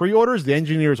 100,000 in pre-orders. The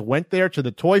engineers went there to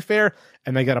the toy fair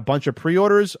and they got a bunch of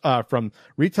pre-orders from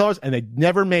retailers, and they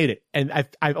never made it. And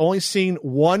I've only seen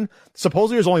one.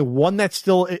 Supposedly, there's only one that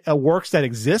still works that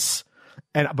exists.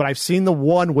 But I've seen the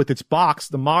one with its box,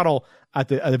 the model at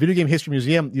the Video Game History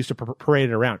Museum used to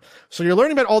parade it around. So you're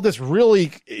learning about all this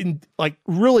really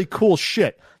cool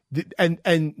shit.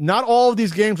 And not all of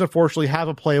these games, unfortunately, have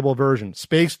a playable version.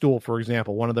 Space Duel, for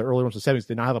example, one of the early ones in the 70s,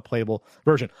 did not have a playable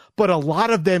version. But a lot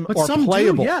of them are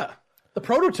playable. Yeah. The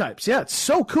prototypes. Yeah, it's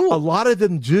so cool. A lot of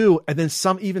them do, and then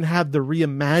some even have the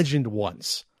reimagined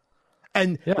ones.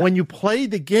 And when you play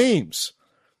the games,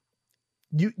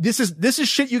 this is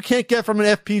shit you can't get from an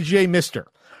FPGA mister.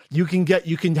 You can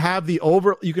have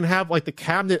like the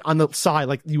cabinet on the side,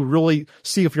 like you really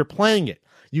see if you're playing it.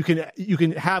 You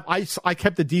can have, I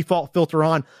kept the default filter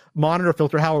on, monitor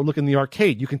filter, how it look in the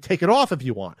arcade. You can take it off if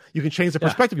you want. You can change the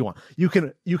perspective you want. You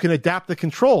can adapt the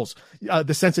controls,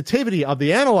 the sensitivity of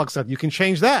the analog stuff. You can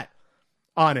change that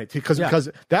on it because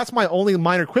that's my only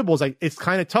minor quibble is like, it's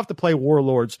kind of tough to play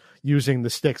Warlords using the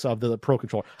sticks of the Pro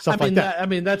Controller.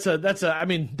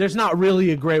 There's not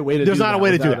really a great way to do that. There's not a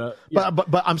way to do it.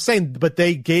 But I'm saying, but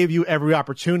they gave you every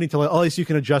opportunity to, at least you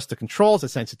can adjust the controls, the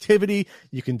sensitivity.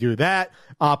 You can do that.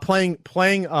 Playing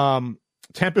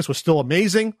Tempest was still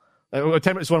amazing.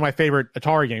 Tempest is one of my favorite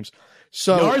Atari games.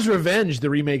 So Yars' Revenge, the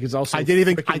remake, is also. I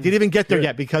didn't even get there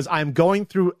yet because I'm going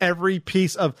through every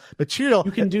piece of material.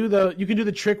 You can do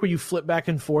the trick where you flip back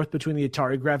and forth between the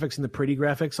Atari graphics and the pretty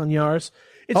graphics on Yars.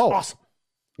 It's awesome.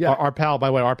 Yeah, our pal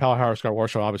Howard Scott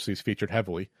Warshaw obviously is featured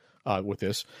heavily with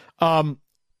this, and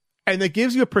it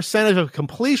gives you a percentage of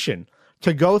completion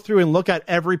to go through and look at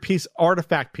every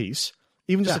artifact piece.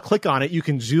 Even just to click on it, you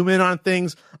can zoom in on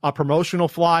things, promotional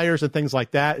flyers and things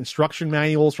like that, instruction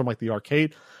manuals from like the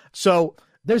arcade. So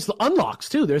there's the unlocks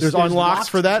too. There's unlocks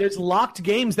for that. There's locked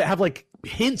games that have like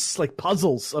hints, like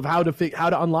puzzles of how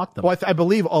to unlock them. Well, I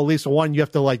believe at least one you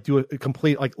have to like do a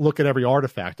complete, like look at every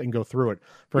artifact and go through it.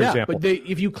 For example, but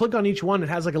if you click on each one, it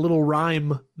has like a little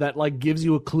rhyme that like gives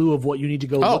you a clue of what you need to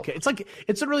go look at.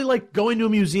 It's really like going to a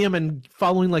museum and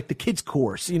following like the kids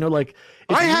course. Like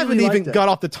I haven't even got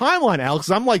off the timeline,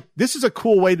 Alex. I'm like, this is a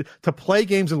cool way to play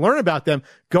games and learn about them.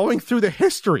 Going through the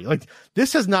history, like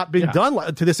this has not been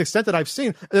done to this extent that I've seen.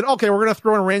 And then, okay, we're gonna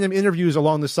throw in random interviews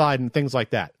along the side and things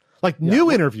like that. Like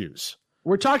new interviews.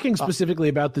 We're talking specifically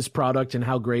about this product and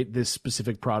how great this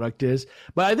specific product is.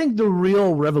 But I think the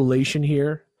real revelation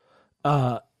here,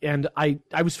 and I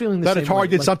was feeling the same way. That Atari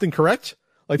did something correct?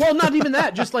 Well, not even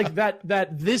that. Just like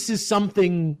that this is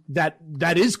something that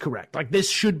is correct. Like this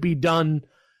should be done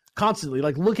constantly.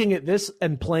 Like looking at this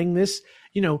and playing this,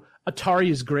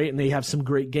 Atari is great and they have some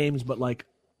great games, but like,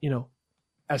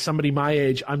 as somebody my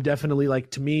age, I'm definitely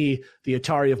like, to me, the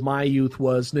Atari of my youth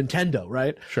was Nintendo,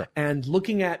 right? Sure. And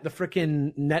looking at the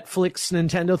freaking Netflix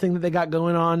Nintendo thing that they got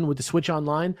going on with the Switch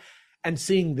Online and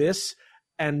seeing this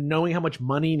and knowing how much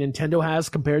money Nintendo has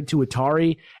compared to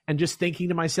Atari and just thinking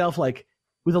to myself, like,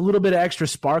 with a little bit of extra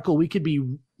sparkle, we could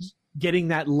be getting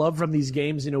that love from these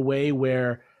games in a way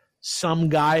where some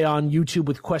guy on YouTube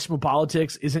with questionable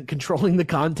politics isn't controlling the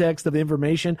context of the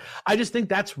information. I just think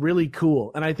that's really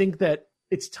cool. And I think that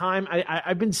it's time.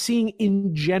 I've been seeing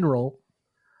in general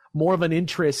more of an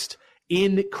interest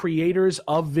in creators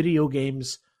of video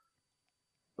games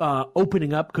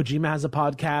opening up. Kojima has a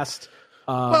podcast.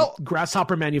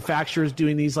 Grasshopper Manufacturers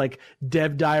doing these like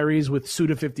dev diaries with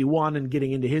Suda51 and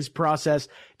getting into his process.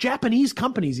 Japanese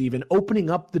companies even opening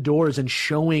up the doors and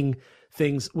showing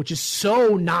things, which is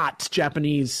so not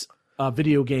Japanese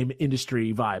video game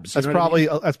industry vibes.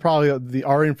 That's probably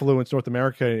our influence North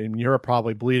America and Europe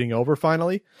probably bleeding over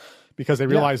finally, because they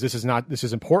realize this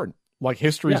is important. Like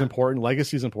history is important,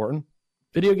 legacy is important.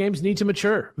 Video games need to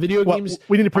mature. Games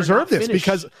we need to preserve this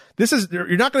because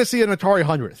you're not going to see an Atari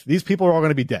 100th. These people are all going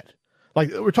to be dead.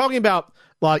 Like we're talking about,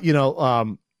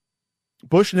 Bushnell.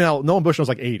 Nolan Bushnell's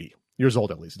like 80 years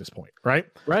old at least at this point, right?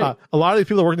 Right. A lot of these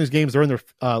people that work in these games, they're in their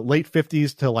late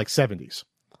 50s to like 70s.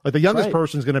 Like the youngest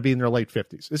person is going to be in their late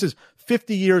 50s. This is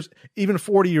 50 years, even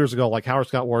 40 years ago, like Howard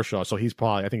Scott Warshaw. So he's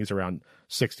probably, I think he's around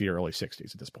 60 or early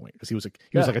 60s at this point because he was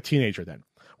like a teenager then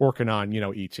working on,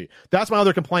 E.T. That's my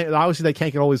other complaint. Obviously, they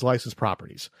can't get all these licensed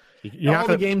properties.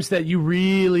 The games that you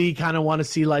really kind of want to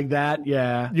see like that,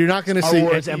 you're not going to see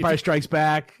Wars, Empire Strikes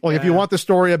Back. Well, if you want the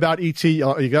story about E.T.,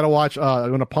 you got to watch. I'm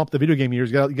going to pump the video game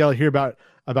years. You got to hear about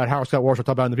Howard Scott Warshaw talk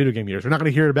about in the video game years. We're not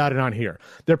going to hear about it on here.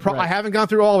 I haven't gone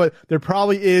through all of it. There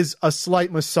probably is a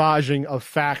slight massaging of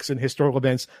facts and historical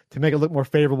events to make it look more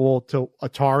favorable to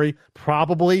Atari.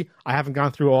 Probably. I haven't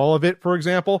gone through all of it, for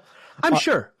example. I'm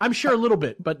sure a little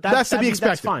bit, but that's to be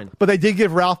expected. That's fine. But they did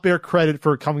give Ralph Baer credit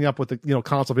for coming up with the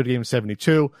console video game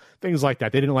 72, things like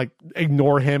that. They didn't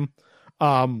ignore him.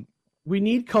 We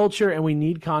need culture and we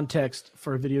need context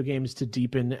for video games to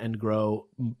deepen and grow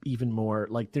even more.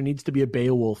 Like there needs to be a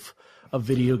Beowulf of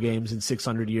video games in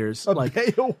 600 years.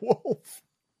 Beowulf.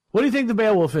 What do you think the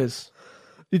Beowulf is?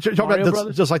 You talk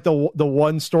about just like the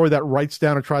one story that writes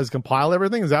down and tries to compile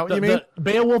everything? Is that what you mean?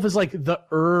 Beowulf is like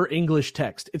the English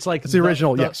text. It's like it's the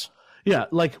original, yes. Yeah,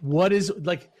 like what is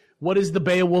the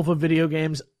Beowulf of video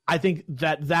games? I think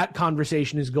that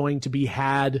conversation is going to be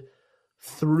had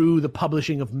through the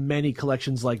publishing of many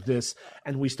collections like this,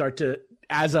 and we start to,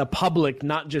 as a public,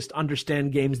 not just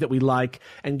understand games that we like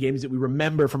and games that we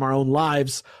remember from our own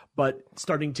lives, but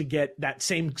starting to get that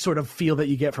same sort of feel that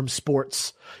you get from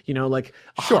sports, like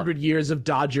 100 years of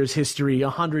Dodgers history,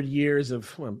 100 years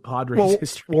of Padres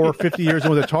history. Or 50 years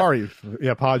with Atari.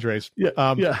 Yeah, Padres.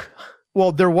 Yeah.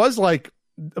 Well, there was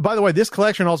by the way, this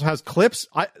collection also has clips.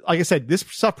 Like I said, this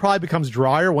stuff probably becomes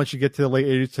drier once you get to the late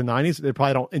 80s to 90s. They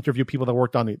probably don't interview people that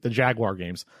worked on the Jaguar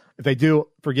games. If they do,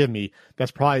 forgive me.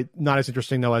 That's probably not as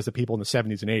interesting, though, as the people in the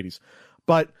 70s and 80s.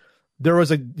 But there was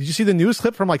did you see the news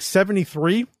clip from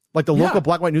 73? Like the local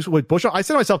black and white news with Bush. I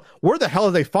said to myself, where the hell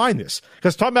did they find this?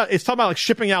 Because it's talking about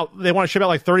shipping out. They want to ship out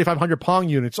 3,500 Pong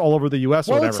units all over the U.S.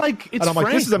 or whatever. It's I'm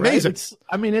like, this is amazing.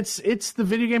 Right? It's the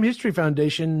Video Game History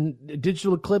Foundation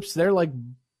Digital Eclipse. They're like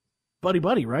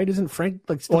buddy, right? Isn't Frank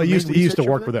still? Well, he used to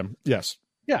work with them. Yes.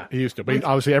 Yeah, he used to. But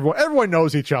obviously, everyone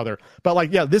knows each other. But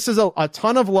this is a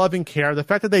ton of love and care. The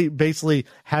fact that they basically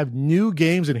have new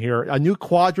games in here, a new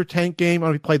Quadra Tank game. I don't know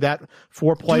if you played that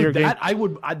 4-player game.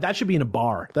 That should be in a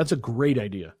bar. That's a great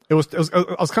idea. It was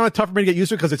kind of tough for me to get used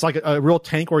to because it's like a real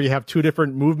tank where you have two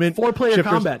different movement. 4-player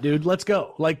combat, dude. Let's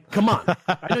go. Come on.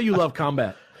 I know you love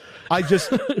combat.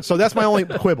 So that's my only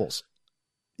quibbles.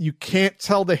 You can't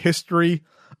tell the history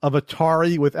of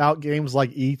Atari without games like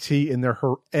E.T. and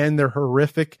their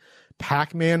horrific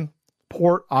Pac-Man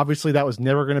port. Obviously, that was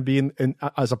never going to be in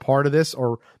as a part of this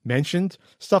or mentioned.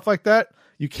 Stuff like that.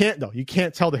 You can't though. You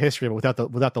can't tell the history of it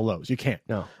without the lows. You can't.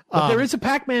 No. But there is a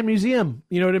Pac-Man museum.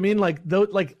 You know what I mean? I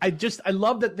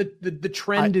love that the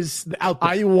trend is out there.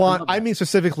 I mean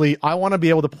specifically, I want to be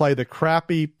able to play the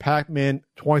crappy Pac-Man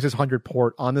 2600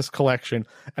 port on this collection,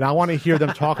 and I want to hear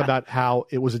them talk about how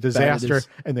it was a disaster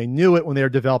and they knew it when they were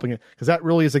developing it, because that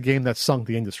really is a game that sunk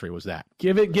the industry. Was that?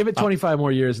 Give it 25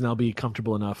 more years, and I'll be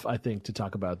comfortable enough, I think, to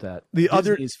talk about that. The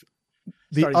other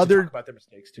talk about their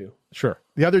mistakes too. Sure.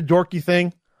 The other dorky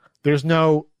thing,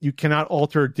 you cannot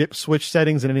alter dip switch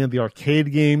settings in any of the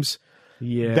arcade games.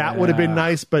 Yeah. That would have been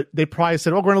nice, but they probably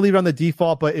said, we're going to leave it on the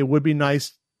default, but it would be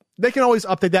nice. They can always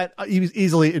update that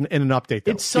easily in an update,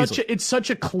 though. It's such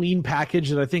a clean package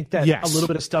that I think that a little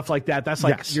bit of stuff like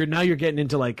that's you're getting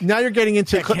into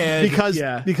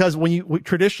because when you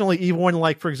traditionally, even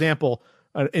when for example,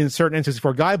 in certain instances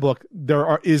for Guidebook,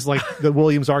 is the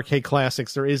Williams Arcade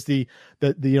Classics, there is the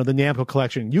Namco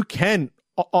collection. You can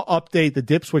update the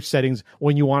dip switch settings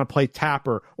when you want to play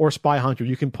Tapper or Spy Hunter.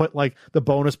 You can put like the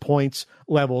bonus points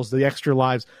levels, the extra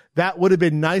lives. That would have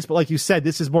been nice, but like you said,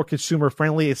 this is more consumer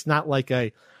friendly. It's not like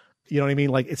a, you know what I mean?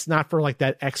 Like it's not for like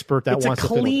that expert that wants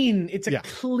it's a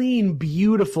clean,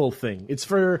 beautiful thing. It's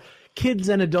for kids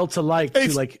and adults alike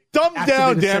to like dumbed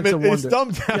down, damn it. It's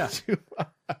dumbed down too.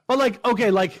 But like,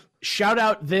 okay, like shout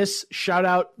out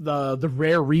the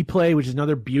Rare Replay, which is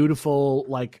another beautiful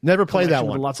like never played that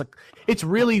one. It's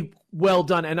really well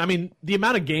done. And I mean, the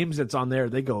amount of games that's on there,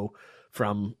 they go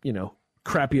from, you know,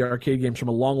 crappy arcade games from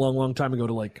a long time ago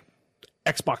to like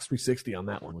Xbox 360 on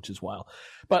that one, which is wild.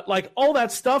 But like all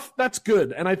that stuff, that's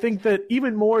good. And I think that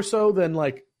even more so than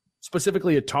like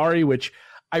specifically Atari, which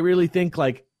I really think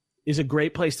like is a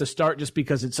great place to start just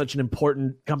because it's such an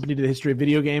important company to the history of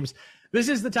video games. This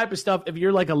is the type of stuff, if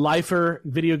you're like a lifer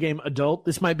video game adult,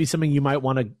 this might be something you might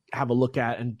want to have a look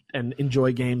at and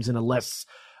enjoy games in a less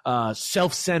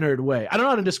self-centered way. I don't know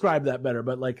how to describe that better,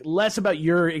 but like less about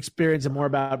your experience and more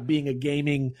about being a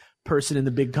gaming person in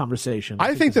the big conversation.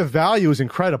 I think the value is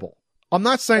incredible. I'm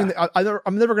not saying that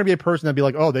I'm never going to be a person that'd be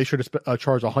like, oh, they should have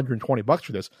charged $120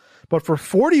 for this. But for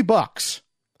 $40,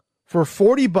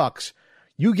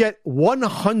 you get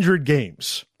 100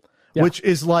 games, which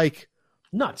is like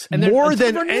nuts. And more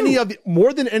than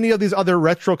any of these other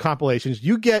retro compilations.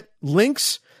 You get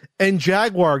Lynx and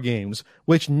Jaguar games,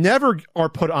 which never are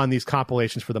put on these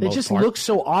compilations for the most part. They just look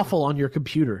so awful on your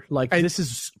computer. Like, and this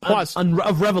is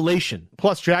a revelation.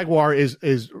 Plus, Jaguar is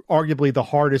arguably the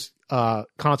hardest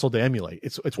console to emulate.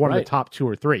 It's one of the top 2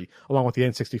 or 3, along with the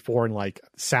N64 and like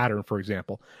Saturn, for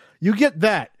example. You get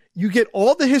that. You get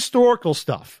all the historical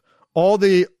stuff. All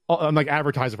the, I'm like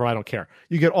advertising for, I don't care.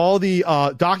 You get all the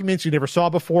documents you never saw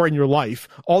before in your life,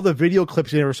 all the video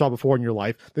clips you never saw before in your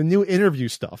life, the new interview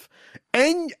stuff.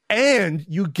 And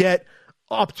you get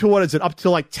up to, up to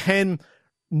like 10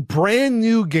 brand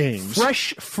new games.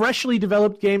 Freshly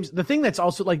developed games. The thing that's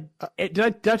also like, did I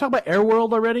talk about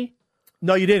Airworld already?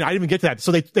 No, you didn't. I didn't even get to that.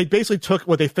 So they basically took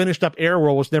what they finished up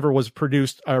Airworld, which never was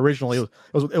produced originally. It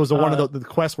was one of the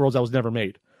Quest worlds that was never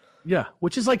made. Yeah,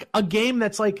 which is like a game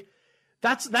that's like,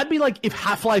 that'd be like if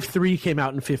Half-Life 3 came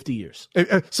out in 50 years.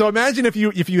 So imagine if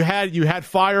you had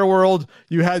Fireworld,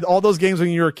 you had all those games when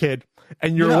you were a kid,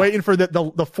 and you're waiting for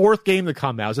the fourth game to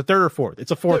come out. Is it third or fourth?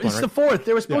 It's a fourth one, right? It's the fourth.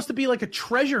 There was supposed to be like a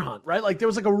treasure hunt, right? Like there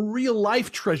was like a real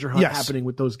life treasure hunt happening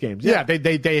with those games. Yeah,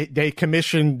 they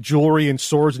commissioned jewelry and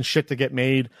swords and shit to get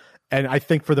made. And I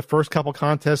think for the first couple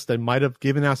contests, they might have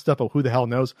given out stuff, but who the hell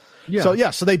knows?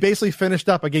 Yeah. So they basically finished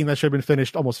up a game that should have been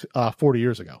finished almost 40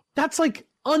 years ago. That's like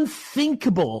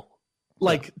unthinkable,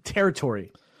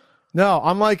 territory. No,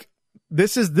 I'm like,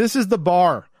 this is the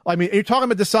bar. I mean, you're talking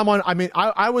about to someone. I mean,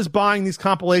 I was buying these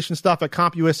compilation stuff at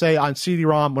CompUSA on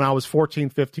CD-ROM when I was 14,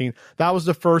 15. That was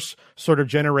the first sort of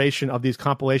generation of these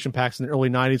compilation packs in the early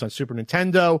 90s on Super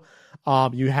Nintendo.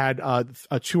 You had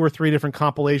 2 or 3 different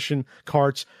compilation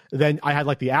carts. Then I had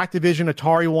like the Activision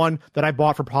Atari one that I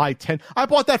bought for probably 10. I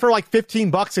bought that for like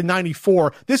 $15 in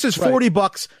 94. This is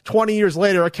 $40 20 years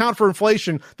later. Account for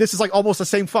inflation. This is like almost the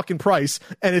same fucking price,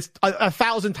 and it's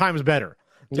 1,000 times better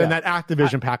than that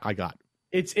Activision pack I got.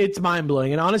 It's mind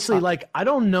blowing. And honestly, I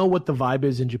don't know what the vibe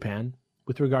is in Japan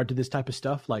with regard to this type of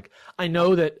stuff. Like, I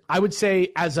know that I would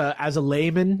say as a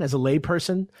layman, as a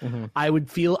layperson, I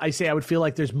would feel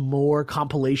like there's more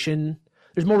compilation.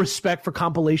 There's more respect for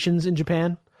compilations in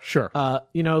Japan. Sure.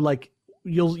 Like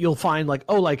you'll find like,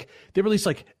 oh, like they release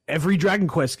like every Dragon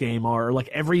Quest game or like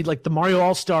every, like the Mario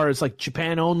All-Stars, like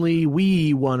Japan only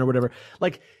Wii one or whatever.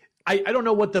 Like, I don't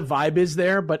know what the vibe is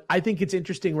there, but I think it's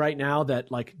interesting right now that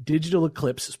like Digital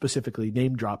Eclipse, specifically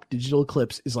name drop, Digital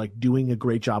Eclipse is like doing a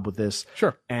great job with this.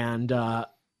 Sure. And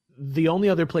the only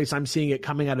other place I'm seeing it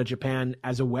coming out of Japan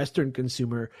as a Western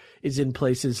consumer is in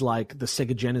places like the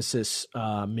Sega Genesis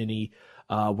Mini,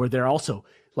 where they're also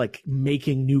like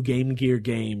making new Game Gear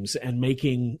games and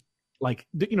making like,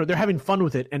 they're having fun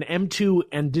with it. And M2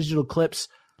 and Digital Eclipse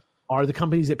are the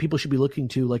companies that people should be looking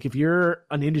to. Like if you're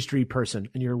an industry person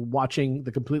and you're watching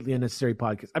the Completely Unnecessary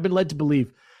podcast, I've been led to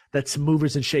believe that some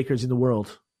movers and shakers in the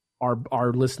world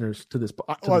are listeners to this.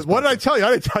 What did I tell you?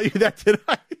 I didn't tell you that, did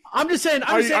I? I'm just saying.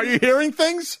 Are you hearing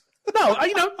things? No,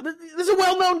 this is a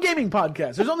well-known gaming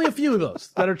podcast. There's only a few of those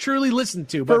that are truly listened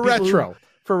to by for retro.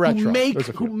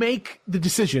 Who make the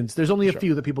decisions. There's only a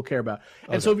few that people care about.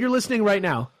 And so if you're listening right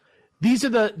now, these are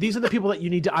the people that you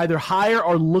need to either hire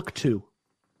or look to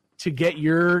get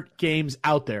your games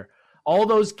out there. All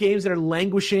those games that are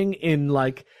languishing in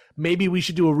like, maybe we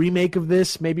should do a remake of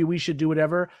this, maybe we should do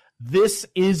whatever. This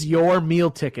is your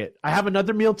meal ticket. I have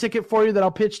another meal ticket for you that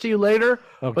I'll pitch to you later,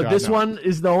 but this one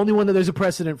is the only one that there's a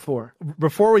precedent for.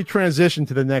 Before we transition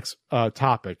to the next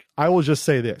topic, I will just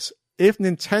say this. If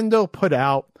Nintendo put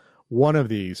out one of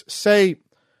these, say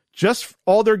just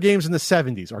all their games in the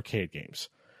 70s, arcade games,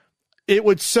 it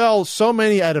would sell so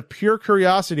many out of pure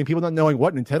curiosity and people not knowing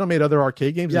what Nintendo made other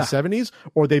arcade games in the 70s,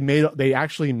 or they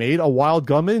actually made a Wild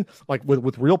Gunman like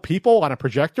with real people on a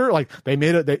projector. Like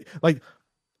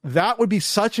that would be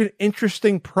such an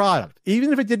interesting product.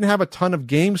 Even if it didn't have a ton of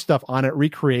game stuff on it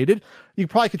recreated, you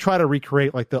probably could try to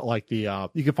recreate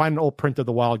you could find an old print of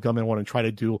the Wild Gunman one and try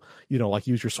to do, like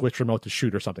use your Switch remote to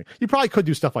shoot or something. You probably could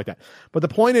do stuff like that. But the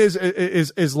point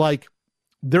is like,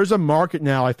 there's a market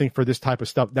now, I think, for this type of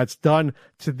stuff that's done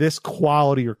to this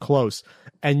quality or close.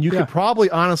 And you could probably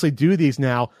honestly do these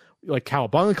now, like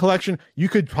Cowabunga Collection. You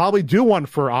could probably do one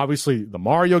for obviously the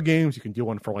Mario games. You can do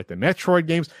one for like the Metroid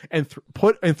games and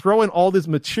throw in all this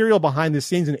material behind the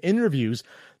scenes and interviews.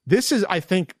 This is, I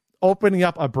think, opening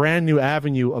up a brand new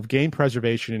avenue of game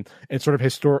preservation and sort of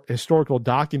historical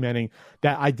documenting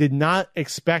that I did not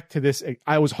expect to this.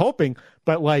 I was hoping,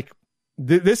 but like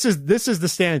this is the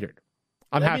standard.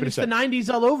 I'm happy to say it's the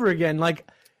 90s all over again. Like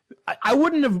I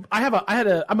wouldn't have.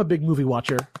 I'm a big movie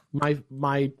watcher.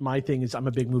 My thing is I'm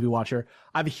a big movie watcher.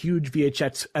 I have a huge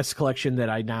VHS collection that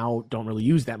I now don't really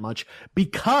use that much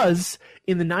because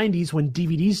in the 90s when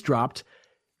DVDs dropped,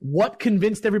 what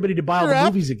convinced everybody to buy all the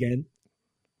movies again?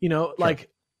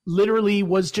 Literally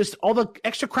was just all the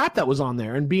extra crap that was on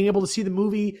there and being able to see the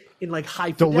movie in like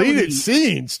high fidelity. Deleted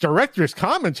scenes, director's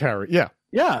commentary. Yeah.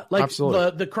 Yeah. Like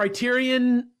absolutely. The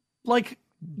Criterion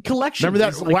collection.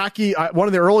 Remember that wacky one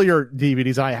of the earlier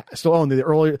DVDs I still own,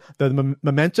 the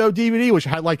Memento DVD, which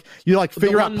had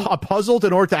figure out a puzzle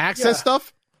in order to access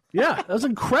stuff. Yeah, that was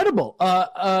incredible.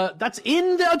 That's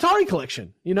in the Atari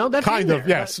collection. That's kind of,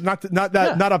 yes. Not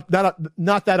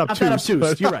that obtuse.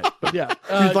 You're right, but yeah,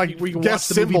 where you can watch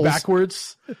the movie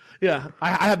backwards. Yeah,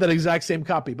 I have that exact same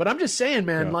copy. But I'm just saying,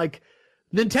 man,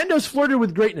 Nintendo's flirted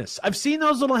with greatness. I've seen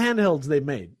those little handhelds they've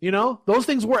made. Those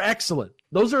things were excellent.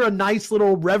 Those are a nice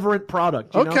little reverent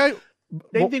product. Okay.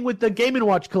 Same thing with the Game &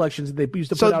 Watch collections that they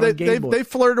used to put out on Game Boy. They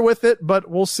flirted with it, but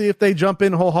we'll see if they jump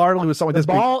in wholeheartedly with something like this.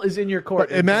 The ball is in your court.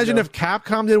 But imagine if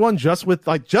Capcom did one just with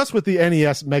the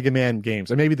NES Mega Man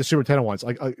games and maybe the Super Nintendo ones.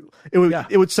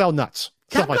 It would sell nuts.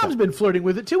 Capcom's been flirting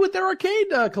with it too with their arcade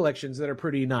collections that are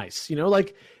pretty nice.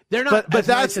 They're not. But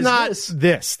that's not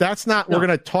this. That's not. No. We're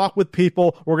gonna talk with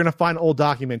people. We're gonna find old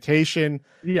documentation.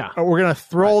 Yeah. We're gonna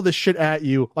throw all this shit at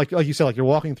you, like you said, like you're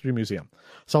walking through a museum.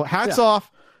 So hats off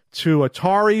to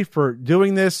Atari for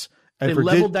doing this, and they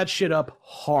leveled that shit up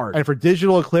hard. And for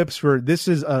Digital Eclipse, this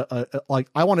is I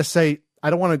want to say, I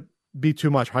don't want to be too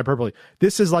much hyperbole.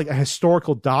 This is like a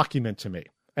historical document to me,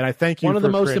 and I thank you. One of the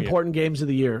most important games of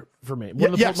the year for me.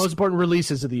 One of the most important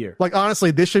releases of the year. Like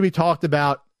honestly, this should be talked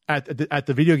about at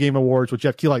the Video Game Awards with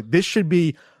Jeff Keighley. This should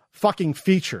be fucking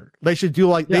featured. They should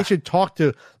do they should talk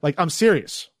to I'm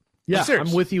serious. Yeah,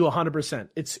 I'm with you 100%.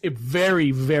 It's a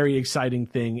very, very exciting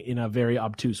thing in a very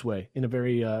obtuse way, in a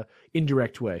very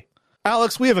indirect way.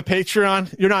 Alex, we have a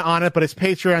Patreon. You're not on it, but it's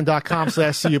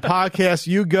patreon.com/CU podcast.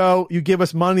 You go, you give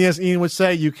us money, as Ian would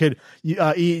say. You could,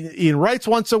 Ian writes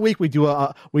once a week. We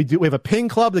have a pin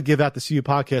club to give out the CU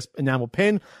podcast enamel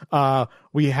pin.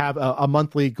 We have a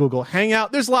monthly Google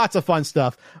Hangout. There's lots of fun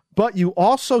stuff, but you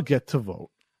also get to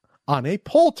vote on a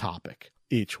poll topic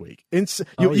each week.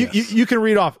 You can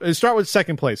read off. Start with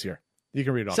second place here. You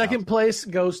can read off. Second place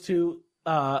goes to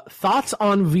thoughts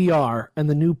on VR and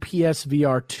the new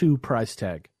PSVR 2 price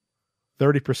tag.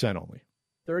 30% only.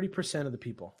 30% of the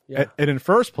people. Yeah. And in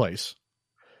first place,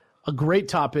 a great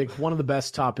topic, one of the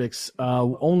best topics,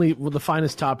 only the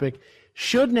finest topic.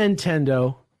 Should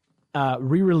Nintendo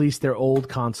re-release their old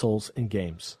consoles and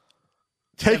games?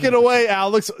 Take it away,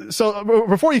 Alex. So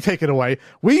before you take it away,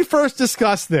 we first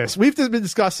discussed this. We've been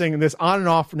discussing this on and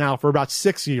off now for about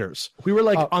 6 years. We were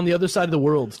on the other side of the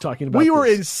world talking about this. We were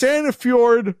in Santa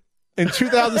Fjord in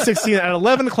 2016 at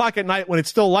 11 o'clock at night when it's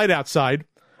still light outside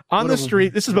on the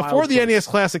street. This is before the NES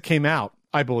Classic came out,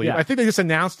 I believe. Yeah. I think they just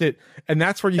announced it, and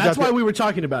that's where That's why we were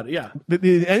talking about it, yeah. The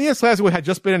NES Classic had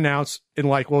just been announced in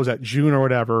what was that, June or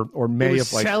whatever, or May of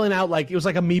selling out it was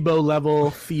like Amiibo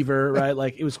level fever,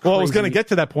 right? It was crazy. Well, it was going to get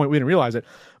to that point. We didn't realize it.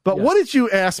 But what did you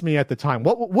ask me at the time?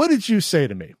 What did you say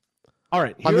to me? All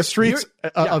right. On the streets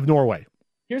of Norway.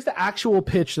 Here's the actual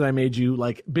pitch that I made you,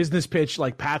 business pitch,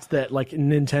 Pat's that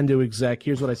Nintendo exec.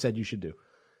 Here's what I said you should do.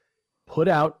 Put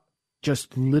out,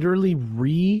 just literally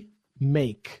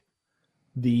remake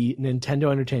the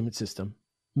Nintendo Entertainment System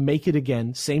make it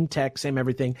again, same tech, same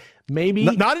everything. Maybe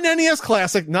not an NES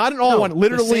Classic, not an all-one.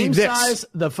 Literally the same this size,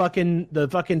 the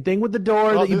fucking thing with the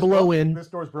door that you blow in. This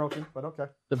door's broken, but okay.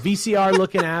 The VCR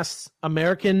looking ass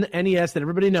American NES that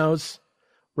everybody knows,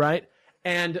 right?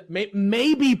 And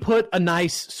maybe put a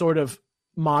nice sort of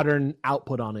modern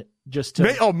output on it, just to.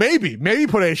 Maybe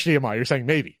put HDMI. You're saying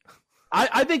maybe.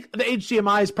 I think the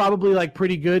HDMI is probably like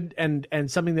pretty good and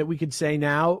something that we could say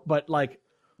now, but like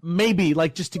maybe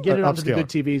like just to get it onto the good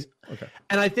TVs. Okay.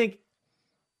 And I think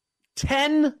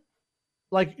 10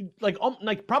 like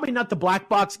probably not the black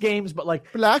box games, but like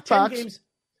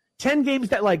 10 games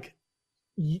that like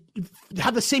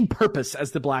have the same purpose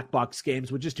as the black box games,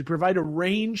 which is to provide a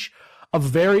range of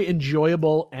very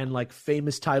enjoyable and like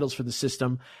famous titles for the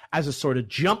system as a sort of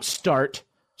jump start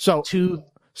to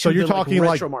you're talking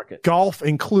like market. Golf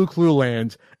and Clue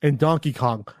Land and Donkey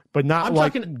Kong, but not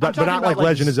like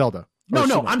Legend of Zelda.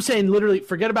 No, I'm saying literally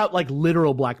forget about like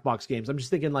literal black box games. I'm just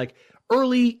thinking like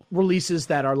early releases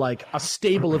that are like a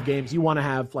stable of games. You want to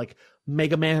have like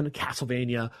Mega Man,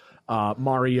 Castlevania,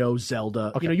 Mario,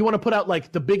 Zelda. Okay. You want to put out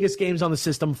like the biggest games on the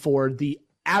system for the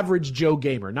average Joe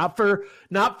gamer, not for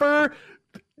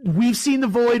we've seen the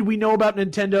void. We know about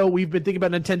Nintendo. We've been thinking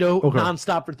about Nintendo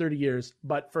nonstop for 30 years.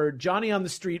 But for Johnny on the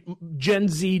street, Gen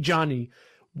Z Johnny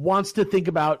wants to think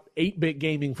about 8-bit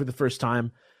gaming for the first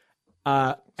time.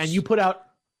 And you put out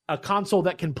a console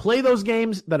that can play those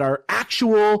games that are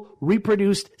actual,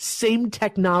 reproduced, same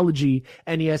technology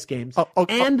NES games.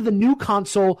 And the new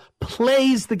console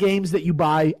plays the games that you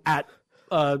buy at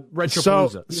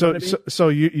Retropalooza. So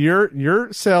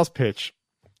your sales pitch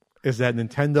is that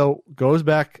Nintendo goes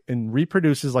back and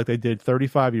reproduces like they did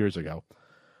 35 years ago.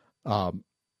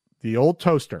 The old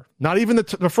toaster, not even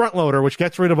the front loader, which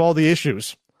gets rid of all the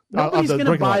issues. Nobody's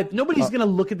gonna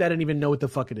look at that and even know what the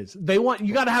fuck it is.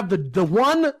 You got to have the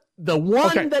one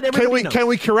that everybody knows. Can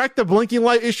we correct the blinking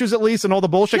light issues at least and all the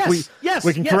bullshit? Yes,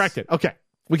 we can correct it. Okay,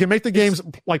 we can make the games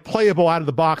like playable out of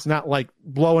the box, not like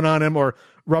blowing on them or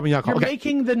rubbing alcohol. You're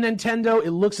making the Nintendo.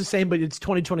 It looks the same, but it's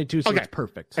 2022, so it's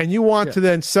perfect. And you want to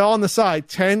then sell on the side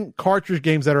 10 cartridge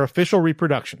games that are official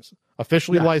reproductions,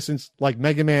 officially licensed, like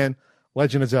Mega Man,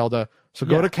 Legend of Zelda. So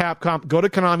go to Capcom, go to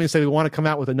Konami and say we want to come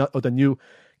out with a new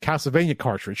Castlevania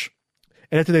cartridge.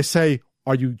 And after they say,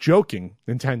 "Are you joking,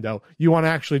 Nintendo?" You want to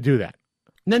actually do that.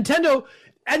 Nintendo,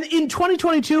 and in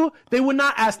 2022, they would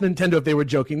not ask Nintendo if they were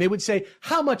joking. They would say,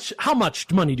 "How much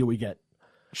money do we get?"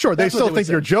 Sure, they still think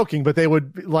you're joking, but they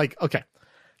would be like, okay.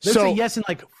 They'd say yes in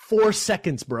like 4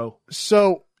 seconds, bro.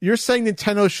 So you're saying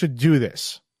Nintendo should do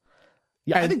this?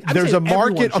 Yeah, and I think there's a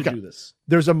market. Okay, do this.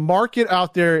 There's a market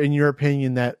out there, in your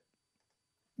opinion, that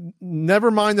never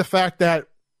mind the fact that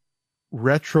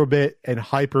Retrobit and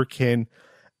Hyperkin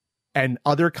and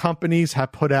other companies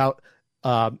have put out.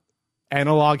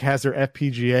 Analog has their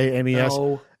FPGA NES.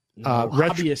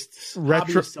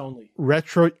 Hobbyists only.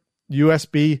 Retro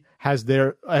USB has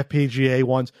their FPGA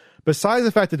ones. Besides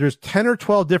the fact that there's 10 or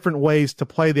 12 different ways to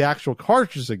play the actual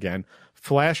cartridges again,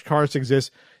 flash cards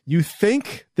exist. You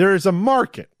think there is a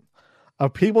market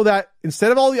of people that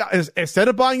instead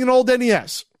of buying an old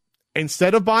NES,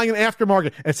 instead of buying an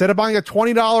aftermarket, instead of buying a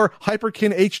 $20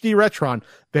 Hyperkin HD Retron,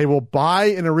 they will buy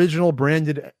an original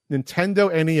branded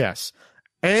Nintendo NES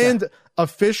and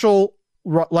official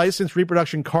licensed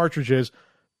reproduction cartridges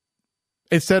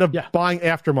instead of buying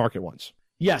aftermarket ones.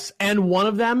 Yes, and one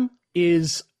of them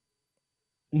is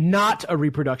not a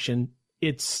reproduction.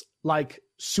 It's like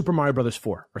Super Mario Brothers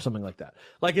 4 or something like that.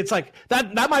 Like it's like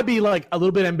that might be like a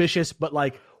little bit ambitious, but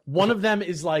like one of them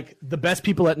is like the best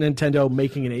people at Nintendo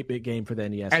making an 8-bit game for the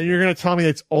NES. And you're going to tell me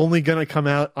it's only going to come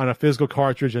out on a physical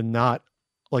cartridge and not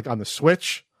like on the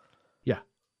Switch? Yeah.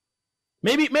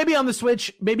 Maybe on the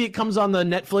Switch, maybe it comes on the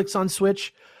Netflix on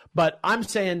Switch, but I'm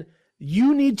saying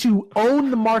you need to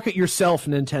own the market yourself,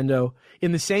 Nintendo,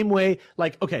 in the same way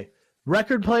like, okay,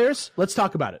 record players, let's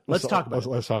talk about it. Let's talk about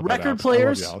it. Record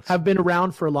players have been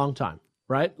around for a long time,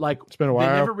 right? Like it's been a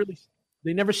while.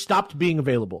 They never stopped being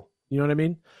available. You know what I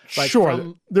mean? Like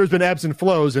sure, there's been ebbs and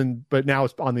flows, but now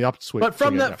it's on the upswing. But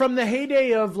from the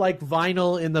heyday of like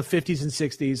vinyl in the 50s and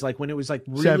 60s, like when it was like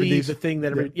really 70s. The thing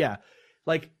that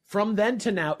like from then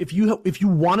to now, if you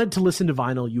wanted to listen to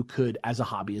vinyl, you could as a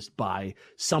hobbyist buy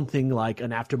something like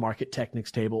an aftermarket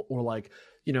Technics table or like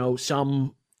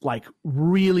some like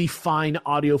really fine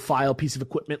audiophile piece of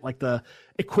equipment, like the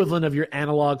equivalent of your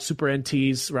analog Super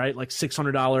NTs, right? Like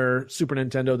 $600 Super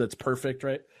Nintendo that's perfect,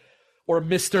 right? Or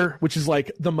Mister, which is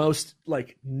like the most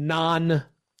like non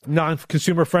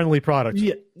non-consumer friendly product.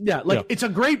 Yeah. It's a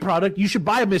great product. You should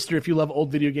buy a Mister if you love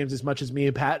old video games as much as me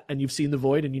and Pat, and you've seen The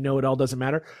Void, and you know it all doesn't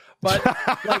matter. But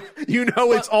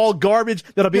it's all garbage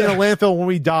that'll be in a landfill when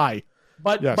we die.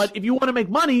 But if you want to make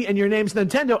money and your name's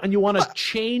Nintendo and you want to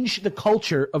change the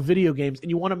culture of video games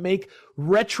and you want to make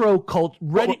retro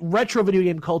video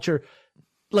game culture,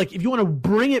 like if you want to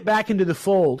bring it back into the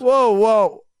fold.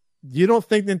 Whoa. You don't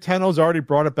think Nintendo's already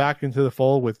brought it back into the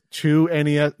fold with two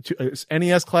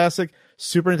NES Classic,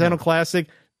 Super Nintendo Classic,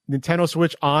 Nintendo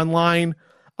Switch Online,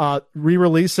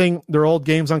 re-releasing their old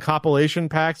games on compilation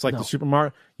packs like the Super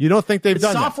Mario? You don't think they've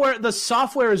done that? The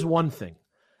software is one thing.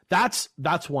 That's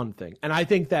one thing. And I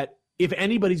think that if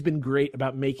anybody's been great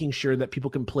about making sure that people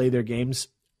can play their games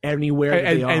anywhere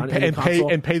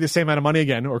and pay the same amount of money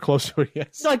again or close to it,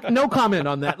 yes. Like, no comment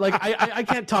on that. Like, I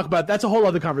can't talk about it. That's a whole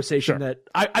other conversation. Sure. That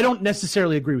I don't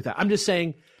necessarily agree with that. I'm just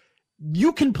saying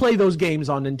you can play those games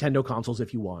on Nintendo consoles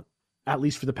if you want, at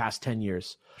least for the past 10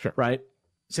 years. Sure. Right?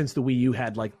 Since the Wii U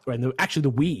had the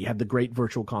Wii had the great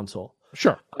virtual console.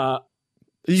 Sure.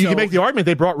 You can make the argument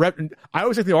they brought. I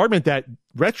always make the argument that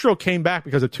retro came back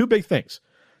because of two big things: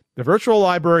 the virtual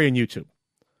library and YouTube.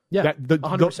 Yeah,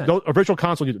 100%. A virtual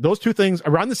console. Those two things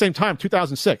around the same time,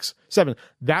 2006, 2007.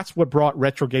 That's what brought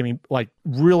retro gaming like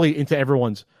really into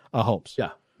everyone's homes.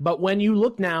 Yeah, but when you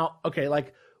look now, at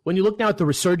the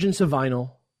resurgence of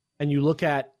vinyl, and you look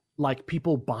at like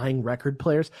people buying record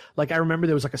players, like I remember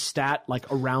there was like a stat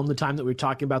like around the time that we were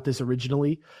talking about this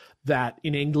originally, that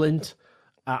in England.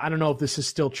 I don't know if this is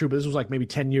still true, but this was like maybe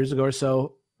 10 years ago or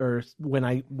so, or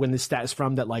when this stat is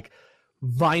from, that like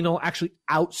vinyl actually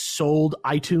outsold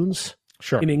iTunes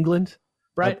in England,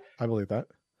 right? I believe that.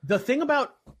 The thing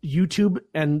about YouTube,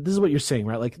 and this is what you're saying,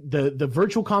 right? Like the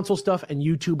virtual console stuff and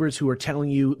YouTubers who are telling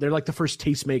you they're like the first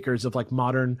tastemakers of like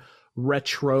modern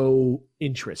retro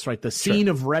interests, right? The scene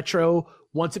of retro,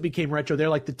 once it became retro, they're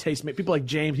like the tastemakers, people like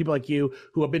James, people like you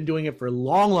who have been doing it for a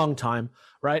long, long time.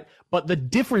 Right. But the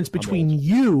difference between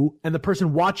you and the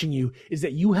person watching you is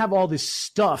that you have all this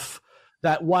stuff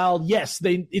that while, yes,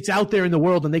 it's out there in the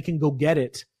world and they can go get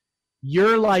it.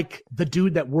 You're like the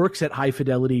dude that works at High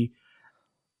Fidelity,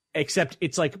 except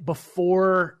it's like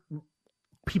before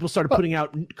people started putting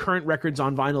out current records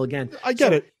on vinyl again. I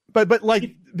get it. But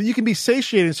like you can be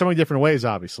satiated in so many different ways,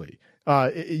 obviously.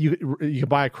 You can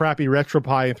buy a crappy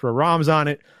RetroPie and throw ROMs on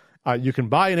it. You can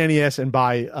buy an NES and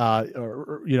buy,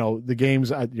 the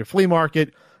games at your flea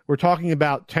market. We're talking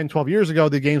about 10, 12 years ago,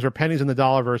 the games were pennies on the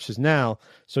dollar versus now.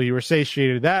 So you were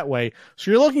satiated that way. So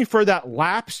you're looking for that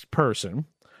lapsed person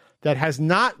that has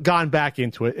not gone back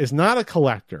into it, is not a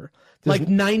collector. Like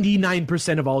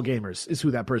 99% of all gamers is who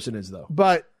that person is, though.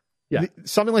 But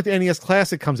something like the NES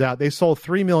Classic comes out, they sold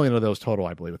 3 million of those total,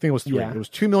 I believe. I think it was 3. Yeah. It was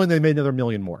 2 million, they made another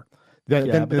million more.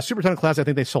 Then the Super Nintendo Classic, I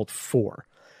think they sold 4.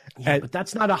 Yeah, but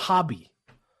that's not a hobby.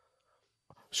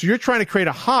 So you're trying to create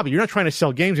a hobby. You're not trying to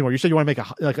sell games anymore. You said you want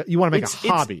to make a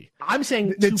hobby. I'm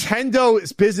saying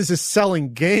Nintendo's business is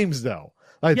selling games, though.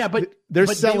 Like, they're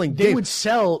selling games. They would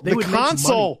sell the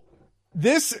console.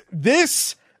 This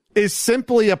is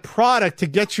simply a product to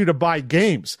get you to buy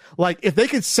games. Like if they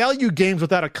could sell you games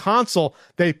without a console,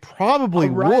 they probably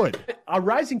would. A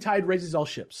rising tide raises all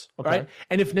ships, right?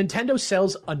 And if Nintendo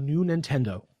sells a new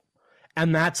Nintendo,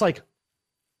 and that's like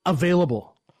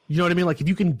available, you know what I mean? Like if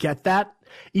you can get that,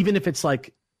 even if it's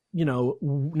like,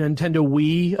 Nintendo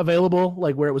Wii available,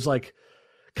 like where it was like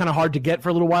kind of hard to get for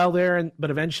a little while there,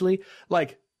 but eventually,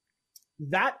 like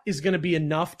that is going to be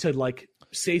enough to like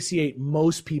satiate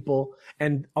most people,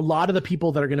 and a lot of the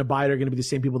people that are going to buy it are going to be the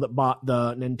same people that bought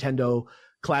the Nintendo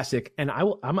Classic. And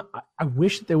I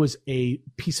wish there was a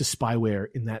piece of spyware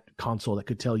in that console that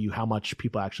could tell you how much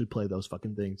people actually play those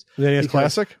fucking things. The NES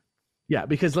Classic? Yeah,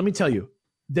 because let me tell you,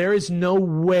 there is no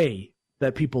way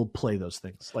that people play those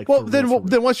things. Like, then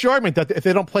what's your argument that if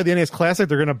they don't play the NES Classic,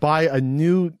 they're going to buy a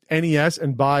new NES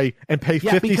and pay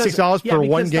 $56 for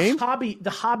one game?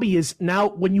 The hobby is now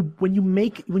when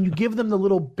you give them the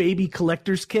little baby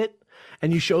collector's kit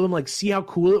and you show them like, see how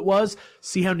cool it was,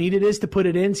 see how neat it is to put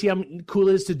it in, see how cool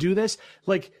it is to do this.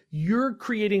 Like you're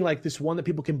creating like this one that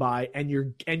people can buy, and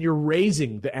you're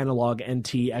raising the Analog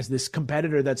NT as this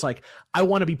competitor that's like, I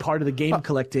want to be part of the game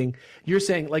collecting. You're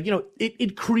saying like,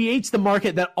 it creates the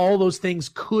market that all those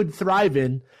things could thrive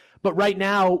in. But right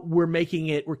now we're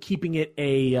keeping it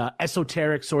a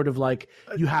esoteric sort of like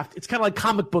it's kind of like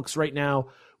comic books right now.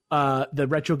 The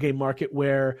retro game market,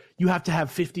 where you have to have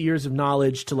 50 years of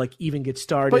knowledge to like even get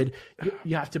started.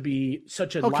 You have to be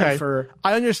such a lifer.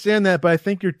 I understand that, but I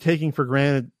think you're taking for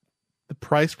granted the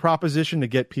price proposition to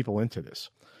get people into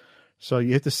this. So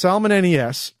you have to sell them an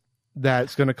NES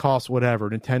that's going to cost whatever.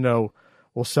 Nintendo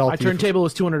will sell. My turntable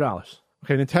is $200.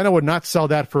 Okay, Nintendo would not sell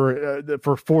that for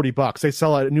 $40. They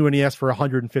sell a new NES for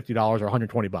 $150 or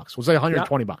 $120. We'll say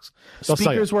 $120.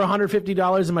 Speakers were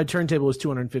 $150, and my turntable was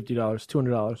 $250.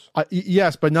 $200.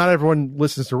 Yes, but not everyone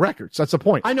listens to records. That's the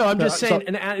point. I know. I'm just saying,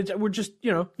 and we're just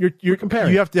you're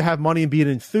comparing. You have to have money and be an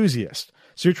enthusiast.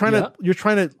 So you're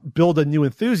trying to build a new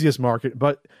enthusiast market,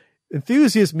 but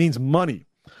enthusiast means money.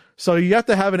 So you have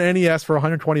to have an NES for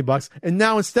 $120. And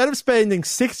now instead of spending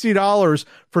 $60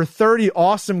 for 30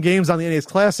 awesome games on the NES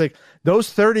Classic,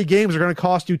 those 30 games are going to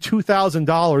cost you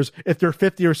 $2,000 if they're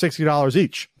 $50 or $60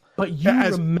 each. But you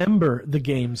remember the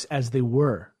games as they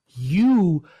were.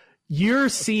 You're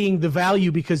seeing the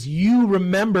value because you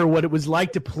remember what it was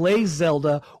like to play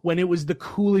Zelda when it was the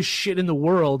coolest shit in the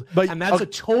world. And that's a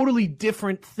totally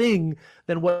different thing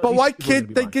than what. But why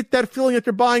can't they get that feeling that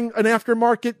they're buying an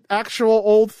aftermarket, actual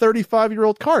old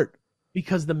 35-year-old cart?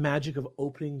 Because the magic of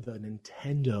opening the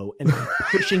Nintendo and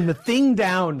pushing the thing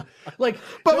down,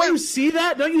 you see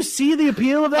that? Don't you see the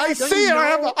appeal of that? I see it.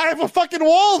 I have a fucking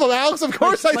wall of them, Alex. Of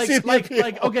course, I see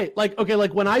it.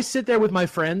 Like when I sit there with my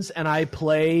friends and I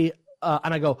play.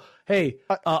 And I go, hey,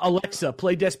 Alexa,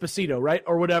 play Despacito, right?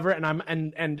 Or whatever.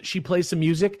 And she plays some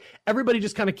music. Everybody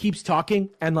just kind of keeps talking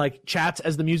and chats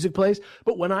as the music plays.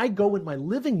 But when I go in my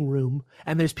living room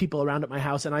and there's people around at my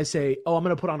house and I say, oh, I'm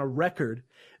going to put on a record,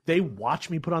 they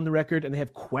watch me put on the record and they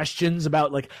have questions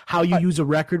about how you use a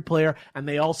record player, and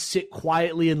they all sit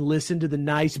quietly and listen to the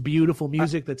nice, beautiful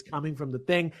music that's coming from the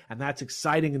thing, and that's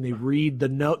exciting. And they read the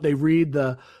note, they read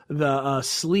the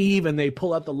sleeve, and they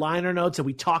pull out the liner notes, and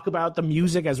we talk about the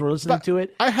music as we're listening to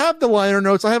it. I have the liner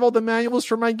notes. I have all the manuals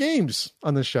for my games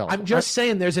on the shelf. I'm just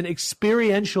saying, there's an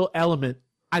experiential element.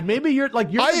 And maybe you're the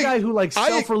guy who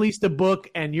self-released a book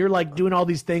and you're doing all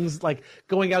these things,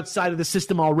 going outside of the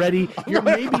system already. You're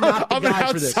maybe not the guy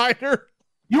for this.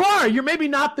 You are. You're maybe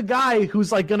not the guy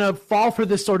who's gonna fall for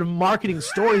this sort of marketing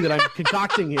story that I'm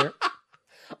concocting here.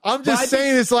 I'm just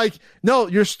saying it's no,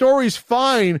 your story's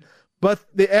fine, but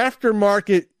the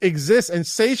aftermarket exists and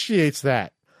satiates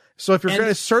that. So if you're going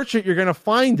to search it, you're going to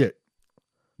find it.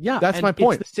 Yeah, that's my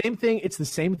point. It's the same thing. It's the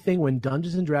same thing when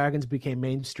Dungeons and Dragons became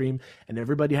mainstream, and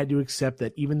everybody had to accept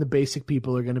that even the basic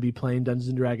people are going to be playing Dungeons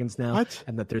and Dragons now,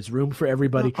 and that there's room for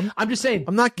everybody. No, I'm just saying.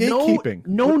 I'm not gatekeeping.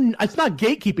 No, it's not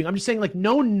gatekeeping. I'm just saying,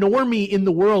 no normie in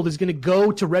the world is going to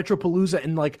go to Retropalooza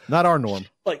and not our norm.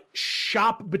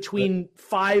 Shop between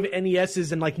 5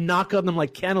 NESs and knock on them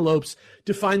like cantaloupes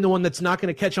to find the one that's not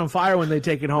going to catch on fire when they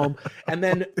take it home, and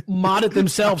then mod it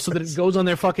themselves so that it goes on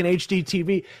their fucking HD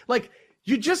TV.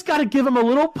 You just got to give them a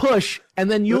little push, and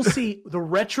then you'll see the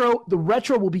retro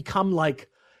will become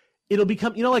it'll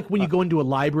become, when you go into a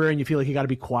library and you feel like you got to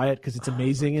be quiet because it's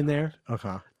amazing in there.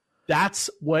 Okay.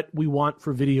 That's what we want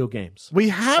for video games. We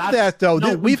have that though.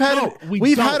 No, we've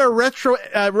had a retro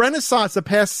renaissance the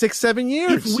past 6-7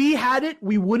 years. If we had it,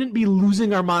 we wouldn't be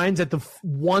losing our minds at the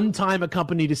one time a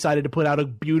company decided to put out a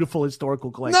beautiful historical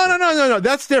collection. No.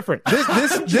 That's different.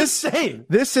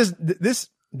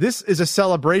 This is a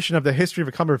celebration of the history of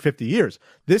a company for 50 years.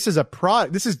 This is a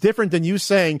product. This is different than you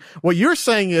saying. What you're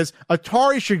saying is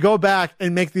Atari should go back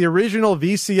and make the original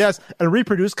VCS and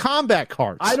reproduce combat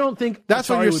cards. I don't think that's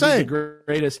Atari what you're saying. Be the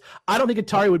greatest. I don't think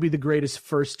Atari would be the greatest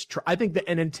first try. I think that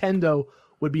Nintendo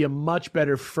would be a much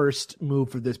better first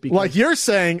move for this. Because you're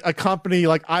saying a company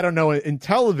in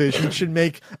television should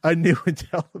make a new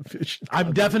television.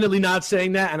 I'm definitely not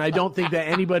saying that, and I don't think that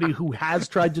anybody who has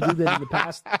tried to do that in the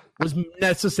past was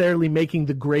necessarily making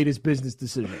the greatest business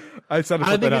decision. I think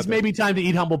it's maybe time to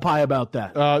eat humble pie about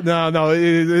that. No,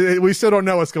 we still don't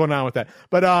know what's going on with that.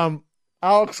 But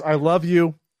Alex, I love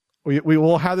you. We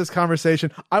will have this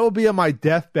conversation. I will be on my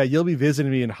deathbed. You'll be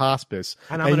visiting me in hospice,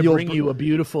 and I'm going to bring you a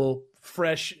beautiful,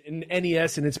 fresh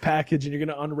NES in its package, and you're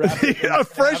going to unwrap it. A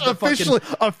fresh,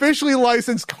 officially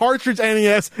licensed cartridge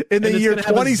NES in the year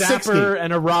 2060.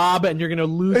 And a Rob, and you're going to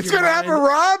lose. It's going to have a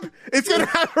Rob. It's going to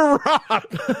have a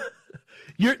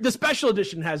Rob. The special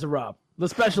edition has a Rob. The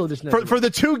special edition for the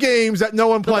 2 games that no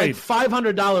one played. The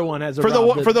 $500 one has a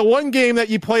Rob. For the one game that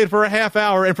you played for a half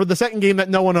hour, and for the second game that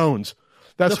no one owns.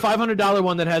 That's the $500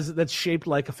 one that's shaped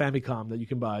like a Famicom that you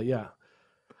can buy. Yeah,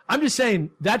 I'm just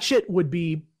saying that shit would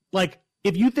be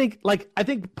if you think I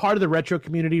think part of the retro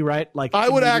community, right? I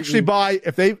would actually buy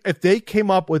if they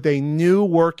came up with a new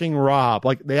working Rob,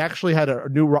 they actually had a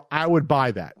new Rob, I would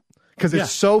buy that because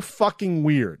it's so fucking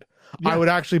weird. Yeah. I would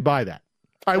actually buy that.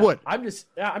 I would. I'm just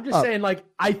saying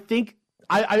I think.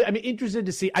 I'm interested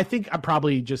to see. I think I'm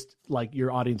probably just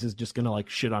your audience is just gonna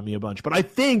shit on me a bunch, but I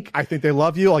think they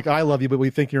love you like I love you, but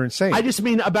we think you're insane. I just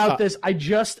mean about this. I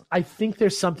think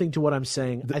there's something to what I'm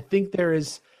saying. I think there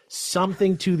is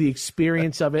something to the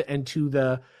experience of it and to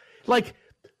the like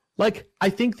I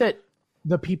think that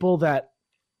the people that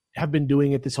have been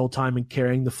doing it this whole time and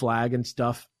carrying the flag and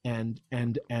stuff and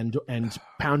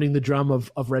pounding the drum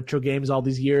of retro games all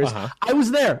these years. I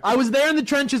was there in the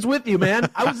trenches with you, man.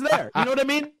 I was there. You know what I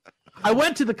mean? I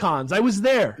went to the cons. I was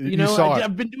there. You know,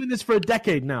 I've been doing this for a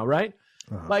decade now, right?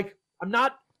 Like, I'm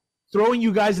not throwing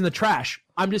you guys in the trash.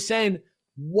 I'm just saying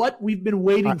what we've been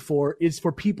waiting for is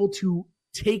for people to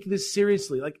take this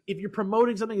seriously. Like, if you're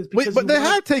promoting something, it's because but they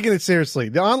have taken it seriously.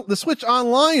 The Switch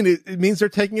Online, it means they're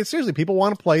taking it seriously. People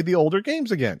want to play the older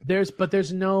games again.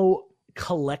 There's no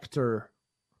collector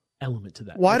element to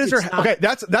that. Why does there? Okay,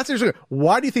 that's interesting.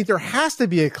 Why do you think there has to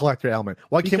be a collector element?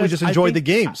 Why can't we just enjoy the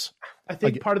games? I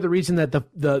think part of the reason that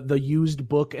the used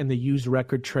book and the used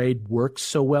record trade works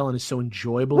so well and is so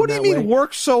enjoyable. What do you mean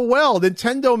works so well?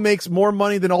 Nintendo makes more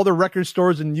money than all the record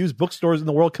stores and used bookstores in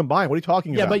the world combined. What are you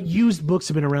talking about? Yeah, but used books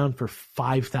have been around for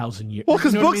 5,000 years. Well,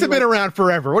 because books have been around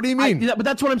forever. What do you mean? But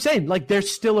that's what I'm saying. Like, they're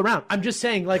still around. I'm just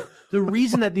saying, like, the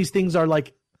reason that these things are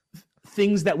like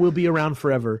things that will be around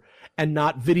forever and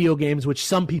not video games, which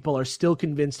some people are still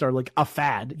convinced are like a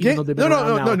fad. Even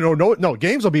though No.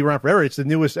 Games will be around forever. It's the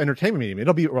newest entertainment medium.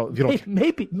 It'll be, well, you know,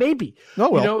 maybe. No,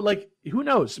 well, you know, like, who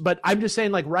knows? But I'm just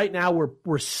saying, like, right now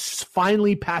we're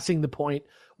finally passing the point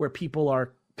where people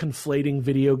are conflating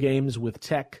video games with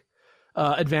tech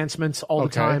advancements all the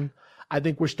time. I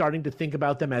think we're starting to think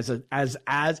about them as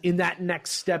in that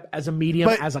next step as a medium,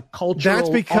 as a cultural. That's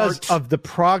because of the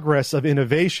progress of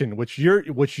innovation, which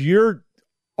your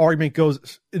argument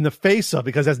goes in the face of,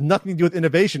 because it has nothing to do with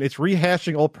innovation. It's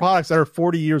rehashing old products that are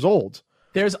 40 years old.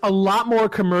 There's a lot more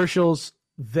commercials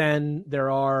than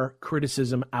there are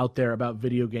criticism out there about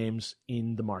video games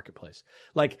in the marketplace.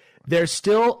 Like, there's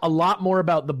still a lot more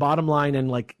about the bottom line and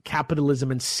like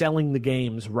capitalism and selling the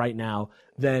games right now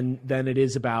than it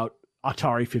is about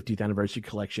Atari 50th anniversary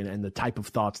collection and the type of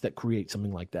thoughts that create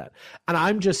something like that. And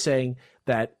I'm just saying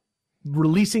that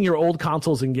releasing your old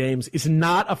consoles and games is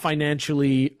not a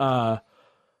financially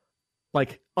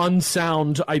like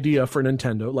unsound idea for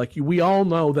Nintendo. Like, we all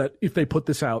know that if they put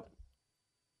this out,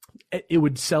 it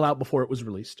would sell out before it was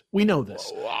released. We know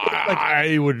this.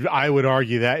 I would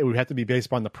argue that it would have to be based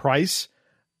upon the price,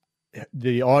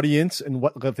 the audience, and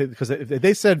what, because if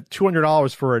they said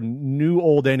 $200 for a new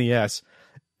old NES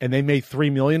and they made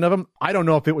 3 million of them, I don't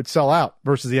know if it would sell out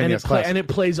versus the NES Classic. And it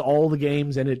plays all the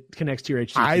games and it connects to your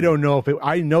HD. I don't know if it.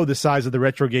 I know the size of the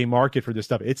retro game market for this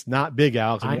stuff. It's not big,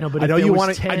 Alex. I know, but I know you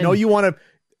want to. I know you want to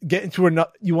get into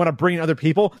you want to bring in other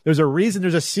people. There's a reason.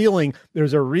 There's a ceiling.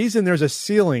 There's a reason. There's a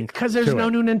ceiling. Because there's no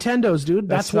new Nintendos, dude.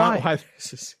 That's why. Not why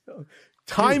there's a ceiling.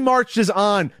 Time marches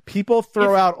on. People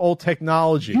throw out old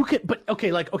technology. You can, but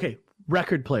okay,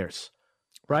 record players,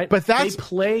 right? But they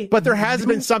play. But there has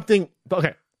been something.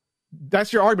 Okay.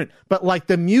 That's your argument. But like,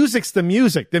 the music's the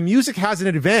music. The music hasn't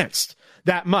advanced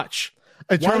that much.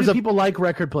 Why do people like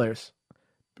record players?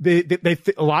 A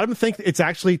lot of them think it's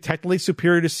actually technically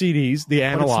superior to CDs, the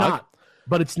analog.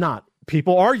 But it's not.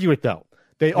 People argue it, though.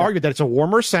 They argue that it's a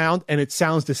warmer sound and it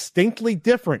sounds distinctly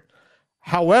different.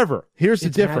 However, here's the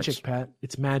difference. It's magic, Pat.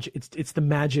 It's magic. It's the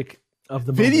magic of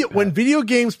the video. Moment, when video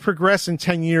games progress in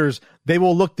 10 years, they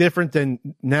will look different than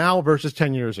now versus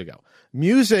 10 years ago.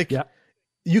 Music. Yeah.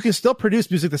 You can still produce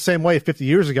music the same way 50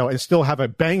 years ago and still have a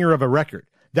banger of a record.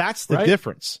 That's the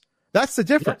difference. That's the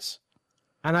difference.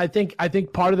 Yeah. And I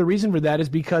think part of the reason for that is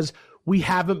because we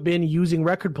haven't been using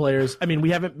record players. I mean,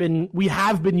 we have been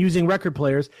using record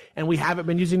players and we haven't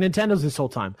been using Nintendos this whole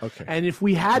time. Okay. And if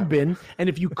we had been, and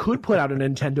if you could put out a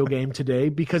Nintendo game today,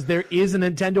 because there is a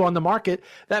Nintendo on the market,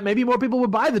 that maybe more people would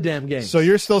buy the damn game. So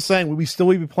you're still saying we still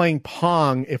would be playing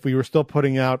Pong if we were still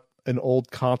putting out an old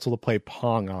console to play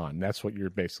Pong on. That's what you're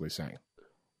basically saying.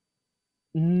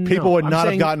 No, people would not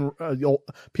have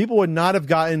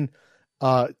gotten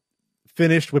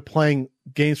finished with playing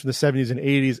games from the 70s and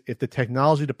 80s if the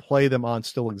technology to play them on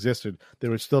still existed. There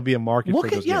would still be a market for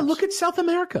those games. Look at South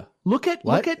America. Look at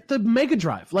the Mega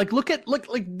Drive. Like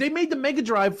they made the Mega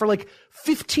Drive for like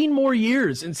 15 more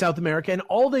years in South America, and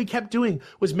all they kept doing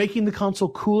was making the console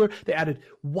cooler. They added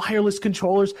wireless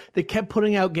controllers. They kept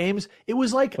putting out games. It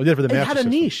was like it had a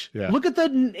niche. Yeah. Look at the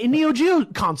Neo Geo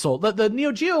console, the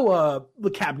Neo Geo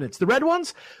the cabinets, the red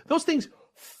ones. Those things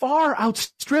far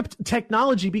outstripped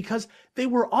technology because they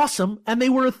were awesome and they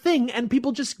were a thing and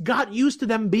people just got used to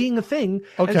them being a thing.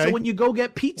 Okay. And so when you go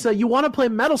get pizza, you want to play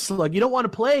Metal Slug. You don't want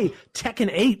to play Tekken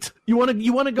 8. You want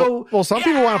to go. Well, some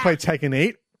people want to play Tekken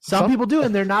 8. Some people do,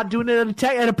 and they're not doing it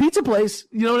at a pizza place.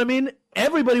 You know what I mean?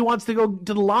 Everybody wants to go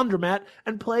to the laundromat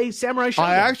and play Samurai Shodown.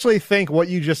 I actually think what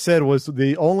you just said was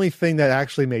the only thing that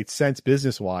actually made sense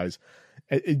business-wise.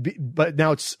 But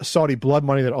now it's Saudi blood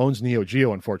money that owns Neo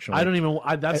Geo, unfortunately. I don't even.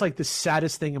 That's like the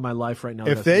saddest thing in my life right now.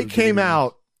 If they came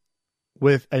out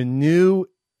with a new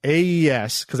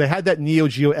AES, because they had that Neo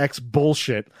Geo X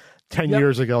bullshit 10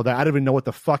 years ago that I don't even know what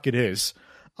the fuck it is.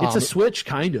 It's a Switch,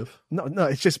 kind of. No,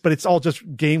 it's just, but it's all just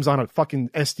games on a fucking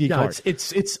SD card.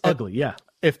 It's ugly, yeah.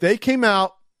 If they came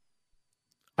out,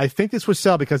 I think this would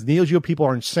sell because Neo Geo people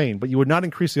are insane, but you would not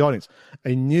increase the audience.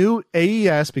 A new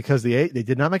AES, because they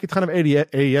did not make a ton of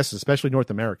AES, especially North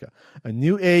America. A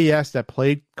new AES that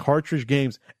played cartridge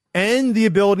games and the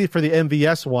ability for the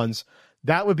MVS ones,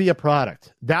 that would be a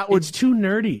product. It's too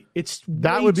nerdy.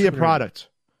 That would be a product.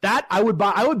 That I would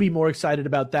buy. I would be more excited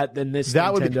about that than this.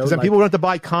 That Nintendo. Would be because then people would have to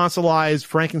buy consoleized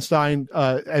Frankenstein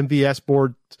MVS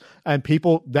board, and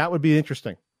people that would be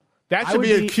interesting. That should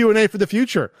be a Q&A for the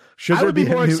future. I would be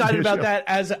more excited about that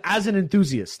as an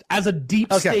enthusiast, as a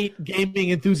deep state gaming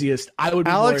enthusiast. I would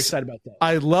be more excited about that.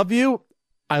 I love you.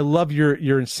 I love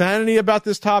your insanity about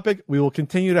this topic. We will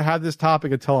continue to have this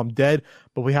topic until I'm dead,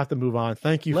 but we have to move on.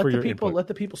 Thank you for your input. Let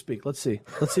the people speak. Let's see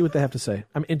what they have to say.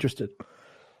 I'm interested.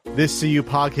 This CU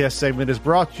podcast segment is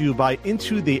brought to you by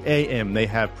Into the AM. They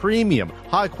have premium,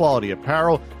 high-quality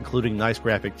apparel, including nice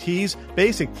graphic tees,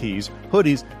 basic tees,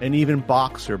 hoodies, and even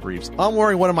boxer briefs. I'm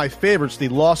wearing one of my favorites, the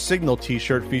Lost Signal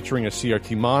t-shirt featuring a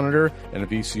CRT monitor and a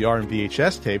VCR and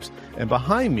VHS tapes. And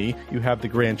behind me, you have the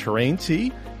Grand Terrain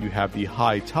tee, you have the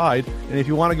High Tide, and if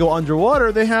you want to go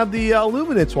underwater, they have the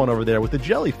Luminance one over there with the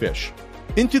jellyfish.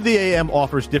 Into the AM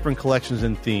offers different collections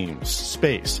and themes: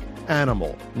 space,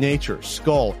 animal, nature,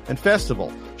 skull, and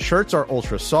festival. Shirts are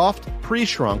ultra soft,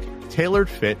 pre-shrunk, tailored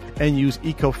fit, and use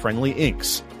eco-friendly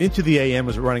inks. Into the AM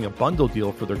is running a bundle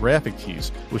deal for their graphic tees,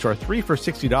 which are 3 for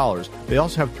 $60. They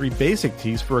also have 3 basic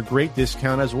tees for a great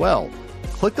discount as well.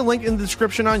 Click the link in the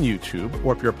description on YouTube,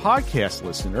 or if you're a podcast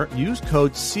listener, use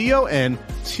code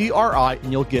CONTRI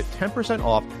and you'll get 10%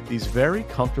 off these very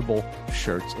comfortable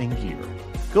shirts and gear.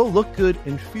 Go look good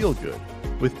and feel good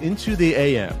with Into the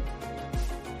AM.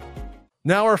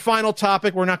 Now our final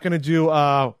topic. We're not going to do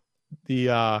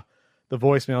the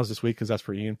voicemails this week because that's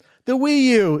for Ian. The Wii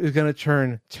U is going to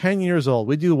turn 10 years old.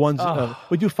 We do we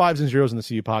do 5s and 0s in the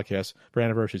CU podcast for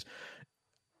anniversaries.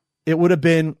 It would have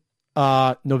been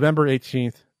November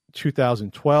 18th,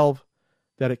 2012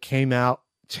 that it came out.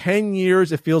 10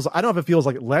 years. It feels. I don't know if it feels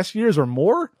like less years or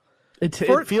more. It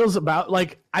feels about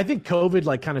like, I think COVID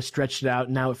like kind of stretched it out.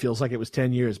 And now it feels like it was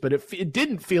 10 years, but it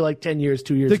didn't feel like 10 years,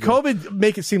 2 years Did ago. COVID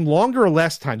make it seem longer or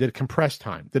less time? Did it compress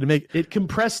time? Did it make it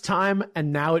compressed time?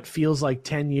 And now it feels like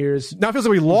 10 years. Now it feels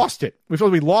like we lost it. We feel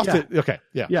like we lost it. Okay.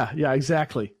 Yeah. Yeah,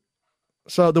 exactly.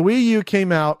 So the Wii U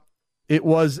came out. It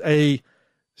was a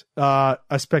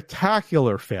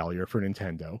spectacular failure for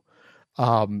Nintendo.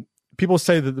 People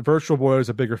say that the Virtual Boy was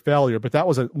a bigger failure, but that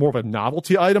was more of a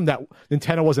novelty item that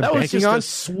Nintendo wasn't banking on. That was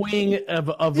just a swing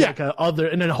of like a other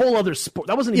and a whole other sport.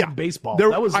 That wasn't even baseball. There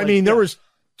was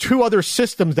 2 other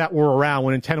systems that were around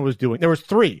when Nintendo was doing. There was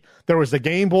 3. There was the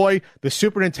Game Boy, the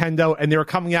Super Nintendo, and they were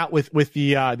coming out with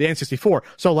the N64.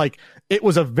 So like it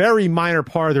was a very minor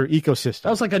part of their ecosystem.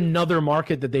 That was like another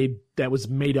market that was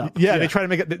made up. Yeah, they tried to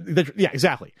make it. Yeah,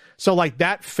 exactly. So like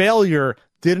that failure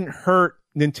didn't hurt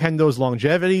Nintendo's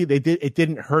longevity. It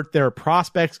didn't hurt their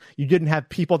prospects. You didn't have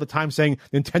people at the time saying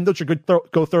Nintendo should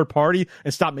go third party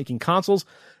and stop making consoles.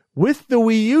 With the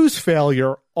Wii U's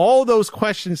failure, all those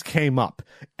questions came up,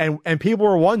 and people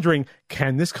were wondering,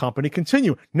 can this company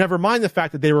continue? Never mind the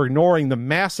fact that they were ignoring the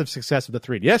massive success of the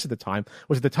 3DS at the time,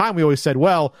 which at the time we always said,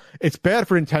 well, it's bad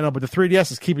for Nintendo, but the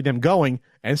 3DS is keeping them going,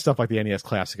 and stuff like the NES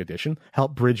Classic Edition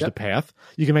helped bridge the path.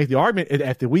 You can make the argument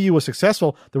if the Wii U was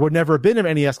successful, there would never have been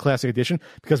an NES Classic Edition,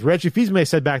 because Reggie Fils-Aimé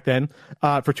said back then,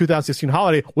 for 2016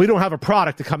 holiday, we don't have a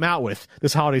product to come out with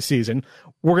this holiday season.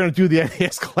 We're going to do the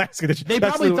NES Classic Edition. They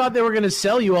probably thought they were going to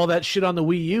sell you all that shit on the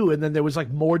Wii U, and then there was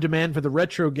like more demand for the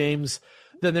retro games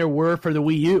than there were for the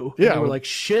Wii U. And they were like,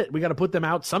 shit, we got to put them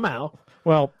out somehow.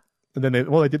 Well, and then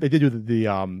they did do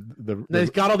they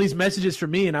got all these messages from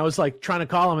me, and I was like trying to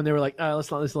call them, and they were like, let's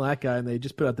not listen to that guy, and they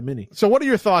just put out the mini. So what are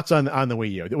your thoughts on the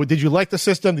Wii U? Did you like the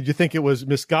system? Did you think it was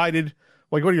misguided?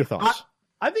 Like, what are your thoughts?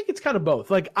 I think it's kind of both.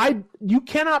 Like, you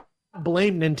cannot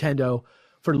blame Nintendo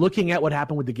for looking at what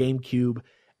happened with the GameCube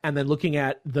and then looking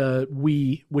at the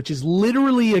Wii, which is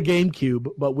literally a GameCube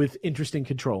but with interesting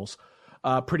controls.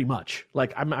 Pretty much.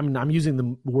 Like I'm using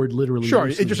the word literally. Sure,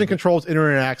 interesting controls,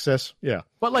 internet access. Yeah,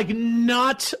 but like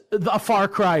not a far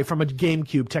cry from a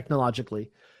GameCube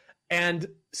technologically. And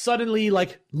suddenly,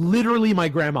 like literally, my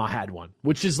grandma had one,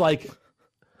 which is like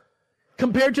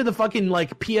compared to the fucking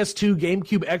like PS2,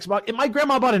 GameCube, Xbox. If my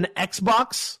grandma bought an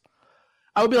Xbox,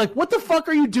 I would be like, what the fuck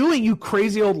are you doing, you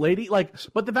crazy old lady? Like,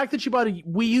 but the fact that she bought a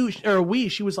Wii U or a Wii,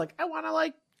 she was like, I want to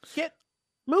like get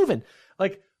moving.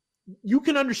 Like, you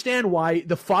can understand why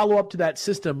the follow-up to that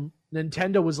system,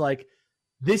 Nintendo was like,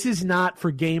 this is not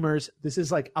for gamers. This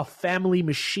is like a family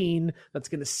machine that's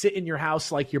going to sit in your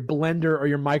house like your blender or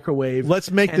your microwave. Let's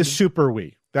make the Super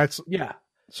Wii. That's yeah.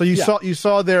 So you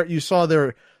saw their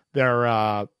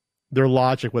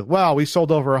logic with, wow, we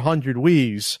sold over 100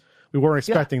 Wiis. We weren't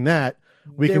expecting that.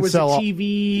 There was a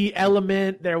TV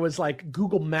element. There was like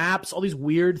Google Maps, all these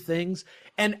weird things.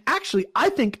 And actually, I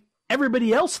think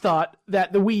everybody else thought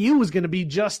that the Wii U was going to be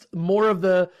just more of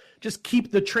just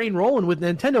keep the train rolling with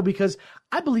Nintendo, because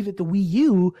I believe that the Wii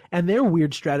U and their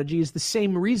weird strategy is the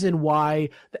same reason why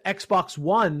the Xbox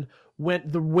One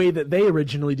went the way that they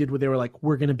originally did, where they were like,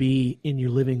 we're going to be in your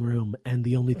living room and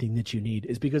the only thing that you need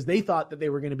is, because they thought that they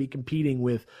were going to be competing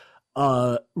with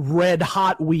red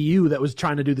hot Wii U that was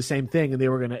trying to do the same thing, and they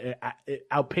were going to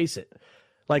outpace it.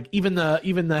 Like even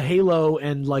the Halo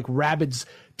and like Rabbids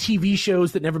TV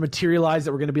shows that never materialized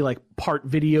that were going to be like part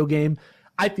video game,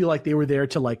 I feel like they were there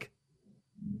to lap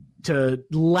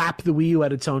the Wii U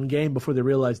at its own game before they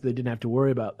realized they didn't have to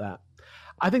worry about that.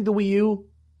 I think the Wii U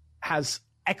has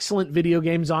excellent video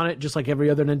games on it, just like every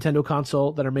other Nintendo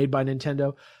console that are made by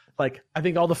Nintendo. Like, I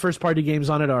think all the first-party games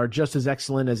on it are just as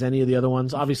excellent as any of the other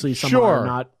ones. Obviously, some are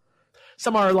not.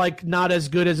 Some are like not as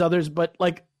good as others, but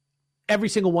like every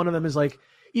single one of them is like,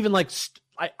 even like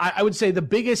I would say the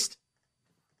biggest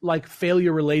like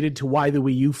failure related to why the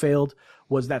Wii U failed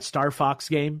was that Star Fox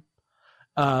game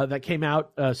that came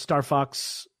out. Star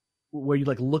Fox, where you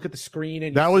like look at the screen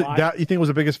and that you think was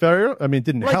the biggest failure? I mean, it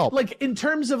didn't help. Like in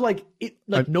terms of like it,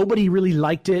 like nobody really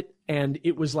liked it, and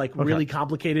it was like really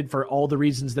complicated for all the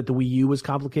reasons that the Wii U was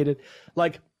complicated.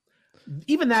 Like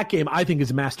even that game, I think,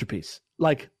 is a masterpiece.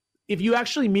 Like if you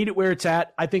actually meet it where it's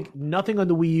at, I think nothing on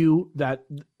the Wii U that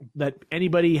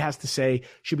anybody has to say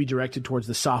should be directed towards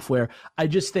the software. I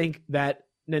just think that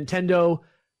Nintendo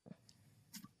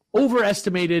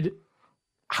overestimated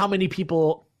how many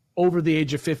people over the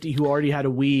age of 50 who already had a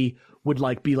Wii would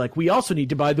like be like, we also need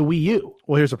to buy the Wii U.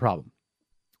 Well, here's the problem.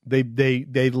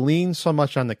 They lean so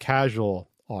much on the casual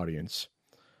audience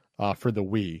for the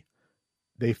Wii.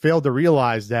 They failed to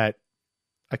realize that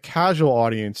a casual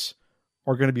audience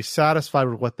are going to be satisfied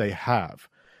with what they have,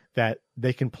 that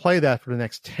they can play that for the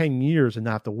next 10 years and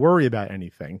not have to worry about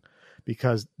anything,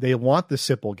 because they want the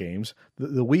simple games.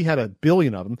 The Wii had 1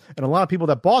 billion of them, and a lot of people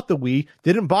that bought the Wii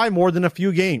didn't buy more than a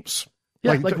few games.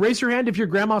 Yeah, like raise your hand if your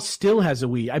grandma still has a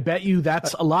Wii. I bet you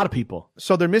that's a lot of people.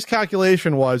 So their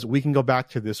miscalculation was, we can go back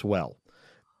to this well.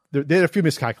 They had a few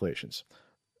miscalculations.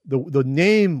 The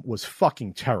name was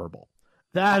fucking terrible.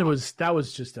 That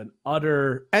was just an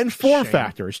utter and form shame.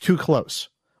 factor is too close.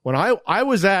 When I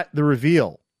was at the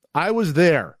reveal, I was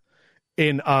there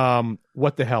in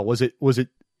what the hell was it? Was it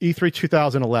E3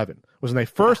 2011? Was when they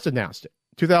first announced it.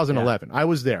 2011. Yeah. I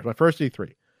was there. My first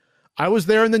E3. I was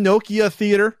there in the Nokia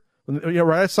Theater,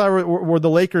 right outside where the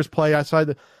Lakers play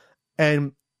outside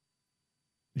and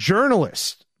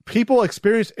journalists, people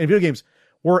experienced in video games,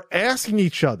 were asking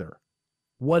each other,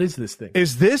 "What is this thing?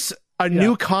 Is this a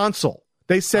new console?"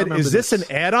 They said, "Is this an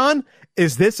add-on?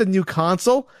 Is this a new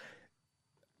console?"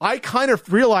 I kind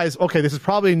of realized, okay, this is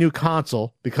probably a new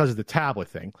console because of the tablet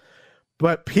thing,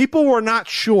 but people were not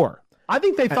sure. I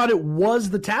think they thought it was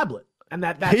the tablet, and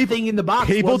that thing in the box.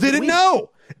 People didn't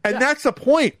know, and that's the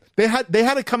point. They had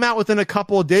to come out within a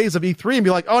couple of days of E3 and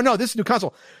be like, "Oh no, this is a new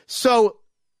console." So,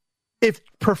 if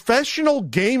professional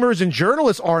gamers and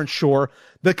journalists aren't sure,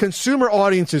 the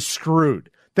audience is screwed.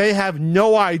 They have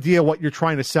no idea what you're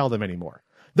trying to sell them anymore.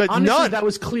 Honestly, that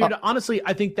was cleared. Honestly,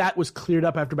 I think that was cleared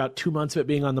up after about 2 months of it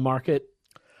being on the market.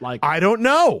 Like, I don't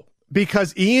know,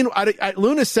 because Ian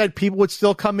Luna said people would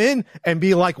still come in and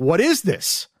be like, "What is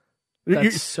this?"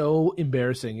 That's so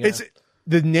embarrassing. Yeah.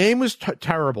 The name was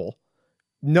terrible.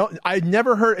 No, I'd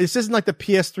never heard. This isn't like the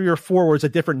PS3 or 4 where it's a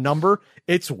different number.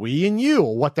 It's Wii and U.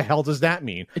 What the hell does that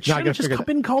mean? It should have just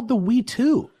been called the Wii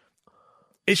 2.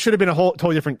 It should have been a whole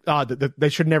totally different. They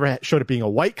should never have showed it being a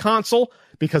white console,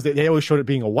 because they always showed it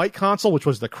being a white console, which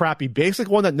was the crappy basic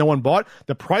one that no one bought.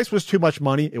 The price was too much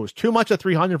money. It was too much at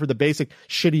 $300 for the basic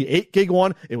shitty 8 gig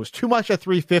one. It was too much at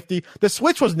 $350. The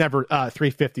Switch was never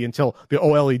 $350 until the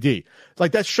OLED.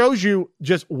 Like, that shows you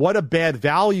just what a bad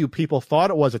value people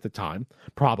thought it was at the time.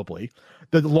 Probably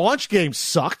the launch game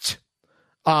sucked.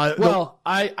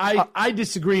 I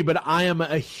disagree, but I am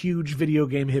a huge video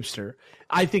game hipster.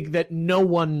 I think that no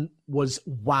one was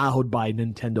wowed by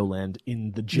Nintendo Land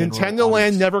in the general Nintendo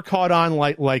Land never caught on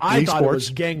like I Wii thought Sports. It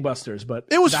was gangbusters, but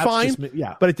it was fine.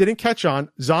 Yeah, but it didn't catch on.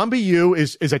 Zombie U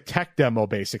is a tech demo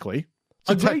basically.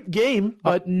 a great game,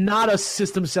 but not a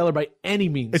system seller by any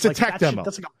means. It's a tech demo.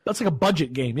 That's like a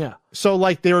budget game, yeah. So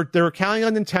like they were counting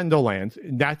on Nintendo Land,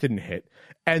 and that didn't hit.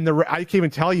 And I can't even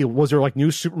tell you, was there like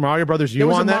new Super Mario Brothers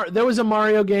U on that? There was a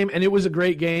Mario game, and it was a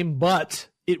great game, but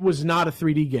it was not a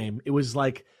 3D game. It was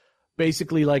like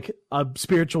basically like a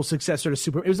spiritual successor to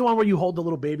Super. It was the one where you hold the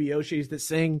little baby Yoshis that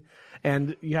sing,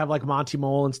 and you have like Monty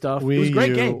Mole and stuff. It was a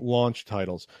great game. Launch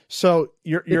titles. So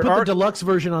they put the deluxe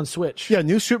version on Switch. Yeah,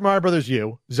 new Super Mario Brothers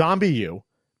U, Zombie U,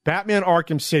 Batman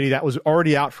Arkham City that was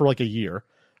already out for like a year.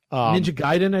 Ninja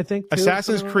Gaiden, I think. Too,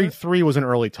 Assassin's Creed 3 was an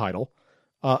early title.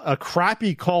 A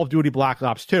crappy Call of Duty Black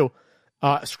Ops 2.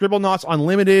 Scribblenauts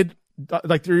Unlimited.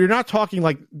 Like you're not talking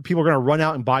like people are going to run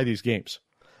out and buy these games.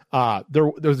 There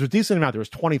was a decent amount. There was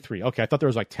 23. Okay, I thought there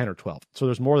was like 10 or 12. So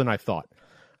there's more than I thought.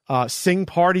 Sing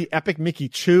Party, Epic Mickey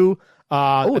 2.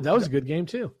 That was a good game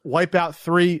too. Wipeout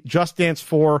 3, Just Dance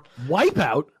 4.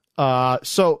 Wipeout?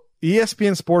 So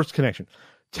ESPN Sports Connection.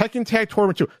 Tekken Tag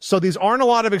Tournament 2. So these aren't a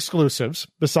lot of exclusives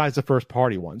besides the first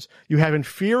party ones. You have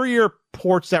inferior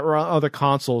ports that were on other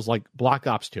consoles like Black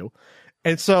Ops 2.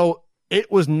 And so it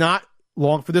was not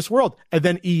long for this world. And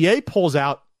then EA pulls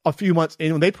out a few months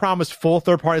in when they promised full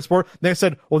third-party support. They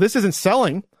said, well, this isn't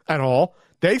selling at all.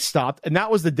 They stopped, and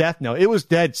that was the death knell. It was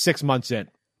dead 6 months in.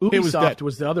 Ubisoft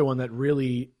was the other one that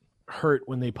really hurt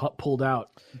when they pulled out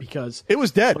because it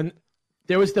was dead.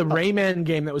 There was the Rayman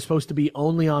game that was supposed to be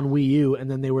only on Wii U, and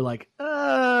then they were like,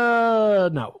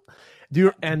 no.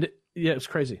 And yeah, it was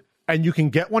crazy. And you can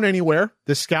get one anywhere.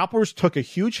 The scalpers took a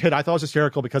huge hit. I thought it was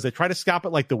hysterical because they tried to scalp it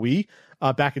like the Wii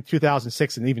back in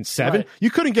 2006 and even 7. Right. You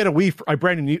couldn't get a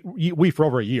brand new Wii for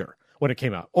over a year when it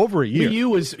came out. Over a year.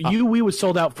 Wii was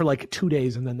sold out for like 2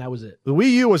 days, and then that was it. The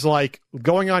Wii U was like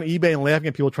going on eBay and laughing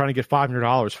at people trying to get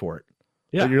 $500 for it.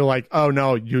 Yeah. And you're like, oh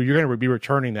no, you're going to be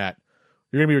returning that.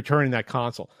 You're going to be returning that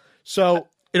console. So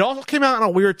it also came out in a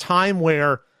weird time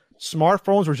where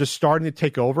smartphones were just starting to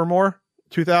take over more.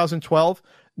 2012.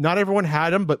 Not everyone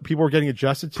had them, but people were getting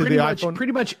adjusted to iPhone.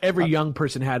 Pretty much every young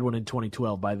person had one in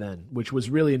 2012 by then, which was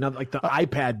really another, like the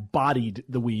iPad bodied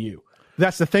the Wii U.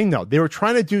 That's the thing, though. They were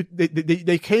trying to do.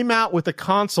 They came out with a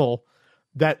console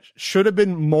that should have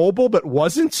been mobile but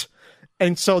wasn't,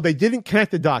 and so they didn't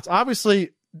connect the dots.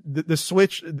 Obviously, the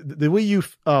Switch, the Wii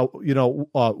U,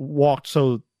 walked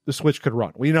so the Switch could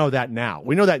run. We know that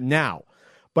now.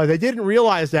 But they didn't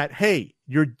realize that, hey,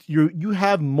 you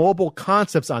have mobile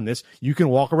concepts on this. You can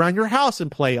walk around your house and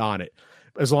play on it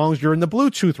as long as you're in the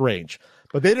Bluetooth range.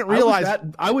 But they didn't realize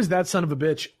I was that son of a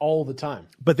bitch all the time.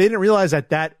 But they didn't realize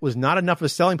that was not enough of a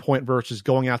selling point versus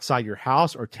going outside your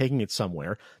house or taking it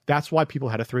somewhere. That's why people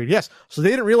had a 3DS. So they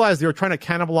didn't realize they were trying to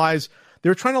cannibalize. They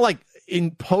were trying to like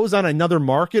impose on another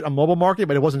market, a mobile market,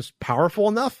 but it wasn't powerful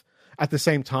enough at the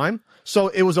same time. So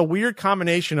it was a weird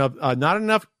combination of not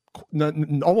enough.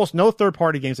 Almost no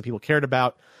third-party games that people cared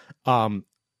about.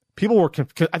 People were,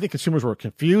 I think, consumers were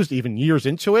confused even years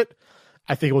into it.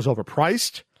 I think it was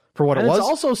overpriced for what it was. It's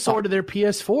also sort of their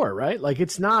PS4, right? Like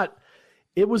it's not.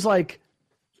 It was like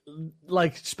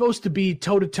supposed to be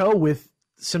toe to toe with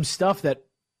some stuff that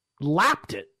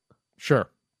lapped it. Sure,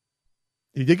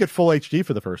 you did get full HD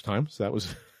for the first time, so that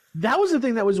was. That was the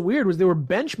thing that was weird was they were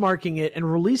benchmarking it and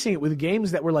releasing it with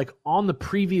games that were like on the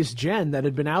previous gen that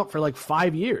had been out for like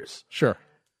 5 years. Sure.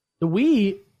 The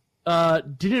Wii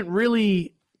didn't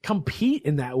really compete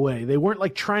in that way. They weren't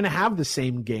like trying to have the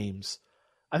same games.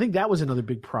 I think that was another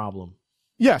big problem.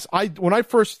 Yes, I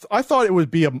thought it would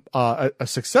be a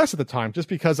success at the time just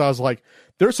because I was like,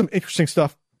 there's some interesting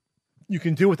stuff you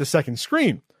can do with the second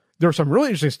screen. There's some really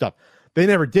interesting stuff. They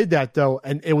never did that, though,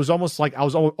 and it was almost like I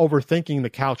was overthinking the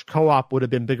couch co-op would have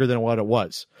been bigger than what it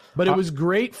was. But it was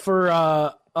great for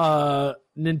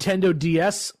Nintendo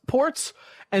DS ports,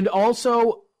 and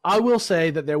also I will say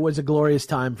that there was a glorious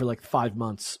time for like 5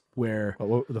 months where...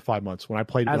 What were the 5 months? When I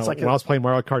was playing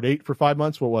Mario Kart 8 for 5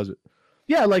 months, what was it?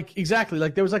 Yeah, like exactly.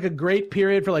 Like there was like a great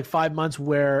period for like 5 months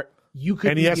where you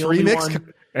could NES be the only Remix.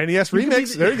 one... NES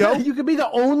Remix, there you go. You could be the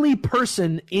only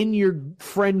person in your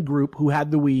friend group who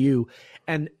had the Wii U,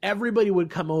 and everybody would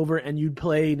come over and you'd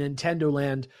play Nintendo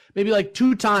Land maybe like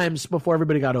 2 times before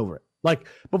everybody got over it. Like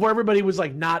before everybody was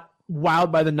like not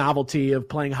wowed by the novelty of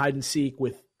playing hide and seek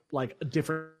with like a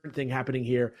different thing happening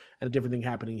here and a different thing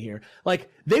happening here. Like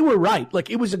they were right. Like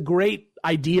it was a great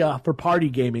idea for party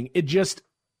gaming. It just...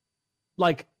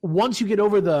 Like once you get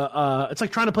over the, it's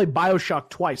like trying to play BioShock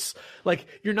twice. Like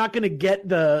you're not going to get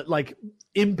the like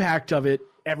impact of it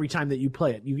every time that you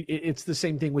play it. It's the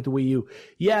same thing with the Wii U.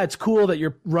 Yeah, it's cool that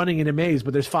you're running in a maze,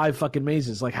 but there's 5 fucking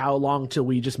mazes. Like how long till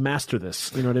we just master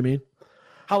this? You know what I mean?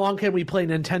 How long can we play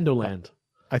Nintendo Land?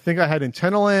 I think I had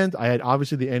Nintendo Land. I had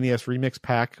obviously the NES Remix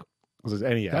pack because it's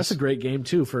NES. That's a great game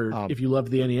too for if you love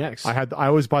the NEX. I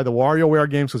always buy the WarioWare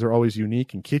games because they're always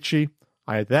unique and kitschy.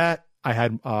 I had that. I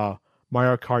had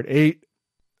Mario Kart 8,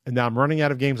 and now I'm running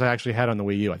out of games I actually had on the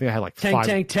Wii U. I think I had like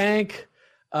Tank.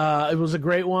 It was a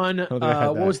great one.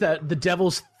 What was that? The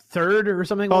Devil's Third or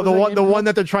something? Oh, the one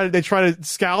that they try to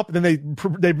scalp, and then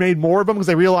they made more of them because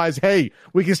they realized, hey,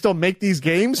 we can still make these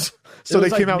games. So they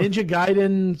came out Ninja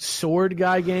Gaiden Sword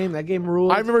Guy game. That game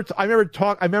ruled. I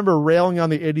remember railing on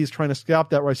the idiots trying to scalp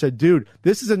that. Where I said, dude,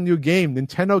 this is a new game.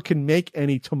 Nintendo can make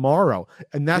any tomorrow,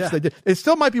 and that's it.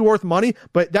 Still might be worth money,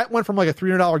 but that went from like a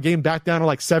 $300 game back down to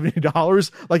like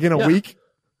 $70 like in a week.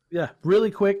 Yeah,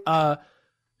 really quick.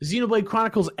 Xenoblade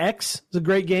Chronicles X is a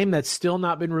great game that's still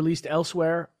not been released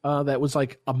elsewhere. That was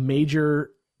like a major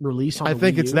release on the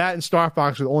think Wii it's U. that and Star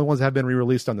Fox are the only ones that have been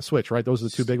re-released on the Switch, right? Those are the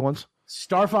two big ones.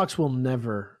 Star Fox will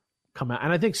never come out.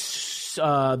 And I think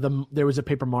there was a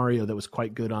Paper Mario that was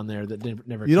quite good on there that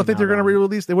never You don't think they're going to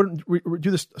re-release? re-release? They wouldn't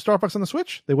do the Star Fox on the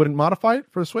Switch? They wouldn't modify it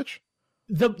for the Switch?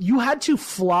 You had to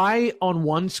fly on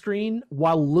one screen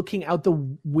while looking out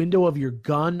the window of your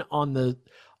gun on the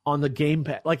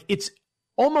gamepad. Like, it's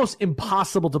almost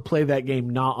impossible to play that game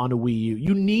not on a Wii U.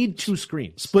 You need two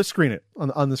screens. Split screen it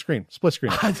on the screen. Split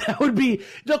screen it. That would be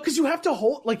because you have to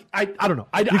hold. Like I don't know.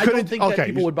 I don't think that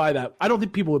people would buy that. I don't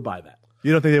think people would buy that.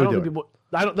 You don't think they would do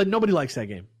it? Nobody likes that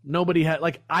game. Nobody had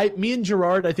me and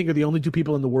Gerard. I think are the only two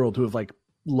people in the world who have like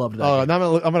loved that. Game.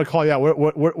 Now I'm going to call you out.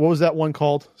 What was that one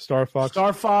called? Star Fox.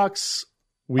 Star Fox.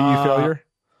 Wii U failure.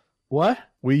 What?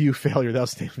 Wii U failure. That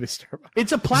was the name of it. Star Fox.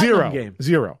 It's a platinum game.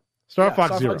 Zero. Star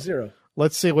Fox Fox Zero.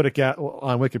 Let's see what it got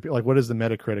on Wikipedia. Like, what is the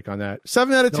Metacritic on that?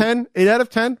 7 out of 10? 8 out of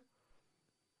 10?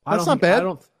 That's not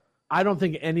bad. I don't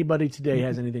think anybody today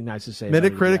has anything nice to say.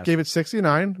 Metacritic gave it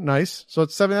 69. Nice. So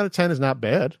it's 7 out of 10 is not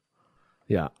bad.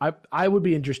 Yeah. I would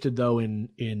be interested though in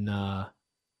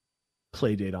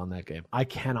Playdate on that game. I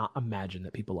cannot imagine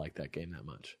that people like that game that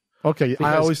much. Okay,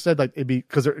 I always said like it'd be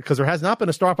because there has not been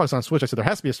a Star Fox on Switch. I said there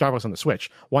has to be a Star Fox on the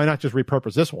Switch. Why not just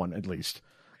repurpose this one at least?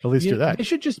 Do that. They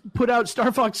should just put out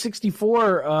Star Fox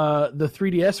 64, the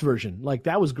 3DS version. Like,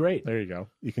 that was great. There you go.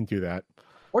 You can do that.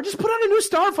 Or just put out a new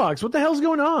Star Fox. What the hell's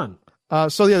going on?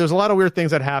 There's a lot of weird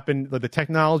things that happened. The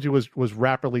technology was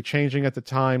rapidly changing at the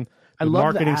time. I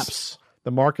love the apps.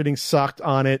 The marketing sucked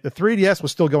on it. The 3DS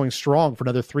was still going strong for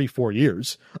another 3-4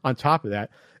 years on top of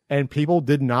that. And people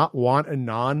did not want a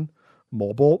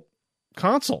non-mobile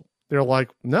console. They're like,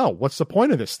 no, what's the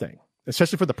point of this thing?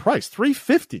 Especially for the price,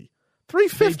 $350.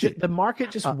 The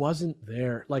market just wasn't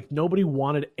there. Like, nobody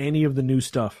wanted any of the new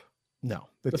stuff. No.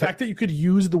 The fact that you could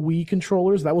use the Wii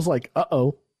controllers, that was like,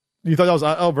 uh-oh. You thought that was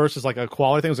uh-oh versus like a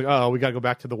quality thing? It was like, oh, we got to go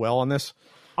back to the well on this?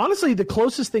 Honestly, the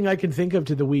closest thing I can think of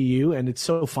to the Wii U, and it's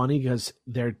so funny because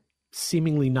they're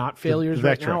seemingly not failures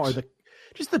right now, are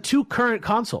just the two current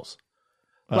consoles.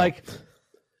 Like,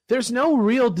 there's no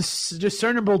real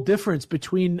discernible difference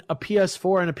between a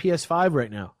PS4 and a PS5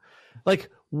 right now. Like,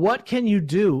 what can you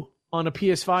do on a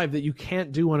PS5 that you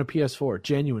can't do on a PS4?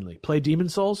 Genuinely, play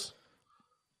Demon's Souls.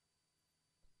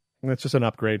 It's just an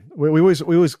upgrade. We always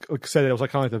said it was like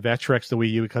kind of like the Vectrex, the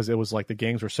Wii U, because it was like the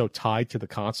games were so tied to the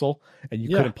console, and you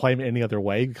couldn't play them any other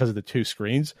way because of the two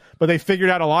screens. But they figured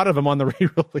out a lot of them on the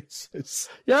re-releases.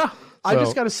 Yeah, I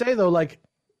just got to say though, like,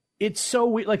 it's so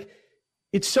weird. Like,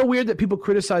 it's so weird that people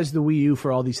criticize the Wii U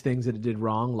for all these things that it did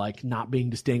wrong, like not being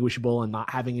distinguishable and not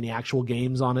having any actual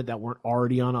games on it that weren't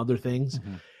already on other things.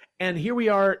 Mm-hmm. And here we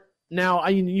are now.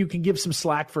 You can give some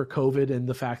slack for COVID and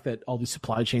the fact that all these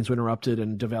supply chains were interrupted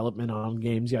and development on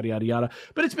games, yada, yada, yada.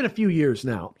 But it's been a few years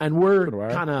now, and we're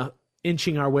kind of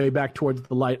inching our way back towards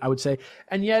the light, I would say.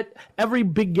 And yet every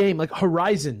big game, like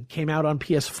Horizon, came out on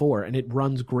PS4 and it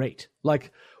runs great.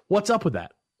 Like, what's up with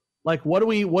that? Like, why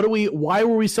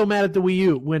were we so mad at the Wii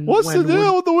U what's the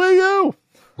deal with the Wii U?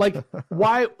 Like,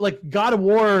 why, like, God of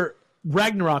War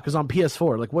Ragnarok is on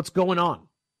PS4. Like, what's going on?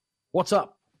 What's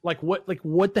up? Like, what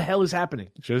the hell is happening?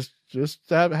 Just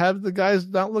have the guys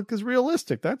not look as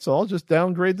realistic. That's all. Just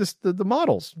downgrade the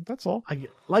models. That's all.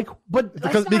 Because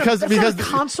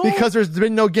there's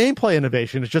been no gameplay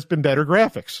innovation. It's just been better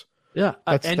graphics. Yeah,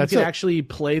 and you can actually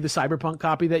play the Cyberpunk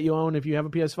copy that you own if you have a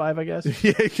PS5, I guess.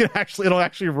 Yeah, it'll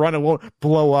actually run. It won't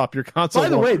blow up your console. By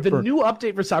the way, the new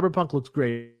update for Cyberpunk looks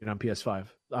great on PS5.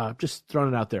 Just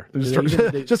throwing it out there. Just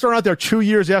throwing it out there 2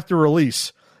 years after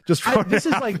release. This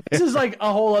is a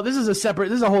whole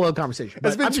other conversation.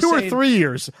 It's been 2 or 3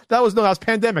 years. That was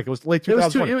pandemic. It was late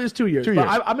 2020. It was 2 years.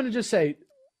 I'm going to just say,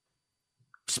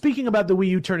 speaking about the Wii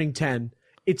U turning 10,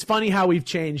 it's funny how we've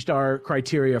changed our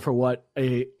criteria for what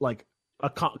a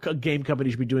a game company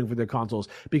should be doing for their consoles,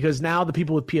 because now the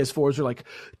people with PS4s are like,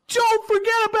 don't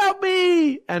forget about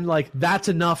me, and like that's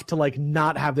enough to like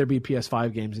not have there be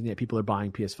PS5 games, and yet people are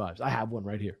buying PS5s. I have one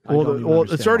right here. Well,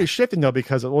 it's already shifting though,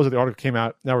 because the article came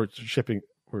out. Now we're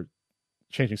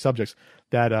changing subjects.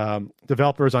 That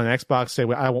developers on Xbox say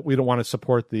we don't want to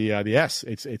support the S.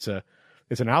 It's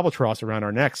an albatross around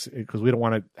our necks because we don't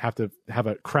want to have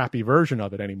a crappy version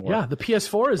of it anymore. Yeah, the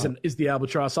PS4 is the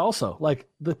albatross also. Like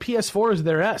the PS4 is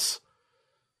their S.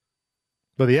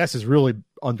 But the S is really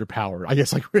underpowered. I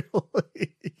guess like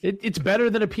really. It's better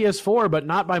than a PS4, but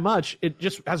not by much. It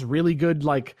just has really good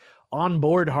like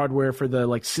onboard hardware for the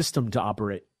like system to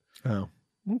operate. Oh,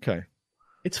 okay.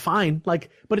 It's fine. Like,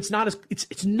 but it's not as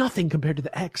it's nothing compared to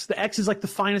the X. The X is like the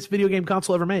finest video game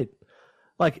console ever made.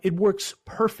 Like, it works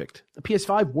perfect. The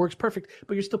PS5 works perfect,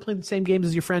 but you're still playing the same games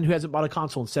as your friend who hasn't bought a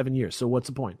console in 7 years. So what's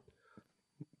the point?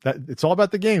 It's all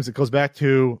about the games. It goes back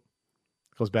to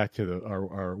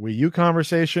our Wii U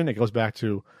conversation. It goes back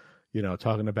to,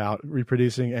 talking about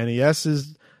reproducing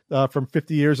NESs from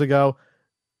 50 years ago.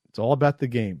 It's all about the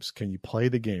games. Can you play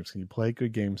the games? Can you play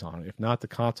good games on it? If not, the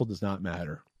console does not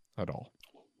matter at all.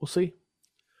 We'll see.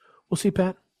 We'll see,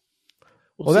 Pat.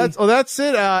 That's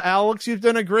it, Alex. You've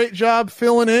done a great job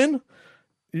filling in.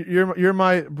 You're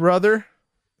my brother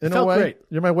in a way. Great.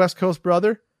 You're my West Coast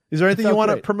brother. Is there anything you want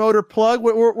to promote or plug?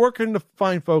 Where can the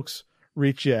fine folks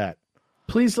reach you at?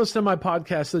 Please listen to my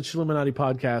podcast, the Chilluminati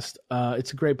Podcast.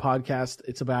 It's a great podcast.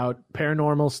 It's about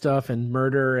paranormal stuff and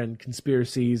murder and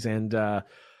conspiracies and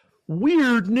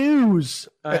weird news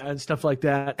and stuff like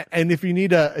that. And if you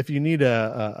need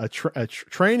a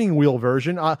training wheel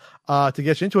version to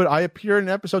get you into it, I appear in an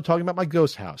episode talking about my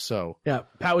ghost house. So yeah,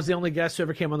 Pat was the only guest who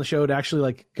ever came on the show to actually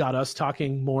like got us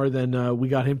talking more than we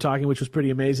got him talking, which was pretty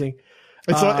amazing.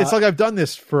 It's like I've done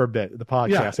this for a bit. The podcast.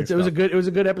 Yeah, it was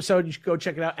a good episode. You should go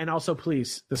check it out. And also,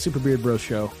 please, the Super Beard Bros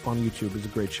show on YouTube is a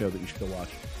great show that you should go watch.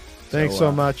 Thanks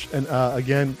so much. And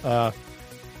again.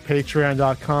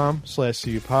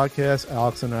 Patreon.com/CU Podcast.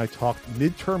 Alex and I talked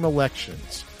midterm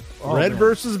elections. Red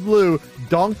versus blue,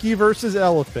 donkey versus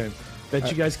elephant. Bet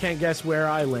you guys can't guess where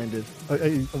I landed. They're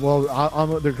going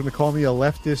to call me a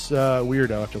leftist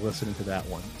weirdo after listening to that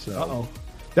one. So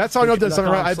that's how I know that's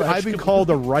something right. I've been called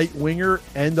a right winger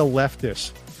and a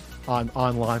leftist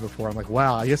online before. I'm like,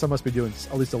 wow, I guess I must be doing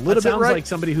at least a little bit right. Sounds like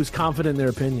somebody who's confident in their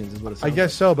opinions is what it sounds I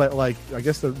guess so, but like I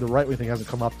guess the right wing thing hasn't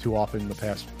come up too often in the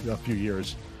past few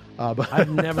years. But I've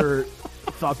never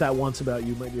thought that once about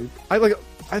you, my dude.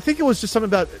 I think it was just something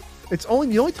about it's only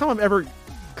the only time I'm ever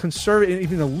conservative,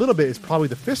 even a little bit, is probably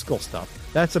the fiscal stuff.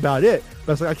 That's about it.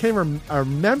 But it's like I can't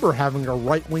remember having a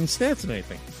right wing stance on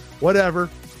anything. Whatever.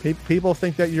 People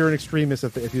think that you're an extremist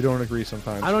if you don't agree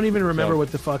sometimes. I don't even remember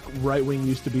what the fuck right wing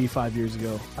used to be 5 years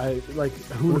ago.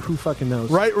 Who fucking knows?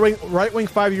 Right wing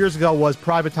 5 years ago was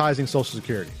privatizing Social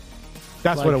Security.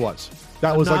 That's what it was.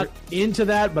 I'm not into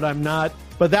that, but I'm not.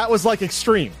 But that was like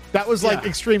extreme. That was like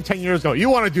extreme 10 years ago. You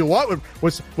want to do what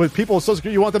with people with Social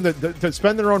Security? You want them to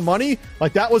spend their own money?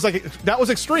 Like that was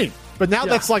extreme. But now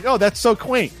that's like, oh, that's so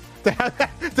quaint to have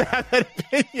that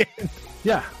opinion.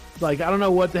 Yeah. Like, I don't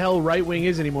know what the hell right wing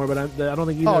is anymore, but I don't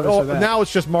think either of us are that. Now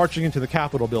it's just marching into the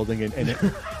Capitol building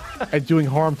and doing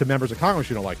harm to members of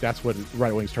Congress you don't like. That's what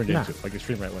right wing's turned into, like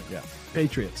extreme right wing. Yeah.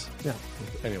 Patriots. Yeah.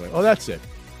 Anyway, that's it.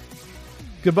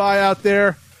 Goodbye out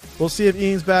there. We'll see if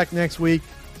Ian's back next week.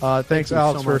 Thanks,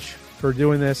 Alex, for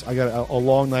doing this. I got a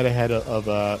long night ahead of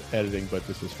editing, but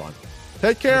this was fun.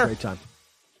 Take care. Great time.